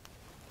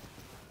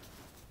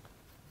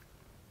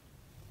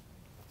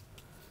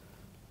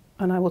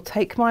 And I will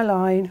take my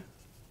line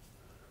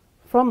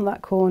from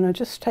that corner,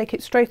 just take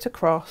it straight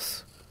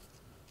across.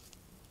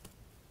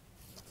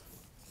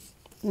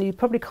 And you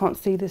probably can't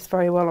see this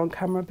very well on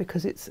camera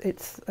because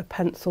it's a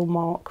pencil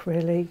mark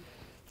really.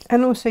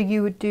 And also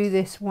you would do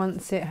this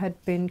once it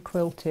had been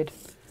quilted.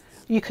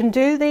 You can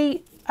do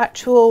the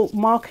actual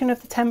marking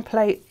of the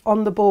template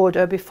on the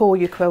border before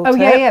you quilt it. Oh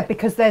yeah, yeah,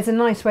 because there's a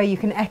nice way you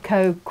can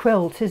echo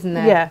quilt, isn't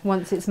there? Yeah.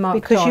 Once it's marked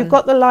because on. you've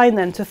got the line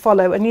then to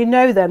follow, and you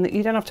know then that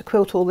you don't have to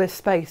quilt all this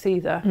space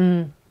either.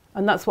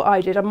 And that's what I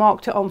did. I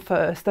marked it on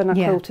first, then I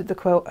quilted the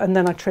quilt, and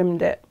then I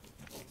trimmed it.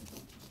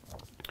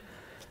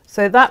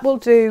 So that will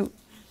do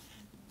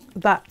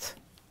that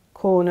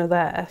corner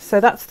there. So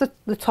that's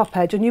the top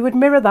edge, and you would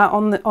mirror that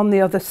on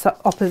the other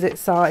opposite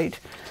side.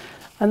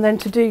 And then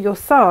to do your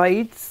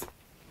sides,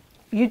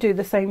 you do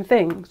the same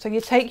thing. So you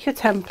take your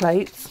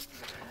templates,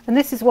 and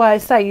this is why I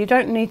say you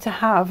don't need to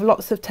have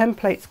lots of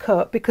templates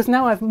cut, because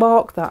now I've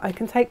marked that, I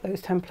can take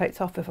those templates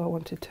off if I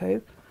wanted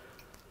to.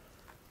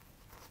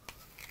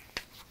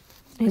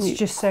 It's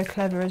just so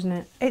clever, isn't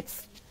it?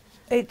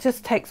 It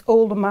just takes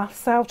all the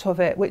maths out of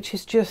it, which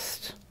is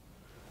just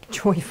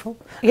joyful.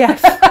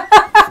 Yes.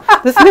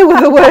 There's no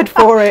other word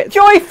for it.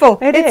 Joyful.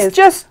 It's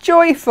just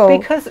joyful.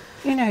 Because,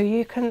 you know,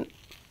 you can,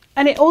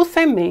 and it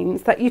also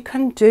means that you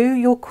can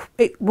do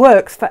it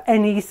works for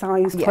any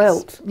size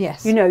quilt.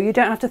 Yes. You know, you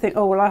don't have to think,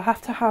 oh, well, I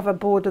have to have a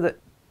border that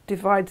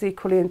divides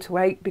equally into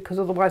 8 because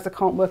otherwise I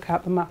can't work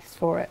out the maths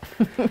for it.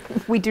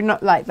 We do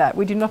not like that.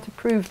 We do not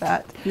approve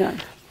that. No.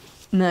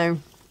 No.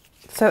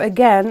 So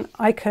again,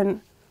 I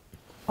can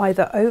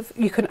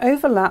you can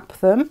overlap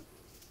them,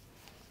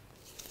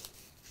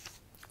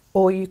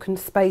 or you can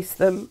space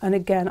them. And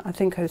again, I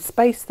think I would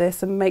space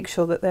this and make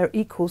sure that they're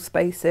equal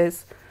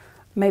spaces.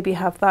 Maybe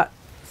have that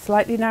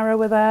slightly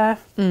narrower there,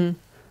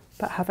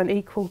 but have an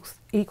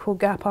equal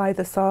gap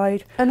either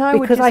side. And I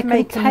would just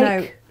make a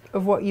note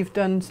of what you've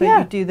done, so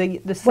you do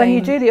the same. When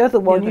you do the other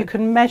one, you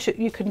can measure.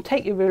 You can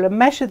take your ruler,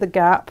 measure the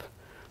gap,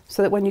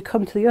 so that when you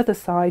come to the other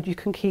side, you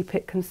can keep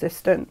it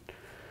consistent.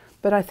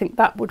 But I think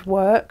that would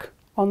work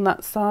on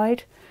that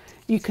side.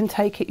 You can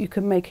take it, you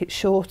can make it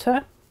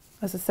shorter.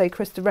 As I say,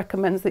 Krista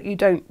recommends that you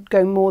don't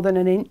go more than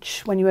an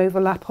inch when you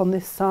overlap on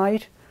this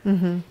side.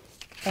 You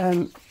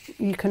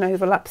can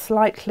overlap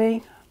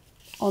slightly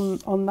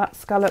on that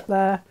scallop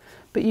there.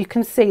 But you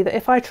can see that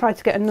if I try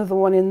to get another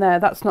one in there,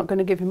 that's not going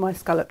to give you my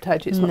scalloped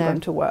edge. It's not going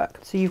to work.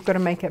 So you've got to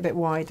make it a bit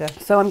wider.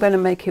 So I'm going to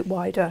make it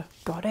wider.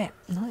 Got it.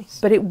 Nice.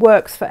 But it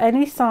works for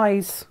any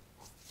size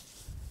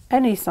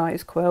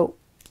quilt.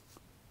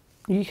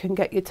 you can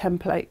get your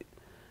template,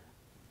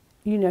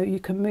 you know, you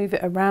can move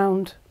it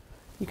around,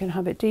 you can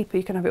have it deeper,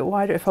 you can have it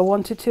wider. If I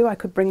wanted to, I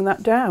could bring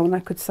that down. I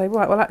could say,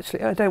 right, well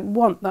actually I don't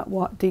want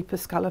that deeper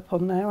scallop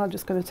on there, I'm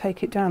just going to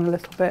take it down a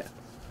little bit.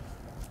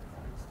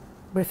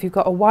 But if you've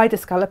got a wider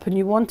scallop and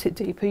you want it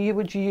deeper, you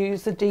would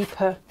use a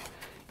deeper,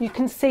 you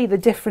can see the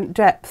different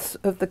depths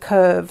of the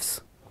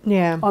curves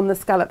on the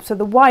scallop. So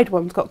the wide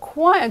one's got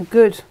quite a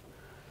good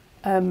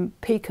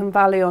peak and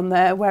valley on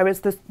there, whereas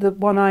the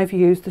one I've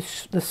used,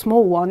 the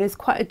small one, is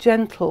quite a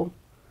gentle,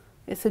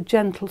 it's a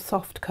gentle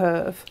soft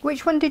curve.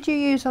 Which one did you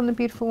use on the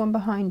beautiful one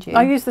behind you?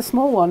 I used the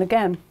small one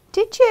again.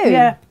 Did you?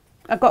 Yeah,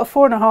 I've got a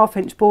 4.5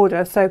 inch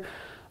border, so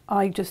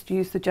I just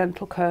used the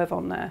gentle curve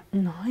on there.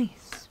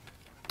 Nice.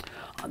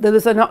 There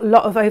was a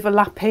lot of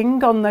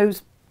overlapping on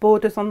those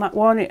borders on that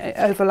one. It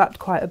overlapped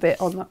quite a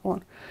bit on that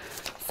one.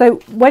 So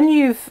when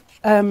you've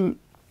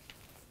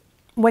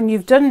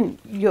done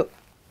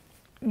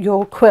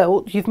your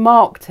quilt, you've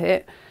marked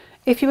it.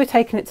 If you were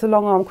taking it to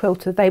long arm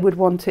quilter, they would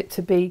want it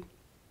to be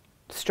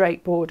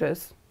straight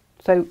borders.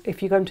 So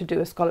if you're going to do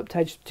a scalloped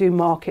edge, do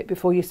mark it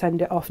before you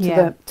send it off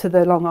to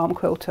the long arm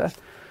quilter.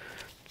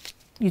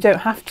 You don't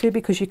have to,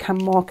 because you can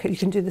mark it. You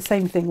can do the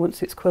same thing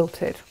once it's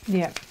quilted.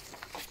 Yeah.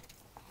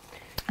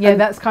 Yeah,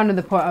 that's kind of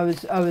the point I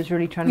was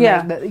really trying to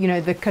make. That, you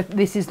know,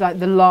 this is like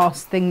the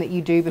last thing that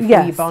you do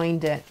before you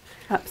bind it.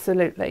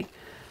 Absolutely.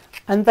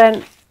 And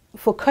then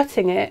for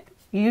cutting it,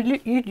 you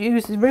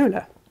use the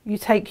ruler. You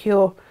take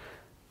you'll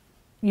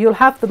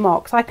have the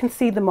marks. I can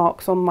see the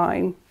marks on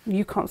mine.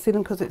 You can't see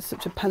them because it's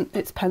such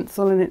it's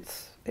pencil and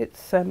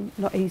it's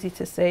not easy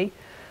to see.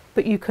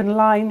 But you can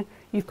line.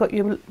 You've got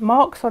your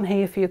marks on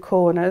here for your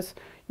corners.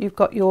 You've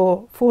got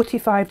your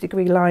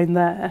 45-degree line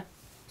there.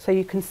 So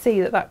you can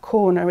see that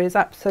corner is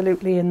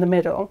absolutely in the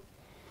middle.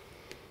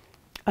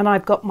 And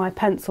I've got my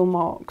pencil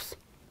marks.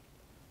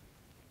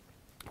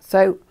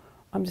 So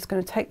I'm just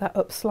going to take that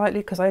up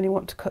slightly because I only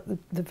want to cut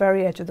the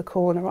very edge of the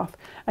corner off.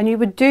 And you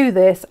would do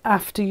this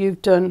after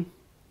you've done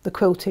the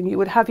quilting. You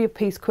would have your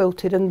piece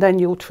quilted and then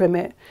you'll trim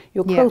it.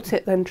 You'll quilt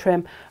it, then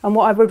trim. And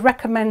what I would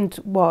recommend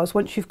was,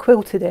 once you've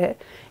quilted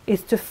it,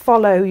 is to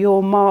follow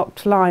your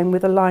marked line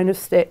with a line of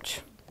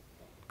stitch,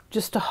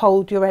 just to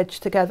hold your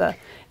edge together,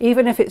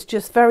 even if it's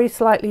just very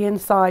slightly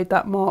inside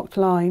that marked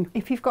line.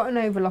 If you've got an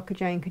overlocker,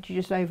 Jane, could you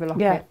just overlock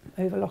it? Yeah,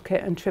 overlock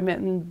it and trim it,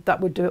 and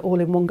that would do it all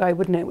in one go,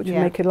 wouldn't it? Which would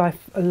make your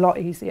life a lot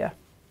easier.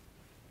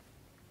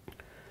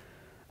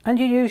 And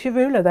you use your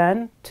ruler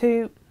then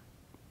to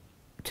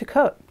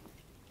cut.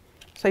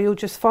 So you'll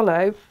just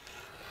follow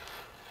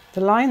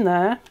the line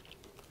there,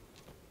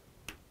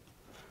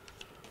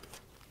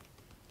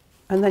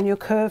 and then your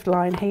curved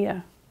line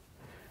here.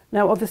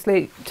 Now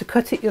obviously, to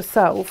cut it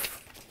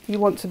yourself, you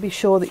want to be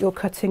sure that you're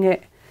cutting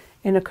it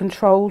in a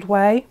controlled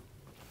way.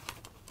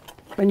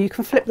 And you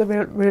can flip the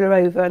ruler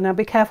over. Now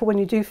be careful when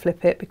you do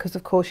flip it, because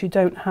of course you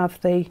don't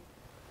have the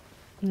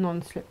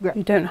non-slip grip.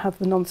 You don't have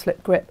the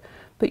non-slip grip.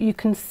 But you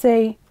can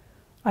see,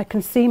 I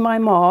can see my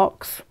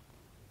marks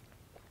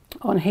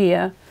on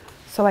here,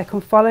 so I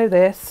can follow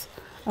this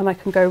and I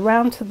can go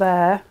round to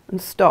there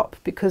and stop,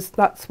 because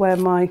that's where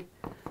my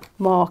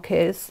mark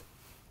is,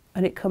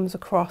 and it comes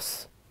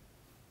across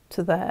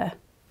to there.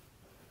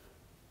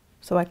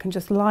 So I can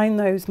just line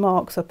those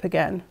marks up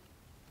again,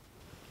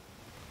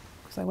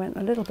 because I went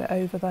a little bit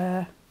over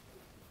there,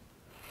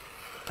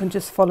 and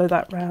just follow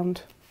that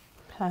round.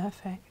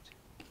 Perfect.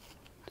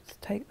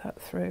 Just take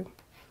that through.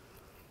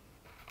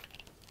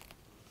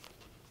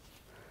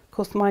 Of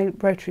course my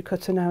rotary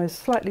cutter now is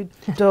slightly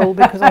dull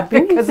because I've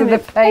been because using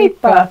of the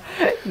paper.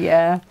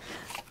 Yeah.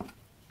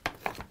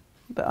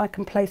 But I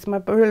can place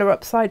my ruler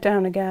upside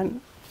down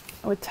again.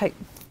 I would take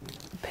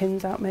the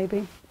pins out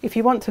maybe. If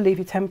you want to leave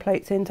your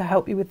templates in to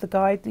help you with the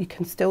guide, you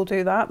can still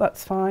do that,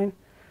 that's fine.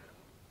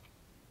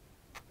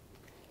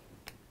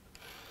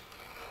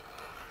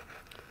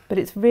 But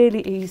it's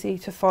really easy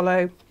to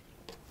follow.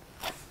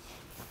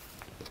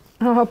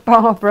 Oh,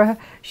 Barbara.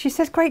 She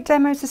says, great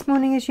demos this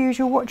morning as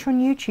usual. Watch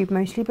on YouTube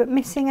mostly, but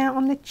missing out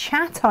on the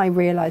chat. I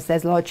realise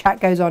there's a lot of chat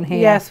goes on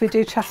here. Yes, we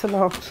do chat a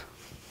lot.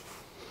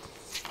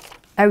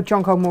 Oh,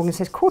 John Cole Morgan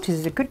says, quarters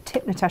is a good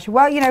tip, Natasha.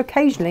 Well, you know,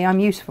 occasionally I'm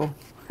useful.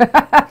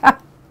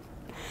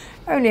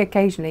 Only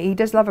occasionally. He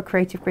does love a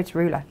Creative Grids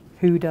ruler.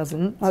 Who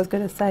doesn't? I was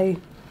going to say.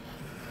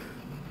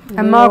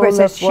 And Margaret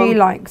says she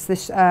likes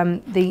this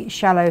the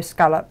shallow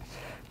scallop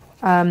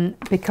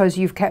because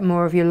you've kept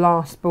more of your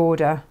last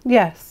border.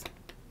 Yes.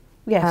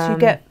 Yes, you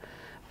get,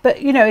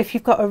 but you know, if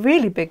you've got a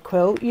really big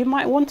quilt, you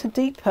might want a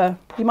deeper,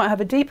 you might have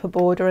a deeper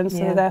border, and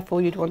so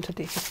therefore you'd want a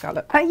deeper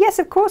scallop. Yes,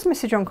 of course,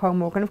 Mr. John Cole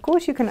Morgan, of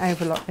course you can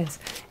overlock this.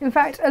 In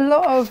fact, a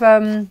lot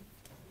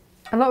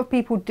of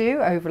people do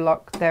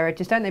overlock their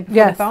edges, don't they,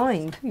 before they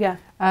bind? Yeah.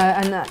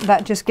 And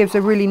that just gives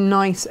a really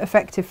nice,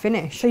 effective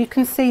finish. So you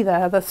can see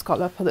there the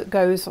scallop that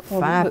goes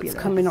on, that's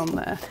coming on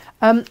there.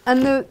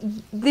 And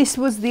this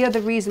was the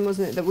other reason,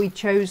 wasn't it, that we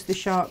chose the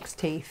shark's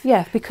teeth?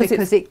 Yeah, because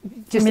it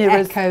just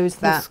echoes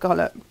that the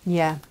scallop.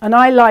 Yeah. And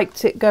I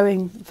liked it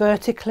going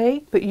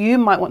vertically, but you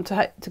might want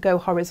to go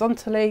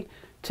horizontally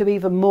to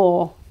even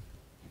more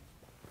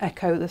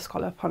echo the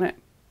scallop on it.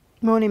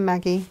 Morning,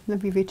 Maggie.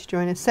 Lovely of you to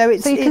join us. So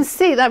it's So you can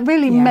see that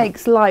really yeah.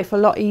 makes life a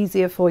lot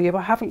easier for you.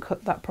 I haven't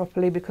cut that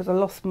properly because I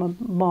lost my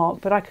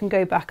mark, but I can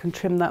go back and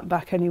trim that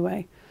back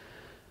anyway.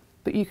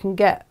 But you can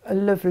get a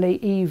lovely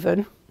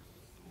even,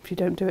 if you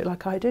don't do it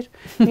like I did,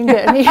 you can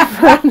get an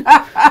even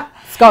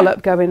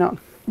scallop going on.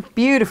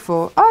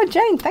 beautiful. Oh,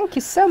 Jane, thank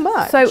you so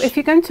much. So if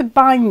you're going to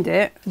bind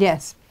it,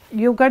 yes,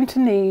 you're going to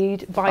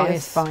need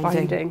bias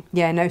binding.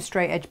 Yeah, no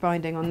straight edge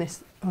binding on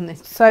this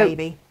So-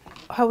 baby.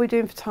 How are we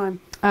doing for time?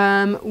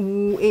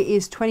 It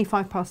is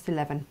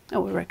 11:25.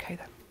 Oh, we're okay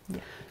then. Yeah.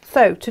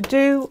 So to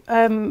do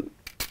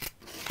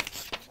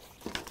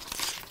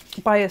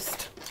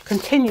biased,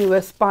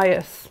 continuous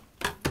bias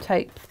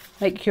tape,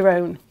 make your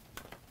own.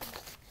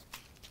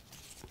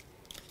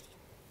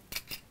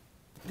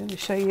 I'm going to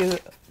show you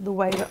the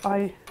way that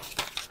I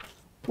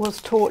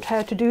was taught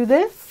how to do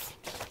this.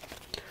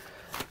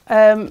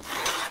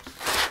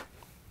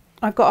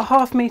 I've got a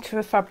 1/2 metre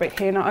of fabric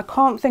here. Now I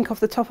can't think off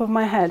the top of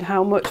my head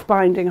how much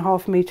binding a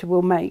 1/2 metre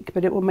will make,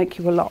 but it will make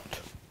you a lot.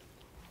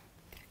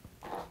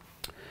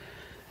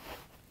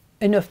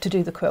 Enough to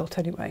do the quilt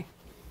anyway.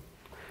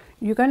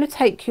 You're going to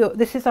take your,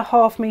 this is a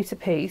 1/2 metre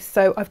piece,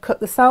 so I've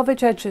cut the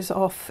selvage edges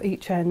off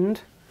each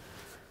end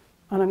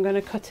and I'm going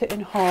to cut it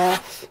in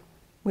half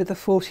with a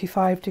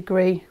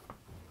 45-degree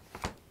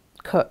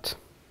cut.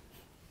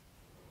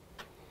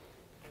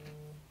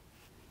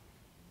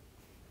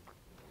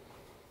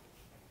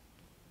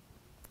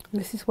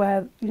 This is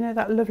where, you know,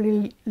 that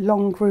lovely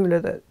long ruler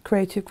that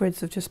Creative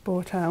Grids have just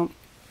brought out.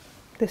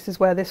 This is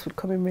where this would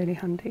come in really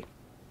handy.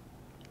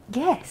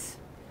 Yes.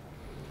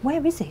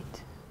 Where is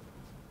it?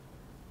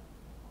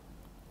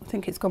 I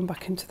think it's gone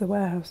back into the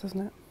warehouse,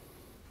 hasn't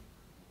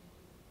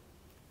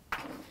it?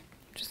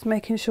 Just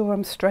making sure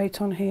I'm straight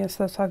on here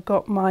so that I've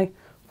got my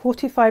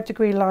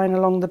 45-degree line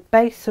along the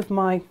base of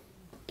my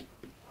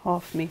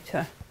 1/2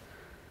 metre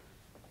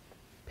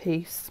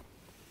piece.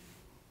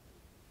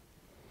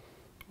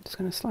 I'm just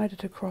going to slide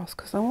it across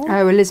because I want...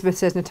 Oh, Elizabeth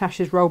says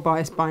Natasha's roll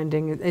bias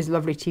binding is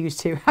lovely to use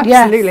too.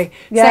 Absolutely.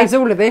 Yes. Saves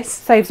all of this.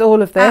 Saves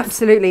all of this.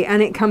 Absolutely.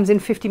 And it comes in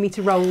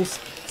 50-metre rolls.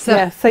 So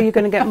Yeah, so you're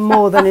going to get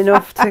more than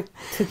enough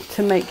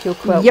to make your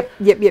quilt.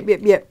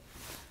 Yep.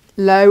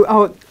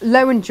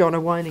 Lo and John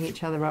are winding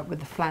each other up with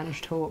the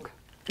flange talk.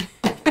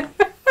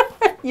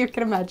 You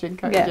can imagine,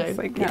 can't Yes, you, Jane?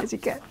 I can. Yes, you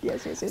can.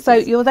 Yes. So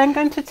you're then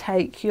going to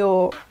take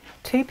your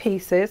 2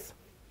 pieces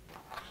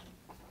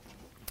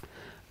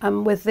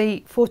and with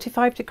the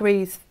 45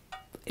 degrees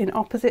in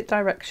opposite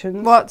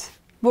directions, What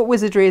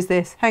wizardry is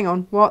this? Hang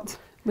on, what?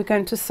 we're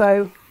going to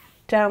sew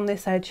down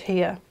this edge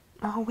here.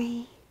 Are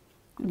we?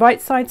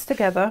 Right sides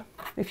together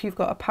if you've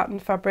got a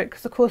patterned fabric,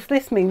 because of course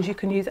this means you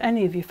can use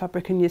any of your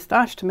fabric in your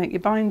stash to make your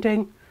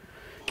binding.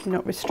 You're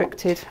not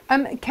restricted.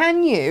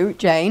 Can you,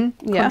 Jane,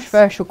 Yes.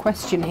 controversial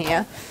question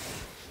here,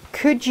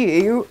 could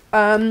you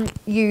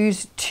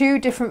use 2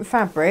 different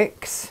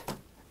fabrics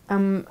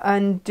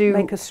and do...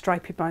 Make a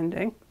stripy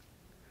binding.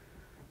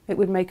 It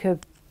would make a,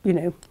 you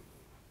know,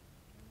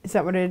 Is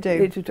that what it'd do?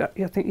 it would,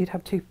 I think you'd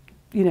have 2,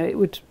 you know, it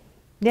would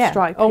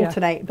stripe. yeah.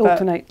 alternate. but-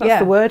 Alternate, that's yeah.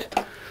 the word.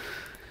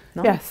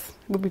 Nice. Yes,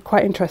 it would be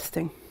quite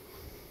interesting.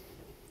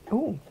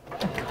 Oh,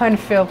 I kind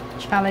of feel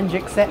challenge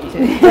accepted.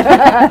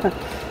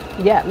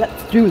 Yeah,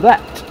 let's do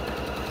that.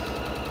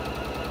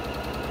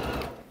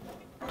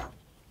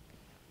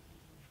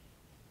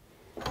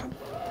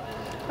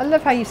 I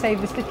love how you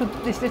save this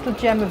little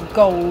gem of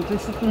gold,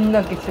 this little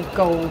nugget of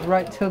gold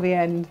right till the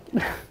end.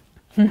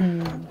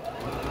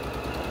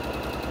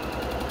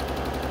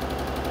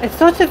 It's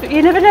sort of,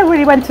 you never know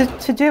really when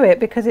to do it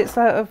because it's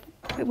sort of,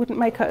 it wouldn't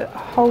make a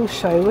whole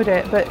show, would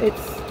it? But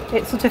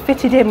it's sort of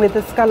fitted in with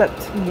the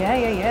scalloped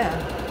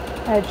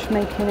Yeah. edge,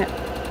 making it.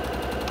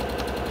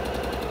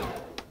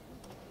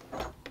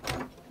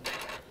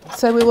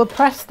 So we will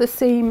press the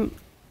seam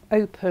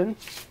open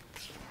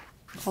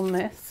on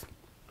this.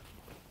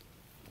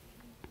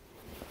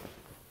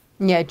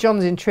 Yeah,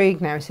 John's intrigued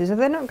now. He says, are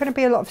there not going to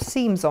be a lot of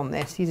seams on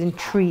this? He's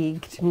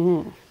intrigued.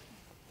 Mm.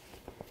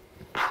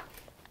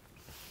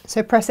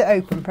 So press it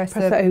open. Press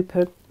Press it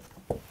open.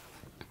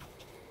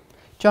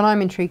 John,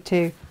 I'm intrigued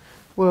too.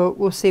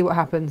 We'll see what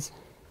happens.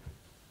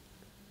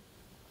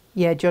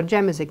 Yeah, John,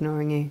 Gemma's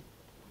ignoring you.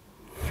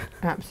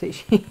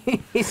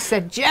 Absolutely. He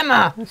said,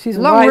 Gemma, She's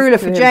long wise ruler to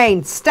for him.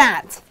 Jane,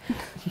 stat.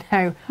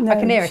 No, I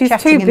can hear her she's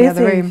chatting too in the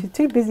other busy. room. She's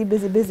too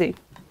busy.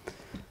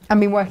 I've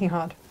been working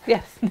hard.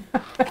 Yes.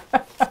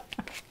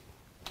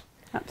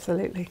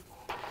 Absolutely.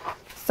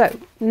 So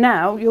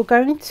now you're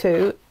going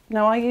to,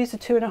 now I use a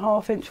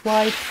 2.5 inch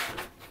wide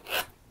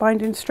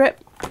binding strip.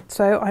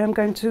 So I am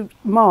going to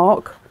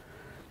mark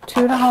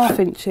 2.5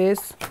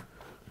 inches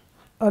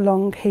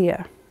along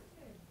here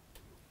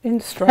in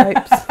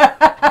stripes.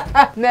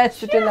 There's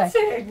the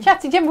delay.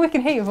 Chatting, Gemma, we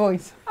can hear your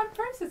voice. I'm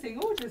processing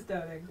orders,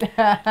 darling.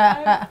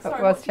 I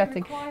Sorry, was what do you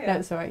chatting. require? No,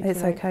 it's all right. It's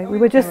all right. okay. Oh, We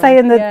were just don't worry.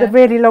 saying that Yeah. the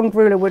really long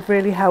ruler would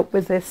really help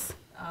with this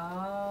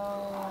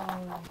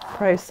Oh.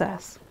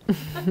 process.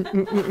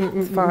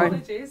 It's fine.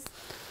 Apologies.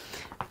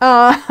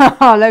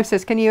 Lo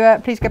says, can you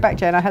please go back,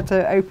 Jane? I had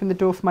to open the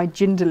door for my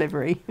gin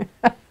delivery.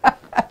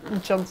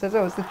 John says,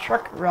 oh, it's the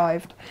truck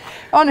arrived.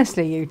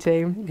 Honestly, you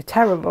two. You're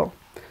terrible.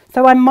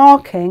 So I'm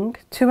marking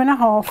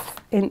 2.5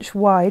 inch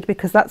wide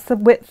because that's the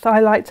width I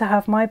like to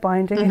have my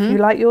binding. If you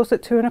like yours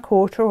at 2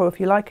 1/4, or if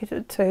you like it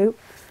at 2.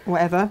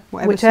 Whichever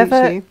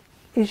suits you.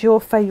 Is your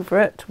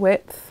favourite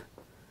width.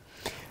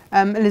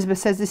 Elizabeth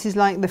says this is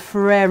like the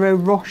Ferrero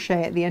Rocher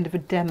at the end of a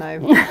demo.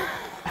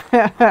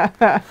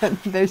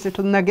 Those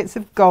little nuggets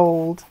of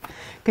gold.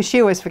 Because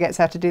she always forgets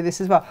how to do this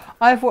as well.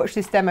 I've watched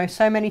this demo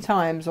so many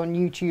times on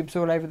YouTubes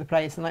all over the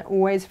place, and I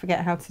always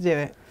forget how to do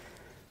it.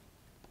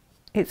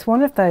 It's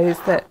one of those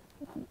that,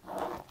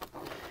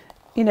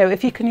 you know,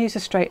 if you can use a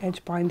straight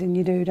edge binding,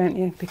 you do, don't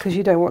you? Because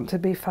you don't want to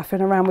be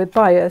faffing around with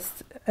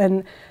bias.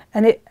 And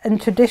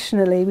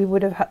traditionally we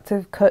would have had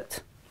to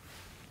cut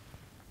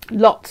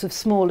lots of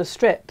smaller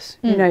strips.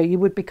 You know, you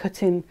would be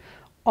cutting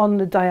on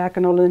the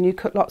diagonal, and you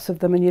cut lots of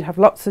them, and you'd have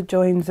lots of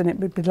joins, and it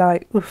would be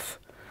like, oof,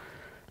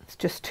 it's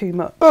just too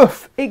much.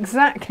 Oof,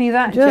 exactly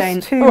that, just Jane.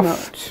 Just too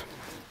much.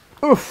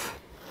 Oof.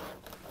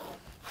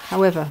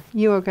 However,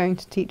 you are going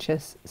to teach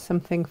us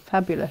something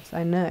fabulous,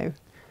 I know.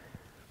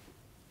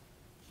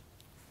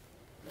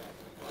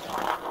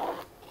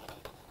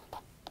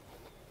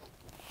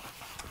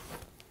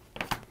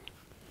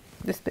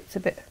 This bit's a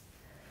bit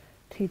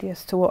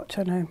tedious to watch,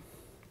 I know.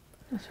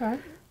 That's all right.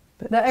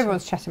 But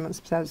everyone's chatting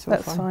amongst themselves.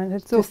 That's fine.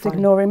 It's all just fine.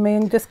 ignoring me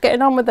and just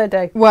getting on with their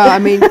day. Well, I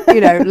mean,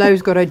 you know,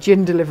 Lo's got her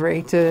gin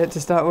delivery to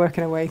start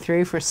working her way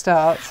through for a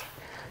start.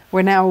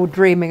 We're now all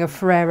dreaming of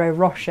Ferrero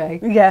Rocher.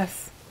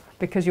 Yes.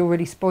 Because you're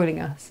really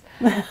spoiling us.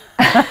 None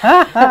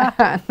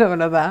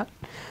of that.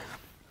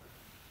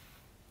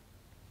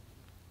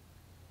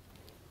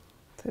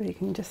 So you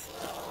can just,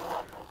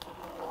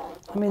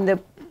 I mean,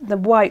 the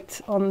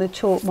white on the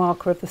chalk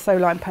marker of the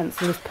Soline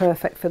pencil is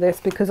perfect for this,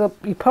 because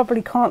you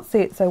probably can't see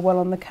it so well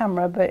on the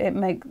camera, but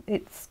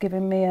it's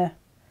giving me a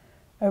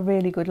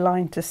really good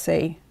line to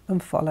see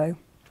and follow.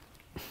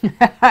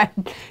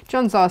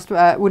 John's asked,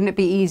 wouldn't it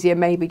be easier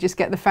maybe just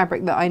get the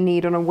fabric that I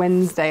need on a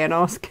Wednesday and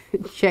ask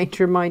Jane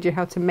to remind you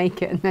how to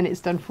make it, and then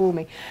it's done for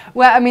me?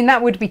 Well, I mean,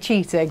 that would be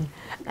cheating.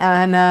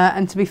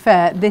 And to be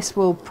fair, this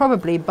will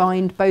probably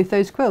bind both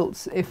those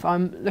quilts if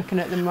I'm looking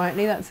at them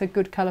rightly. That's a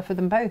good colour for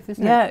them both,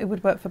 isn't it? Yeah, it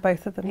would work for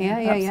both of them. Yeah,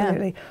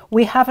 absolutely. Yeah.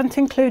 We haven't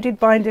included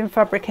binding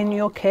fabric in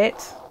your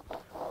kit.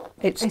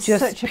 It's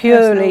just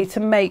purely to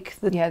make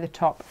the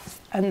top.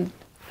 And,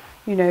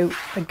 you know,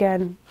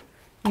 again,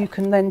 you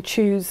can then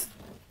choose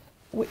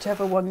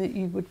whichever one that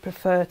you would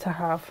prefer to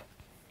have.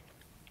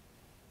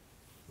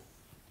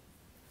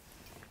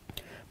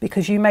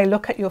 Because you may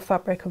look at your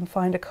fabric and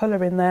find a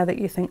colour in there that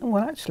you think, oh,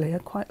 well, actually,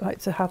 I'd quite like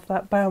to have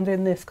that bound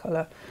in this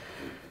colour.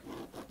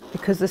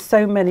 Because there's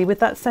so many, with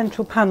that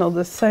central panel,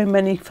 there's so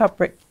many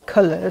fabric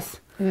colours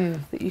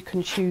that you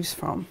can choose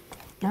from.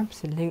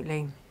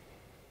 Absolutely.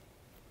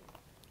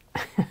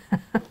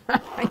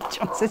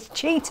 John says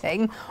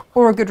cheating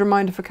or a good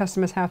reminder for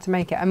customers how to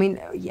make it. I mean,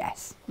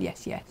 yes,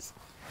 yes, yes.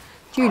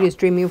 Julia's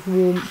dreaming of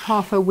warm,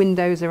 half her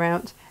windows are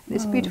out.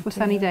 It's a beautiful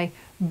sunny day,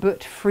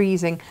 but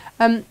freezing.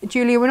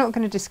 Julia, we're not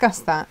going to discuss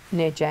that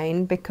near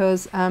Jane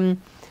because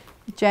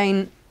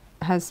Jane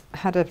has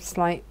had a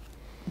slight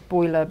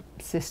boiler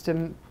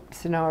system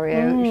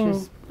scenario which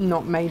has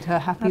not made her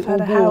happy I've or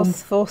had a warm.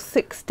 house for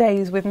 6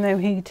 days with no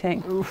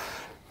heating.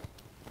 Oof.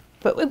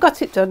 But we've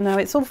got it done now.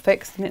 It's all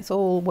fixed and it's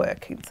all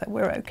working, so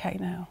we're okay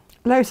now.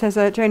 Lo says,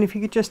 Jane, if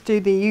you could just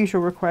do the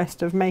usual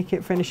request of make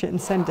it, finish it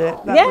and send it,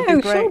 that yeah, would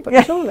be great. Sure,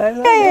 but sure,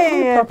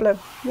 no problem.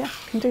 Yeah,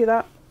 can do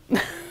that.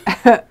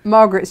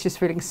 Margaret's just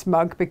feeling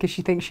smug because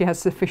she thinks she has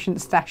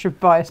sufficient stash of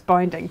bias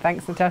binding.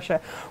 Thanks,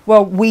 Natasha.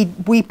 Well,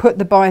 we put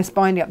the bias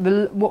binding up.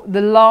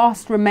 The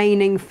last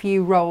remaining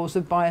few rolls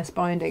of bias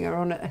binding are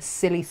on a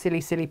silly, silly,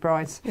 silly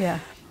price. Yeah.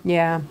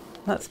 Yeah.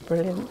 That's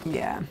brilliant.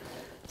 Yeah.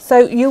 So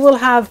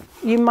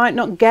you might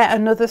not get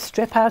another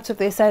strip out of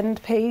this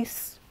end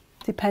piece,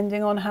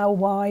 depending on how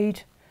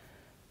wide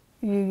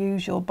you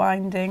use your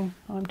binding.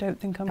 I don't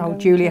think I'm going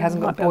to. Julia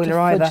hasn't got a boiler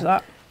either.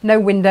 That. No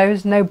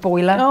windows, no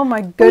boiler. Oh my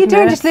goodness. What are you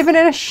doing? Just living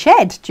in a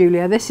shed,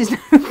 Julia. This is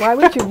why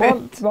would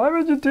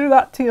you do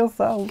that to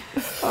yourself?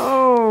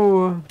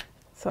 Oh.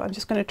 So I'm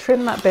just going to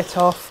trim that bit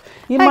off.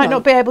 You might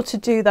not be able to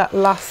do that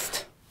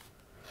last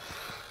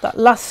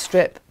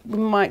strip. We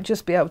might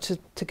just be able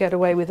to get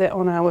away with it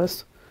on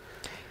ours.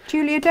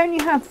 Julia, don't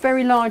you have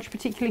very large,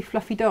 particularly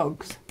fluffy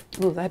dogs?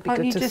 Oh, they'd be Can't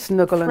good you to just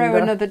snuggle under. throw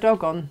another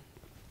dog on?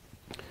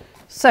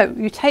 So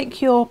you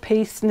take your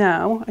piece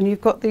now, and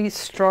you've got these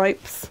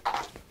stripes,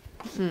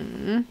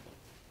 and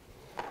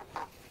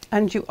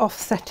you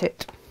offset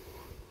it.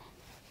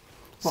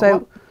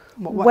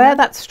 Where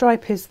that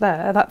stripe is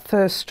there, that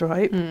first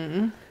stripe,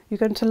 you're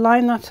going to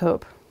line that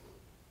up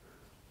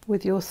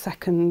with your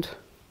second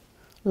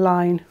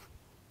line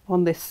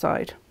on this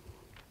side.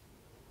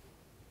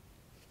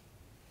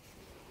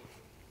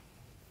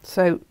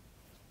 So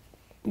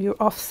you're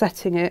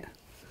offsetting it.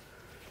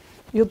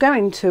 You're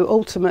going to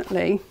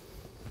ultimately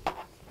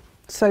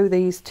sew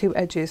these two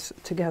edges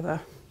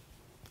together,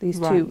 these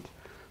two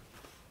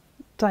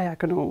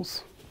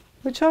diagonals,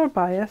 which are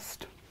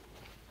biased.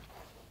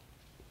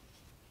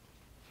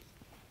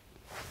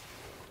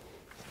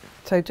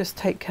 so just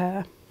take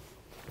care.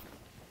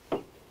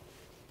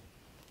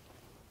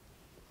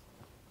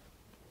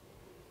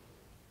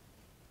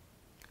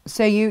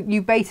 So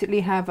you basically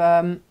have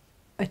a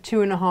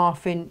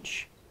 2.5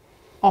 inch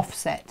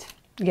offset.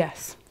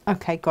 Yes.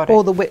 Okay, got it.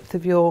 Or the width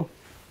of your...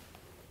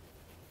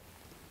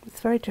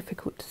 It's very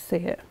difficult to see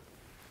it.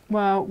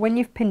 Well, when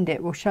you've pinned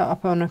it, we'll show it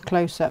up on a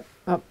close-up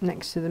up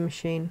next to the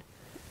machine.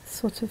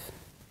 Sort of,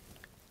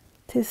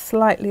 it is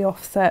slightly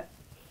offset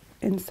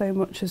in so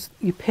much as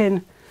you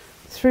pin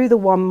through the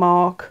one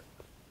mark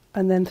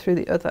and then through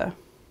the other.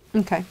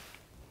 Okay.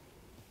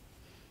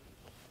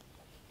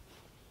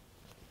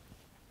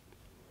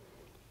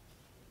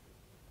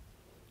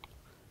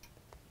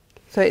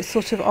 So it's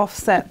sort of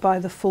offset by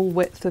the full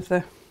width of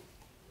the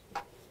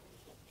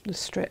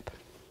strip.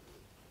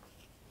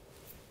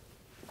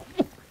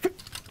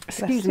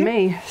 Excuse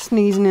me,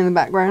 sneezing in the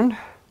background.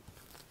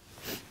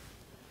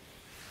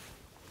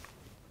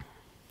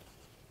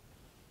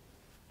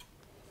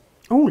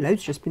 Oh,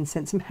 loads just been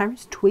sent. Some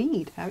Harris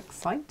tweed. How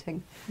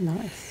exciting.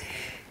 Nice.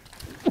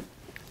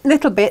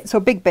 Little bits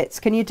or big bits.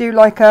 Can you do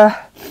like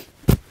a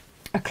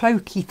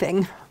cloaky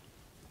thing?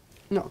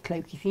 Not a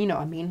cloaky thing, you know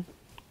what I mean.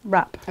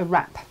 Wrap. A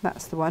wrap,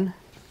 that's the one.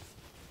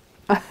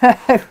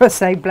 I will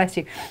say, bless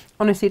you.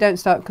 Honestly, don't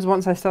stop, because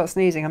once I start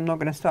sneezing, I'm not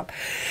going to stop.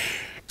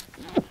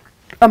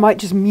 I might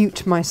just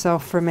mute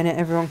myself for a minute,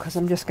 everyone, because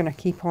I'm just going to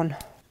keep on.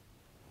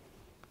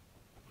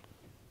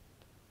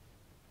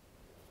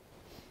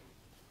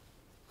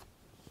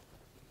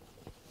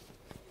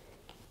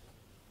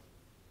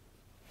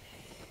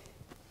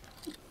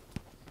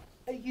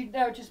 Are you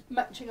now just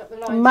matching up the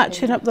lines? I'm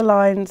matching up the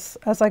lines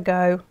as I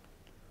go,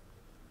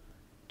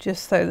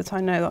 just so that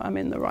I know that I'm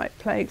in the right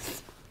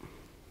place.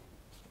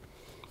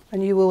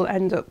 And you will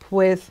end up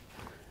with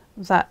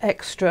that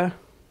extra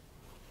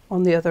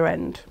on the other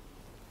end.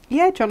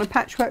 Yeah, John, a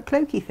patchwork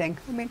cloaky thing.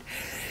 I mean,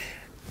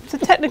 it's a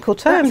technical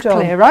term, that's John.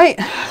 Clear, right?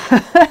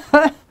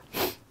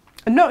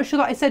 I'm not sure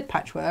that I said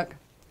patchwork,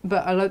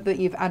 but I like that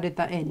you've added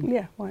that in.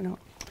 Yeah, why not?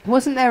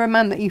 Wasn't there a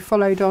man that you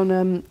followed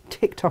on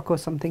TikTok or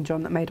something,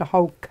 John, that made a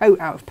whole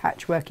coat out of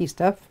patchworky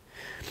stuff?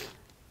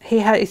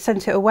 He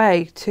sent it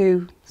away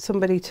to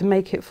somebody to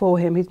make it for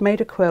him. He'd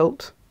made a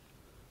quilt,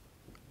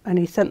 and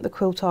he sent the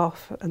quilt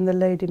off, and the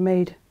lady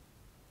made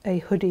a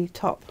hoodie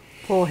top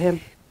for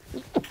him.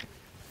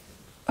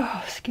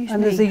 Oh, excuse me.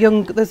 And there's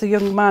a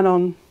young man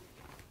on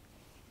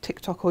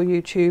TikTok or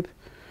YouTube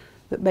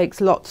that makes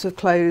lots of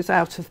clothes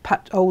out of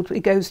old. He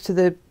goes to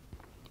the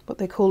what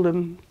they call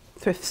them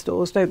thrift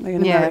stores, don't they,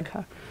 in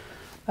America?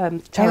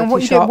 Charity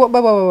what shop. What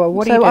are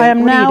you So doing? I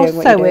am now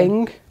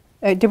sewing.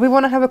 Did we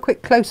want to have a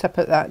quick close up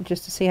at that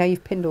just to see how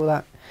you've pinned all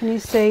that? Can you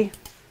see?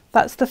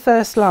 That's the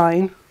first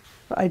line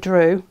that I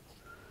drew,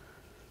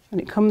 and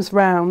it comes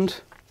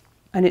round,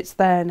 and it's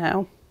there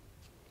now.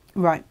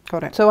 Right,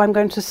 got it. So I'm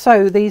going to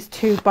sew these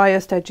two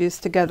biased edges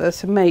together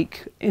to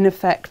make, in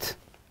effect,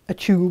 a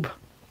tube.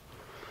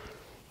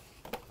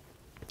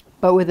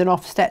 But with an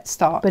offset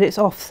start. But it's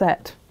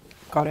offset.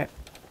 Got it.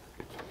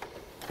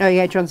 Oh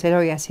yeah, John said, oh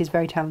yes, he's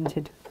very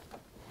talented.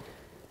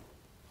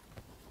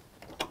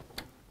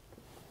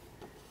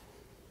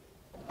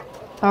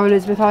 Oh,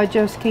 Elizabeth, I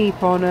just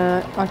keep on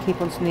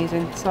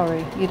sneezing.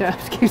 Sorry, you don't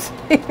have to keep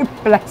sneezing.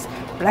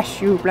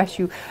 bless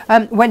you.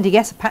 Wendy,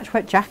 yes, a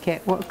patchwork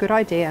jacket. What a good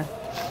idea.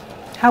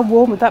 How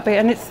warm would that be?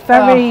 And it's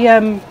very...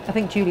 I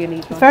think Julia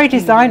needs one. It's very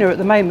designer at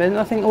the moment.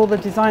 I think all the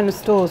designer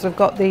stores have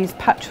got these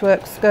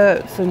patchwork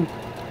skirts and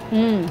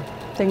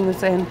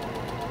things in.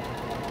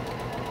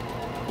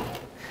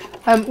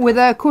 With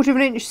a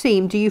 1/4 inch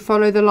seam, do you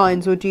follow the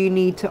lines or do you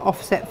need to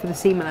offset for the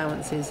seam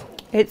allowances?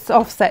 It's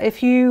offset.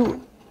 If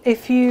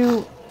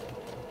you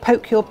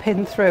poke your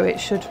pin through, it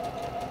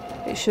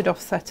should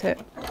offset it.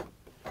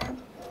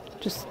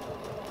 Just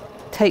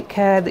take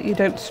care that you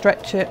don't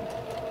stretch it.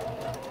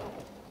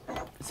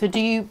 So do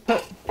you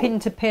put pin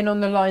to pin on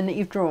the line that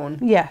you've drawn?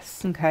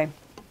 Yes. Okay.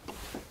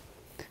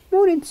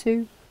 Morning,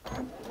 Sue.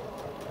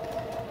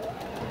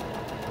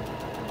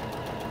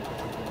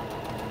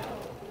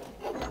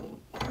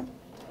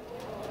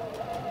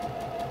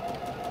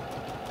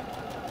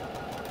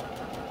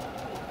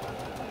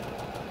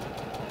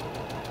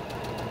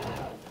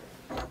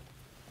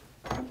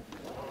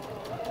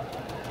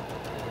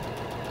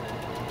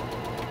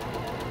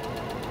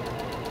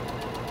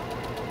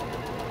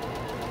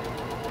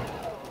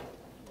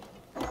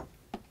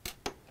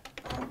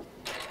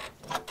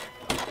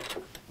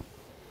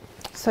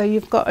 So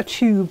you've got a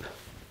tube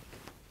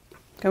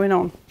going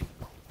on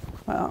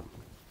like that.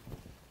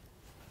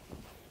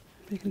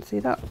 You can see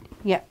that?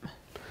 Yep.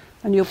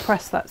 And you'll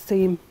press that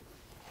seam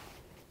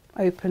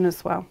open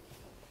as well.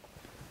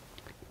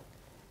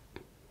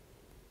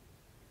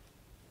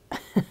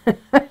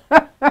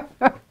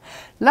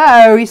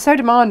 No, he's so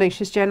demanding.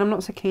 She's Jen, I'm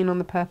not so keen on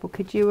the purple.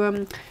 Could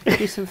you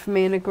do some for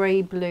me in a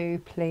grey blue,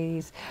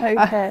 please?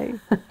 Okay.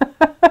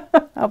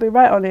 I'll be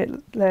right on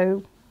it,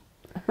 Lou.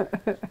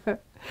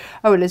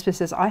 Oh, Elizabeth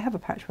says, I have a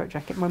patchwork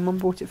jacket. My mum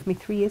bought it for me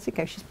 3 years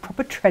ago. She's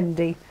proper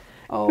trendy.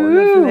 Oh,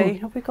 Ooh. lovely.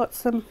 Have we got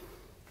some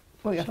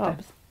What you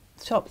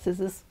sharp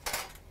scissors?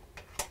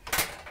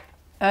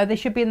 They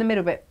should be in the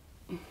middle bit.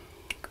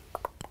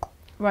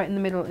 Right in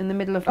the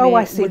middle of Oh, the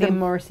I see William them.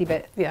 Morrissey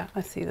bit. Yeah,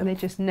 I see And them. they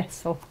just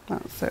nestle.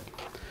 That's it.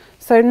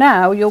 So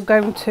now you're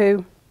going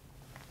to,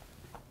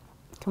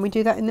 Can we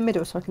do that in the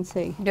middle so I can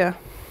see? yeah,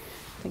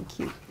 Thank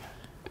you.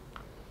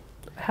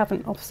 I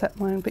haven't offset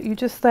mine, but you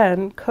just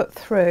then cut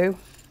through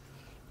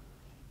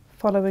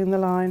following the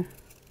line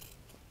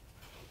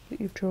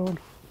that you've drawn.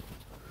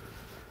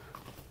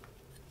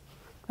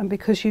 And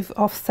because you've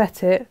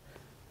offset it,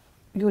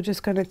 you're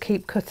just going to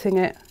keep cutting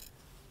it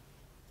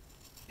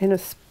in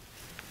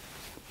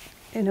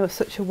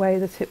such a way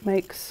that it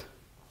makes...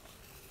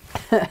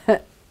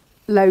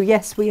 Lo,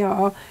 yes we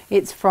are.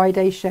 It's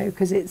Friday's show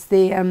because it's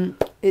the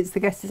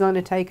guest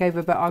designer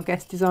takeover, but our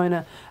guest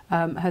designer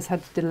has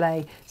had to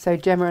delay. So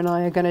Gemma and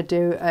I are going to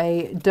do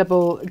a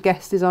double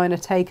guest designer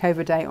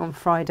takeover day on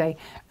Friday,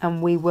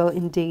 and we will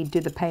indeed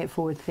do the pay it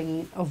forward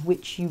thingy of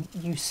which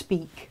you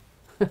speak.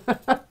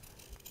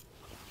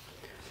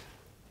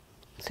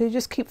 So you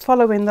just keep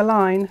following the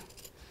line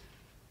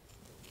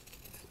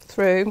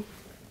through,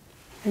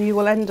 and you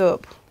will end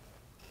up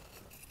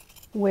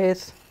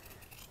with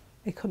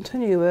a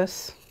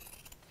continuous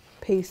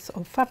piece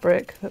of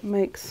fabric that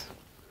makes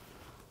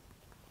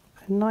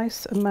a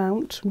nice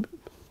amount.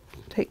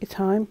 Take your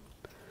time.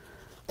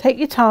 Take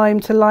your time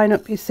to line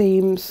up your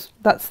seams.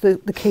 That's the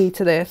key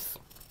to this.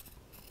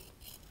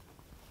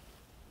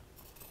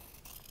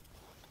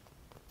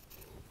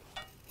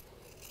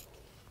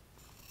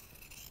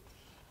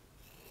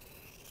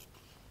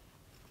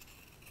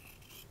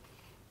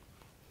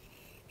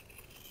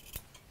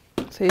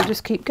 So you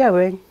just keep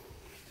going,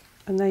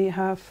 and there you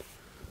have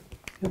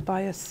your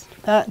bias.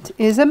 That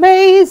is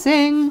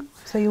amazing.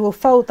 So you will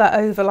fold that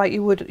over like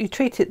you would, you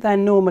treat it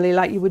then normally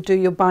like you would do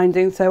your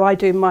binding. So I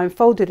do mine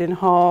folded in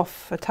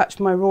half, attach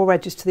my raw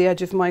edges to the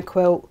edge of my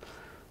quilt,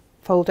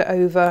 fold it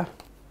over,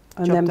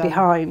 and Job then done.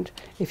 behind.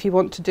 If you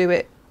want to do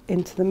it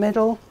into the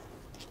middle,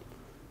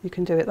 you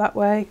can do it that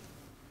way,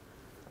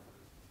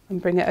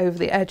 and bring it over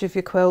the edge of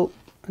your quilt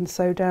and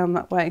sew down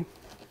that way.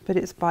 But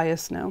it's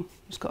bias now,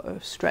 it's got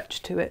a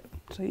stretch to it.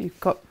 So you've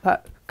got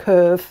that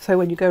curve, so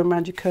when you go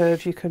around your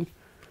curves you can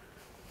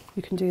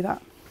do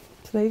that.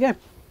 So there you go.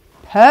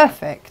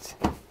 Perfect.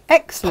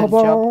 Excellent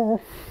job.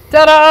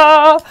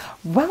 Ta-da! Ta-da!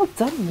 Well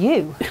done,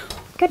 you.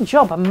 Good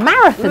job. A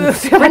marathon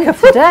sprint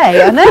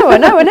today. I know.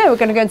 We're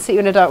going to go and sit you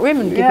in a dark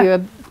room and give you a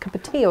cup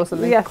of tea or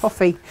something, Yes.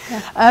 coffee.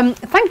 Yeah.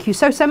 Thank you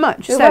so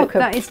much. You're so welcome.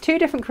 that is 2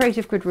 different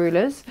creative grid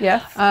rulers.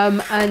 Yes.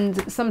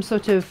 And some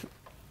sort of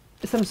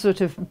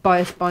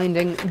bias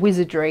binding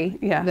wizardry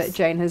Yes. that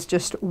Jane has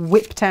just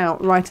whipped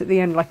out right at the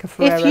end like a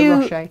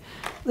Ferrero Rocher.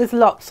 There's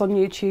lots on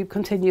YouTube,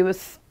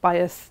 continuous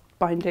bias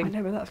binding. I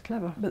know, but that's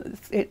clever. But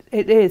it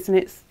is, and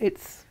it's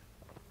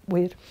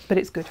weird, but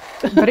it's good.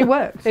 But it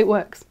works. It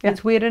works. Yeah.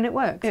 It's weird and it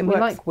works. It and works.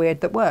 we like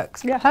weird that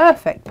works. Yeah.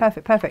 Perfect.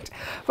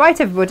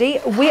 Right, everybody,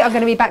 we are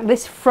going to be back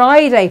this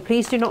Friday.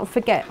 Please do not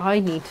forget. I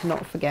need to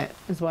not forget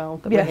as well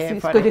that we're Yes, here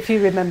it's Friday. good if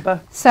you remember.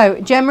 So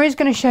Gemma is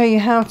going to show you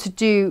how to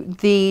do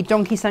the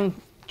Donkey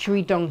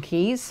Sanctuary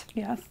donkeys.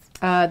 Yes.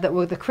 That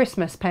were the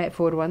Christmas pay it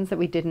forward ones that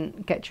we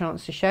didn't get a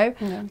chance to show.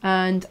 No.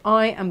 And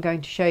I am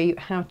going to show you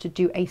how to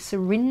do a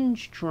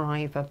syringe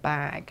driver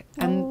bag.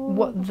 And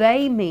what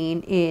they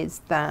mean is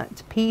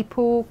that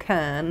people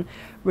can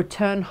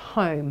return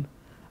home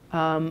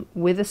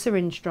with a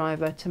syringe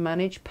driver to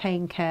manage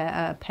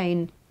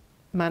pain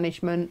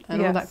management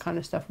and all that kind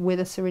of stuff with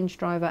a syringe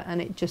driver,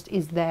 and it just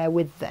is there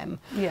with them.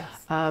 Yes.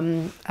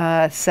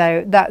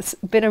 So that's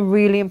been a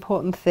really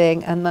important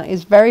thing, and that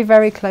is very,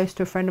 very close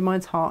to a friend of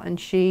mine's heart, and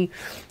she's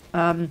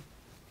done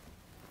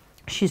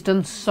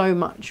so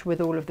much with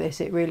all of this.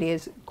 It really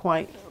is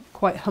quite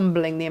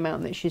humbling, the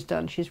amount that she's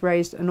done. She's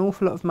raised an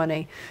awful lot of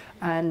money,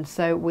 and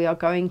so we are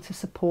going to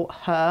support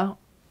her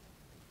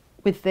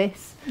with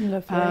this.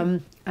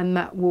 Lovely. And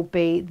that will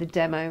be the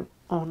demo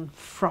on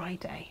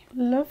Friday.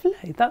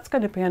 Lovely. That's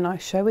going to be a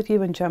nice show with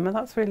you and Gemma.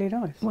 That's really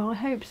nice. Well, I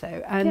hope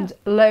so. And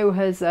Lo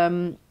has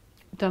done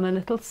a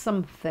little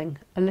something,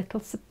 a little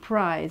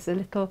surprise, a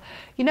little...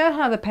 You know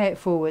how the pay it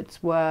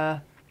forwards were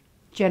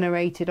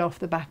generated off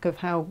the back of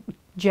how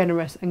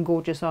generous and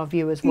gorgeous our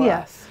viewers were?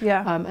 Yes,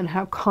 yeah. And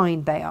how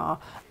kind they are.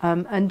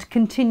 And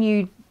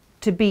continue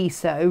to be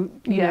so.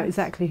 You know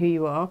exactly who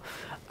you are.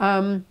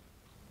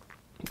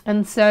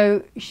 And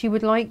so she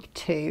would like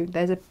to,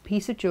 there's a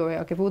piece of jewellery,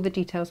 I'll give all the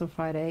details on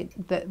Friday,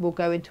 that will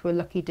go into a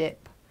lucky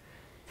dip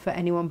for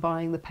anyone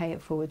buying the pay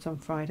it forwards on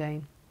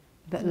Friday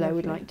that Lo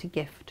would like to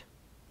gift.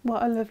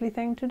 What a lovely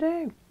thing to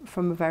do.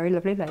 From a very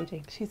lovely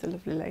lady. She's a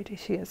lovely lady.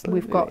 She is a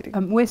We've lovely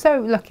got, we're so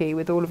lucky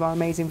with all of our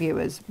amazing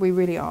viewers. We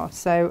really are.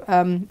 So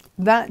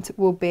that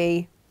will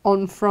be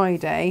on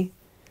Friday.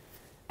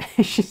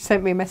 She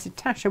sent me a message,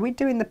 Tash, are we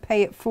doing the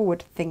pay it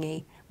forward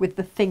thingy? With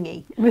the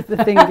thingy. With the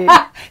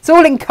thingy. It's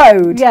all in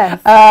code.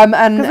 Yes. And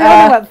Because we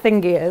all know what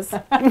thingy is.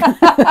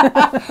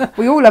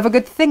 we all have a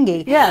good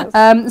thingy. Yes.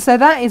 So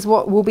that is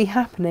what will be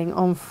happening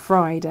on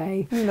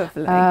Friday.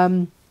 Lovely.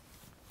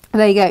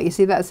 There you go. You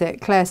see, that's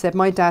it. Claire said,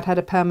 my dad had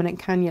a permanent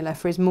cannula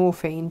for his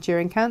morphine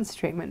during cancer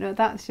treatment. No,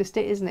 that's just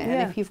it, isn't it? Yeah.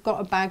 And if you've got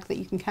a bag that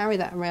you can carry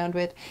that around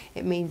with,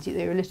 it means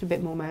you're a little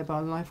bit more mobile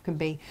and life can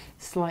be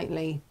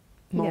slightly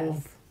more...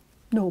 Yes.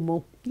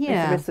 Normal.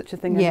 Yeah. If there is such a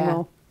thing Yeah.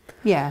 anymore.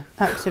 Yeah,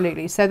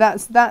 absolutely. So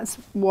that's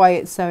why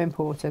it's so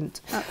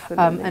important.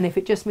 Absolutely. And if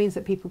it just means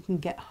that people can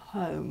get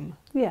home.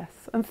 Yes,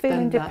 and feel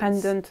then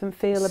independent and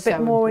feel a so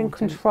bit more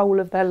important. in control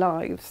of their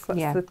lives. That's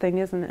Yeah. the thing,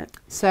 isn't it?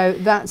 So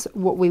that's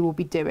what we will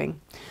be doing.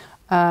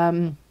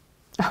 Oh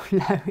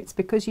no, it's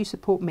because you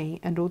support me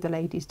and all the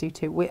ladies do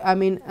too.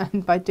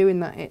 And by doing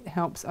that, it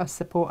helps us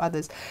support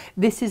others.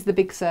 This is the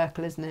big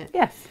circle, isn't it?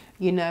 Yes.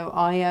 You know,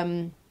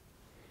 I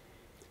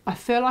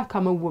feel like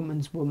I'm a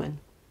woman's woman.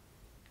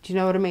 Do you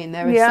know what I mean?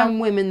 There are Yeah. some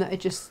women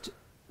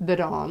that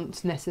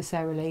aren't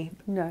necessarily,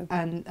 No.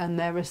 and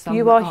there are some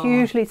You that are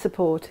hugely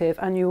supportive,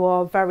 and you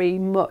are very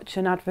much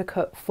an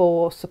advocate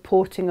for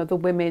supporting other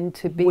women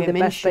to be Women the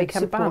best they should can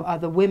support be.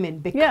 other women,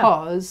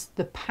 because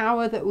the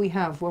power that we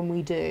have when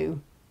we do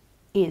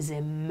is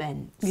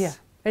immense. Yeah,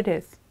 it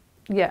is.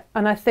 Yeah,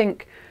 and I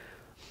think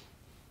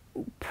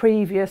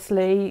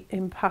previously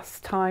in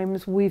past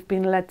times we've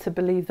been led to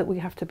believe that we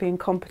have to be in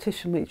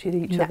competition with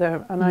each No.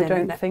 other, and No, I no,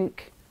 don't no.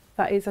 think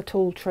that is at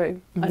all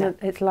true. No. And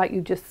it's like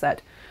you just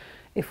said,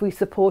 if we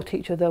support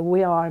each other,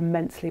 we are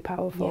immensely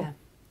powerful.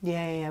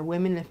 Yeah.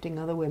 Women lifting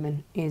other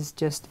women is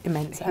just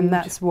immense, Huge. and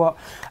that's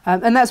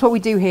what we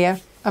do here,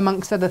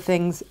 amongst other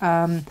things.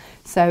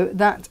 So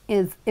that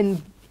is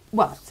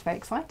it's very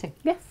exciting.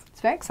 Yes.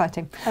 It's very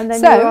exciting. And then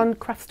So- you're on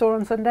craft store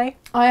on Sunday.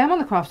 I am on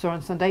the craft store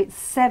on Sunday,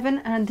 7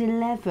 and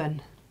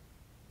 11.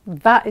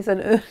 That is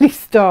an early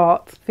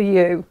start for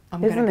you,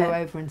 I'm going isn't to go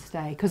it? over and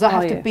stay because I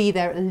have Are to you? be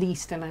there at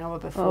least an hour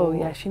before. Oh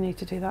yes, you need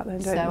to do that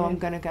then, So don't you? I'm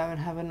going to go and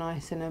have a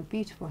nice in a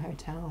beautiful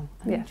hotel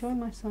and Yes. enjoy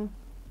myself.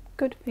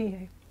 Good for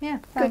you. Yeah,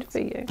 Good thanks. for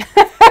you.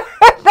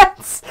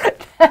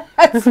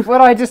 That's what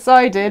I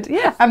decided.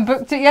 Yeah. And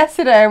booked it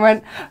yesterday and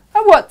went,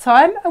 at what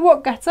time? At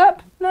what get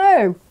up?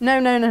 No.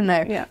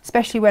 Yeah.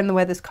 Especially when the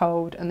weather's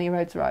cold and the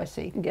roads are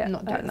icy. Yeah, I'm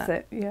not doing that's that.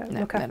 it. Yeah,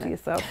 No, look no, after no.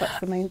 yourself. That's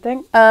the main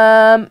thing.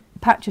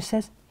 Pat just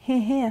says,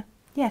 here.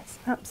 Yes,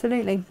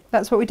 absolutely.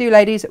 That's what we do,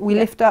 ladies. We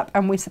lift up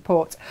and we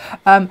support.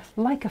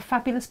 Like a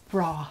fabulous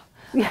bra.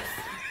 Yes.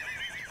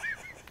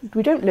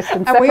 We don't lift and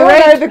And separate. we all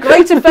know the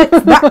great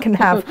effects that can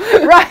have.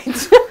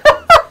 Right.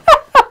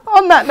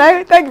 On that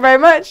note, thank you very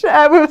much.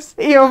 We'll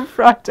see you on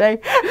Friday.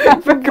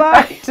 Have a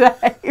great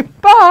day.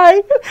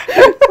 Bye.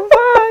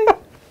 Bye.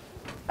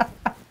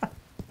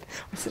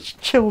 We're such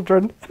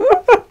children.